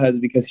Mississauga Steelheads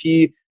because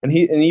he and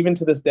even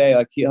to this day,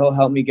 like he'll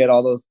help me get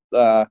all those.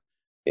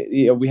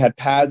 We had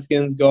pad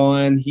skins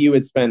going. He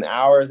would spend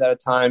hours at a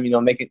time,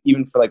 make it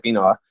even for like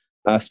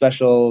a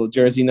special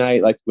jersey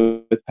night, like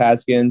with pad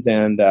skins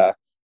and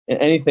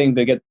anything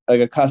to get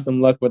like a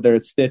custom look, whether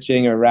it's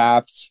stitching or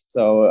wraps.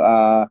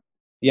 So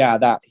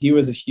that he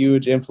was a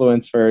huge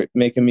influence for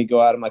making me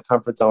go out of my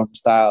comfort zone for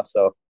style.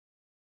 So.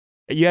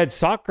 You had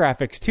sock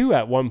graphics too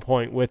at one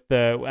point with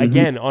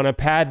again on a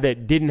pad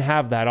that didn't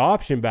have that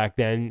option back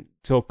then.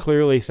 So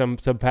clearly some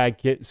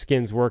pad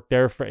skins worked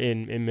there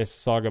in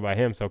Mississauga by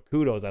him. So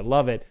kudos, I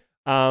love it.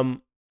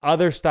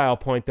 Other style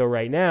point though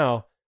right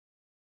now,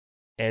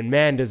 and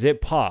man, does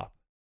it pop.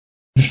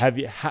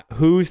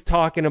 Who's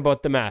talking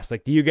about the mask?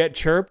 Like, do you get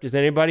chirped? Is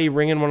anybody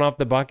ringing one off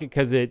the bucket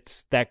because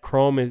it's that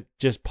chrome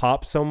just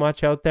pops so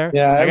much out there?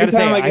 Yeah, I gotta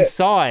say, I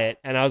saw it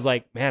and I was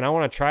like, man, I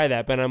want to try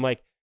that, but I'm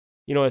like,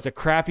 as a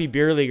crappy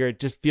beer leaguer, it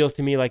just feels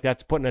to me like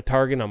that's putting a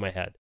target on my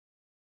head.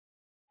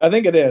 I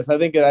think it is. I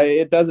think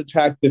it does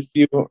attract a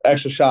few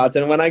extra shots.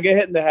 And when I get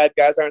hit in the head,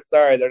 guys aren't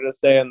sorry. They're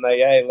just saying like,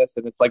 hey,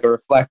 listen, it's like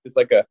it's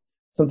like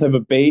some type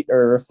of bait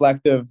or a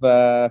reflective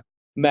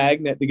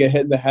magnet to get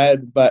hit in the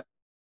head. But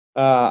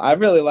I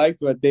really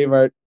liked what Dave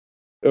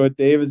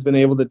has been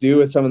able to do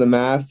with some of the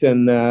masks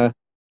and to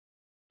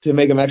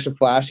make them extra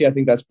flashy. I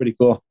think that's pretty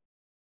cool.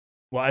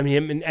 Well, I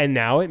mean, and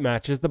now it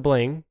matches the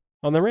bling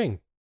on the ring.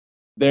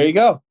 There you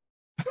go.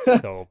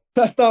 So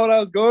that's not what I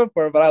was going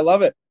for, but I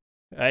love it.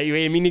 I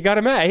mean, you got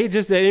to match. Hey,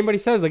 just anybody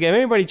says, like, if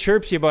anybody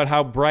chirps you about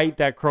how bright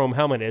that chrome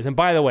helmet is, and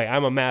by the way,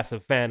 I'm a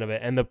massive fan of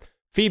it, and the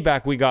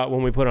feedback we got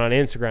when we put it on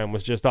Instagram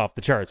was just off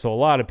the chart, so a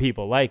lot of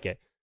people like it.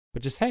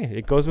 But just, hey,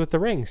 it goes with the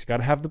rings. Got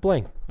to have the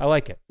bling. I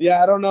like it.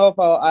 Yeah, I don't know if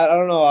I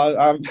don't know.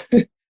 I'm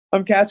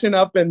I'm catching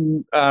up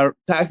in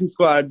Taxi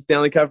Squad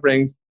Stanley Cup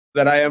rings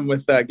that I am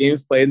with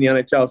games played in the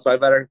NHL, so I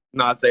better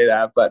not say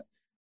that. But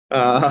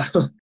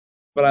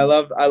but I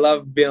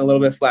love being a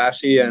little bit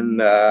flashy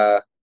and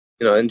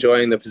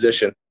enjoying the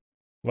position.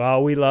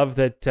 Well, we love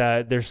that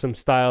there's some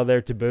style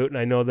there to boot, and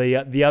I know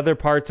the other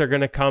parts are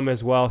going to come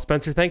as well.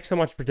 Spencer, thanks so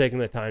much for taking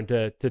the time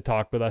to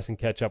talk with us and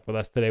catch up with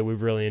us today.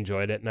 We've really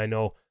enjoyed it, and I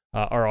know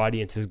our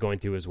audience is going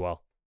to as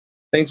well.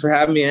 Thanks for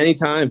having me.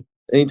 Anytime.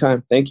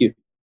 Thank you.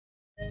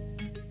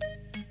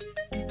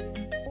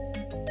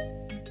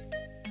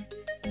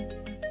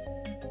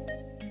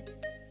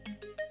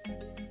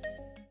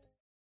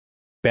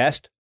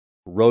 Best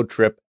road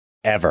trip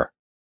ever.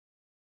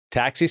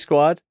 Taxi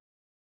squad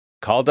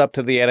called up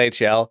to the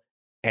NHL,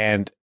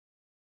 and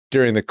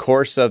during the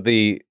course of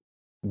the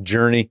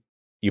journey,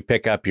 you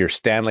pick up your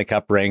Stanley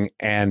Cup ring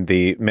and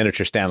the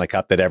miniature Stanley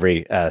Cup that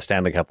every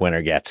Stanley Cup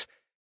winner gets.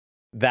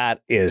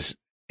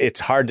 It's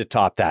hard to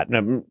top that.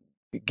 Now,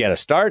 get a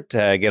start,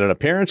 get an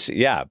appearance,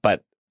 yeah,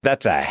 but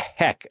that's a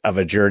heck of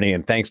a journey,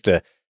 and thanks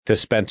to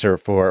Spencer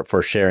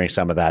for sharing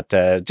some of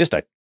that. Just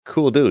a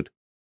cool dude.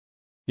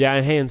 Yeah,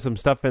 and hey, and some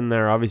stuff in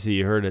there. Obviously,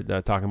 you heard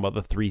it talking about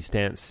the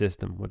 3-stance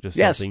system, which is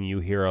something you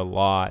hear a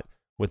lot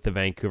with the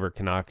Vancouver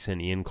Canucks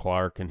and Ian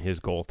Clark and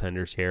his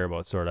goaltenders here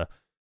about sort of,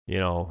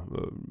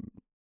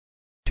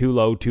 too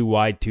low, too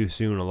wide, too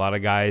soon. A lot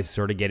of guys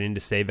sort of get into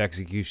save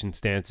execution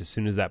stance as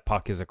soon as that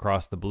puck is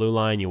across the blue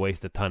line. You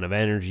waste a ton of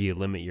energy, you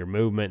limit your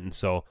movement, and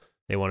so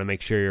they want to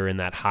make sure you're in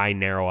that high,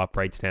 narrow,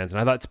 upright stance. And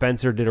I thought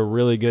Spencer did a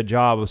really good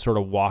job of sort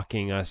of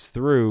walking us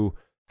through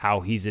how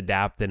he's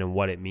adapted and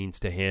what it means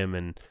to him,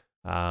 and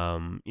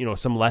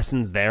some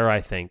lessons there,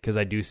 I think, because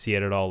I do see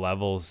it at all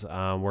levels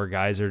where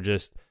guys are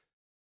just,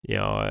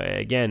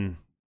 again,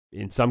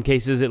 in some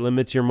cases it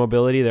limits your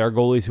mobility. There are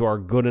goalies who are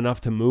good enough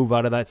to move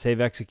out of that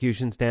save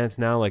execution stance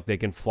now, like they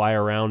can fly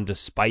around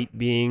despite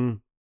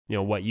being,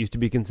 what used to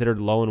be considered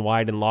low and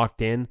wide and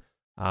locked in.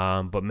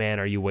 But man,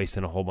 are you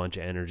wasting a whole bunch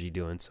of energy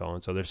doing so.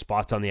 And so there's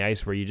spots on the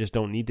ice where you just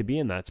don't need to be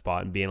in that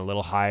spot, and being a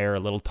little higher, a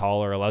little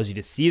taller allows you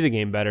to see the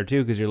game better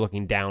too, because you're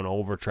looking down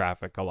over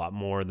traffic a lot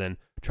more than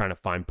trying to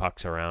find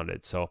pucks around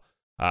it. So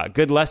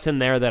good lesson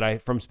there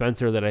from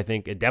Spencer that I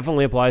think it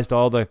definitely applies to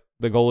all the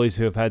goalies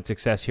who have had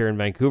success here in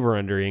Vancouver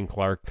under Ian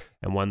Clark,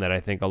 and one that I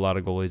think a lot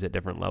of goalies at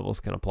different levels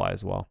can apply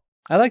as well.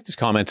 I like his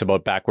comments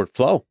about backward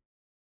flow,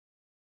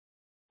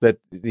 that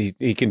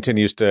he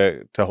continues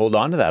to hold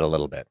on to that a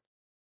little bit.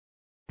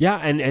 Yeah,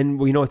 and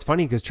it's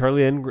funny because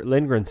Charlie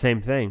Lindgren,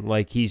 same thing.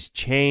 Like, he's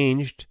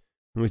changed.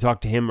 And we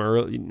talked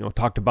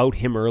about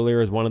him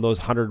earlier as one of those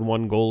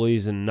 101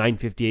 goalies and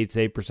 .958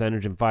 save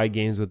percentage in 5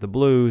 games with the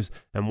Blues,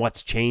 and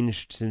what's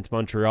changed since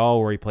Montreal,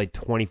 where he played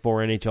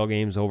 24 NHL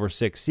games over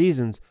 6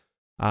 seasons.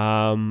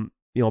 A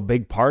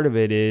big part of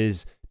it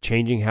is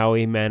changing how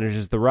he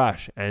manages the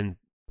rush, and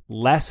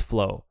less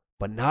flow,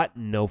 but not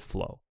no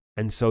flow.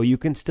 And so you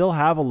can still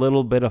have a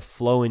little bit of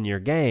flow in your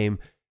game.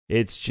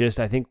 It's just,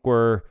 I think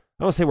I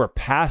don't say we're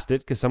past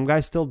it, because some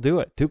guys still do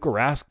it. Tuukka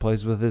Rask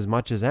plays with as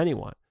much as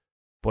anyone.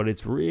 But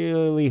it's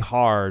really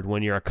hard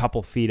when you're a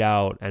couple feet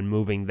out and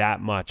moving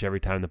that much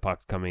every time the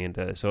puck's coming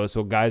into it. So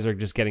guys are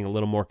just getting a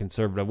little more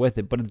conservative with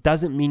it. But it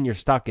doesn't mean you're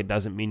stuck. It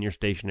doesn't mean you're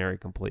stationary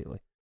completely.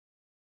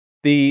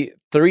 The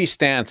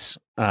 3-stance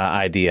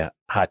idea,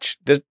 Hutch,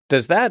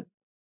 does that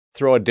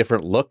throw a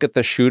different look at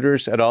the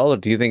shooters at all? Or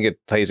do you think it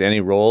plays any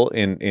role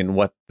in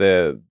what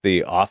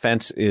the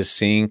offense is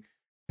seeing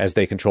as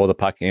they control the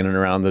puck in and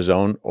around the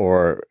zone?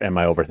 Or am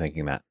I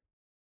overthinking that?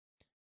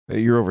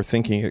 You're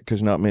overthinking it,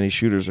 because not many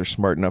shooters are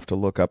smart enough to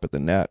look up at the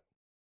net.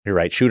 You're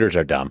right. Shooters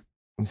are dumb.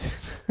 I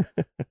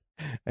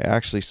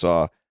actually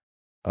saw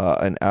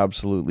an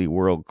absolutely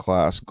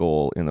world-class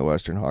goal in the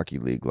Western Hockey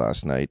League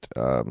last night,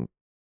 and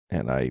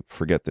I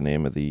forget the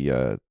name of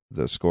the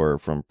scorer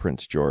from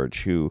Prince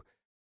George, who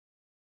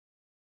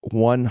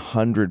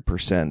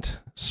 100%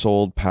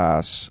 sold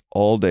pass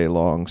all day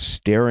long,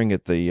 staring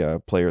at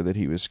the player that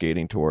he was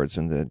skating towards,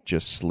 and then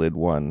just slid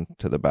one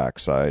to the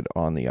backside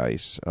on the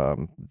ice.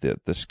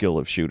 The skill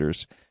of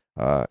shooters,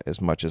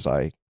 as much as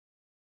I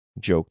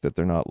joke that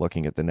they're not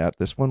looking at the net,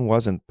 this one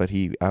wasn't, but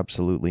he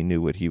absolutely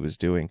knew what he was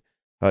doing.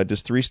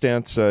 Does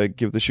 3-stance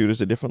give the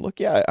shooters a different look?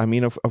 Yeah, I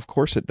mean, of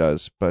course it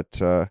does,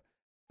 but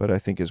I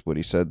think, as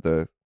Woody said,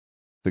 the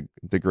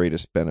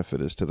greatest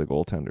benefit is to the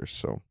goaltenders.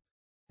 So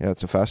yeah,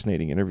 it's a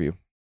fascinating interview.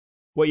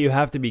 What you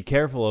have to be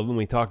careful of, and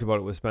we talked about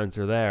it with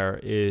Spencer there,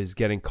 is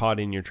getting caught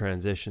in your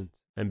transitions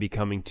and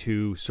becoming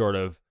too sort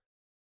of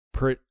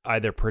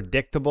either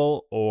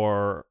predictable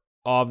or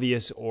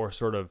obvious, or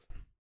sort of,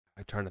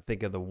 I'm trying to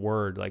think of the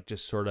word, like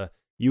just sort of,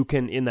 you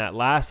can, in that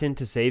last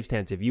into save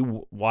stance, if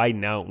you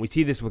widen out, we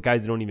see this with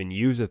guys that don't even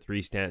use a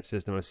 3-stance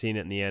system. I've seen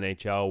it in the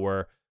NHL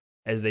where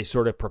as they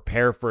sort of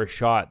prepare for a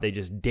shot, they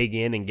just dig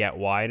in and get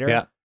wider.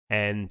 Yeah.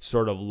 And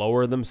sort of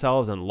lower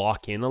themselves and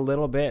lock in a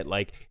little bit.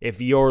 Like,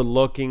 if you're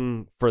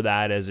looking for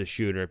that as a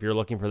shooter, if you're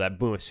looking for that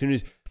boom, as soon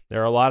as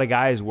there are a lot of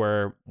guys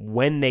where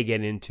when they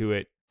get into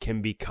it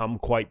can become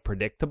quite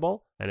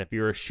predictable. And if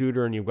you're a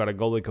shooter and you've got a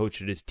goalie coach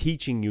that is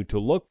teaching you to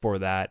look for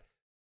that,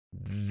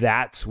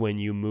 that's when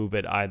you move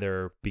it,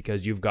 either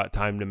because you've got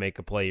time to make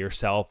a play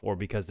yourself or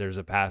because there's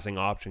a passing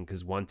option.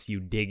 Because once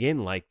you dig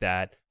in like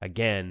that,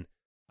 again,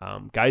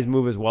 Guys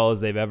move as well as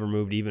they've ever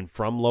moved, even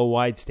from low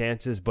wide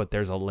stances, but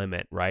there's a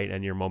limit, right?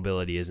 And your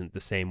mobility isn't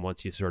the same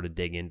once you sort of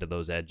dig into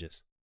those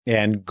edges.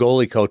 And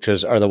goalie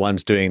coaches are the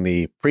ones doing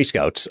the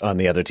pre-scouts on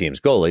the other team's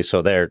goalie,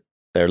 so they're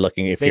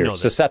looking if you're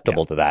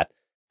susceptible to that.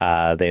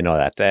 They know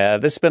that.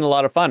 This has been a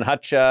lot of fun.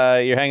 Hutch,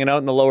 you're hanging out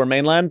in the Lower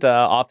Mainland,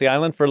 off the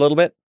island for a little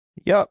bit.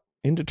 Yeah,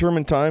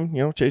 indeterminate time.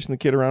 Chasing the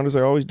kid around as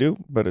I always do,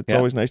 but it's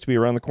always nice to be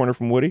around the corner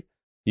from Woody.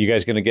 You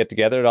guys going to get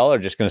together at all, or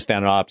just going to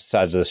stand on opposite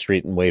sides of the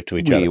street and wave to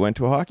each other? We went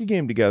to a hockey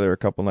game together a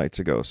couple nights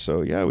ago,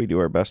 so yeah, we do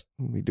our best.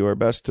 We do our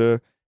best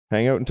to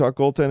hang out and talk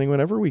goaltending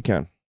whenever we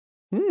can.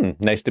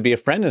 Nice to be a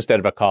friend instead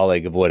of a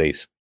colleague of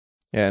Woody's.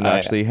 And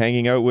actually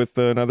hanging out with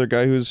another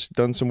guy who's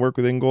done some work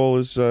with InGoal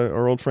is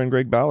our old friend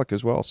Greg Ballack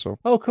as well. So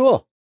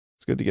cool.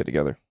 It's good to get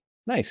together.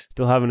 Nice.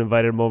 Still haven't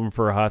invited him over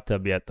for a hot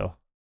tub yet, though.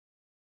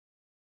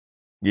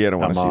 Yeah, I don't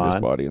want to see this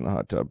body in the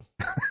hot tub.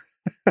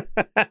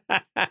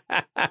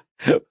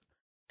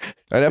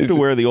 I'd have to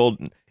wear the old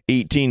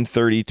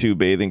 1832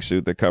 bathing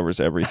suit that covers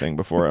everything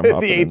before I'm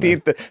hopping the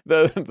 18th,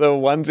 the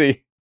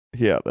onesie.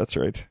 Yeah, that's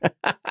right.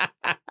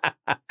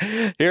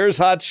 Here's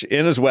Hutch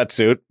in his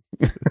wetsuit,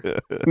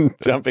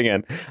 jumping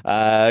in.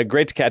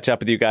 Great to catch up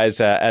with you guys,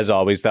 as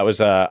always. That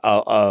was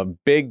a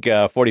big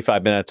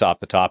 45 minutes off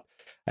the top,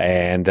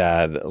 and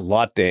a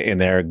lot in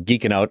there,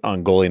 geeking out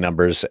on goalie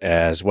numbers,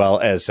 as well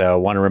as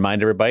want to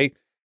remind everybody,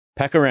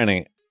 Pekka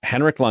Rinne,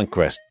 Henrik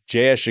Lundqvist,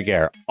 J.S.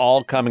 Jaguar,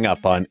 all coming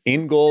up on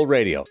In Goal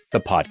Radio, the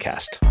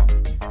podcast.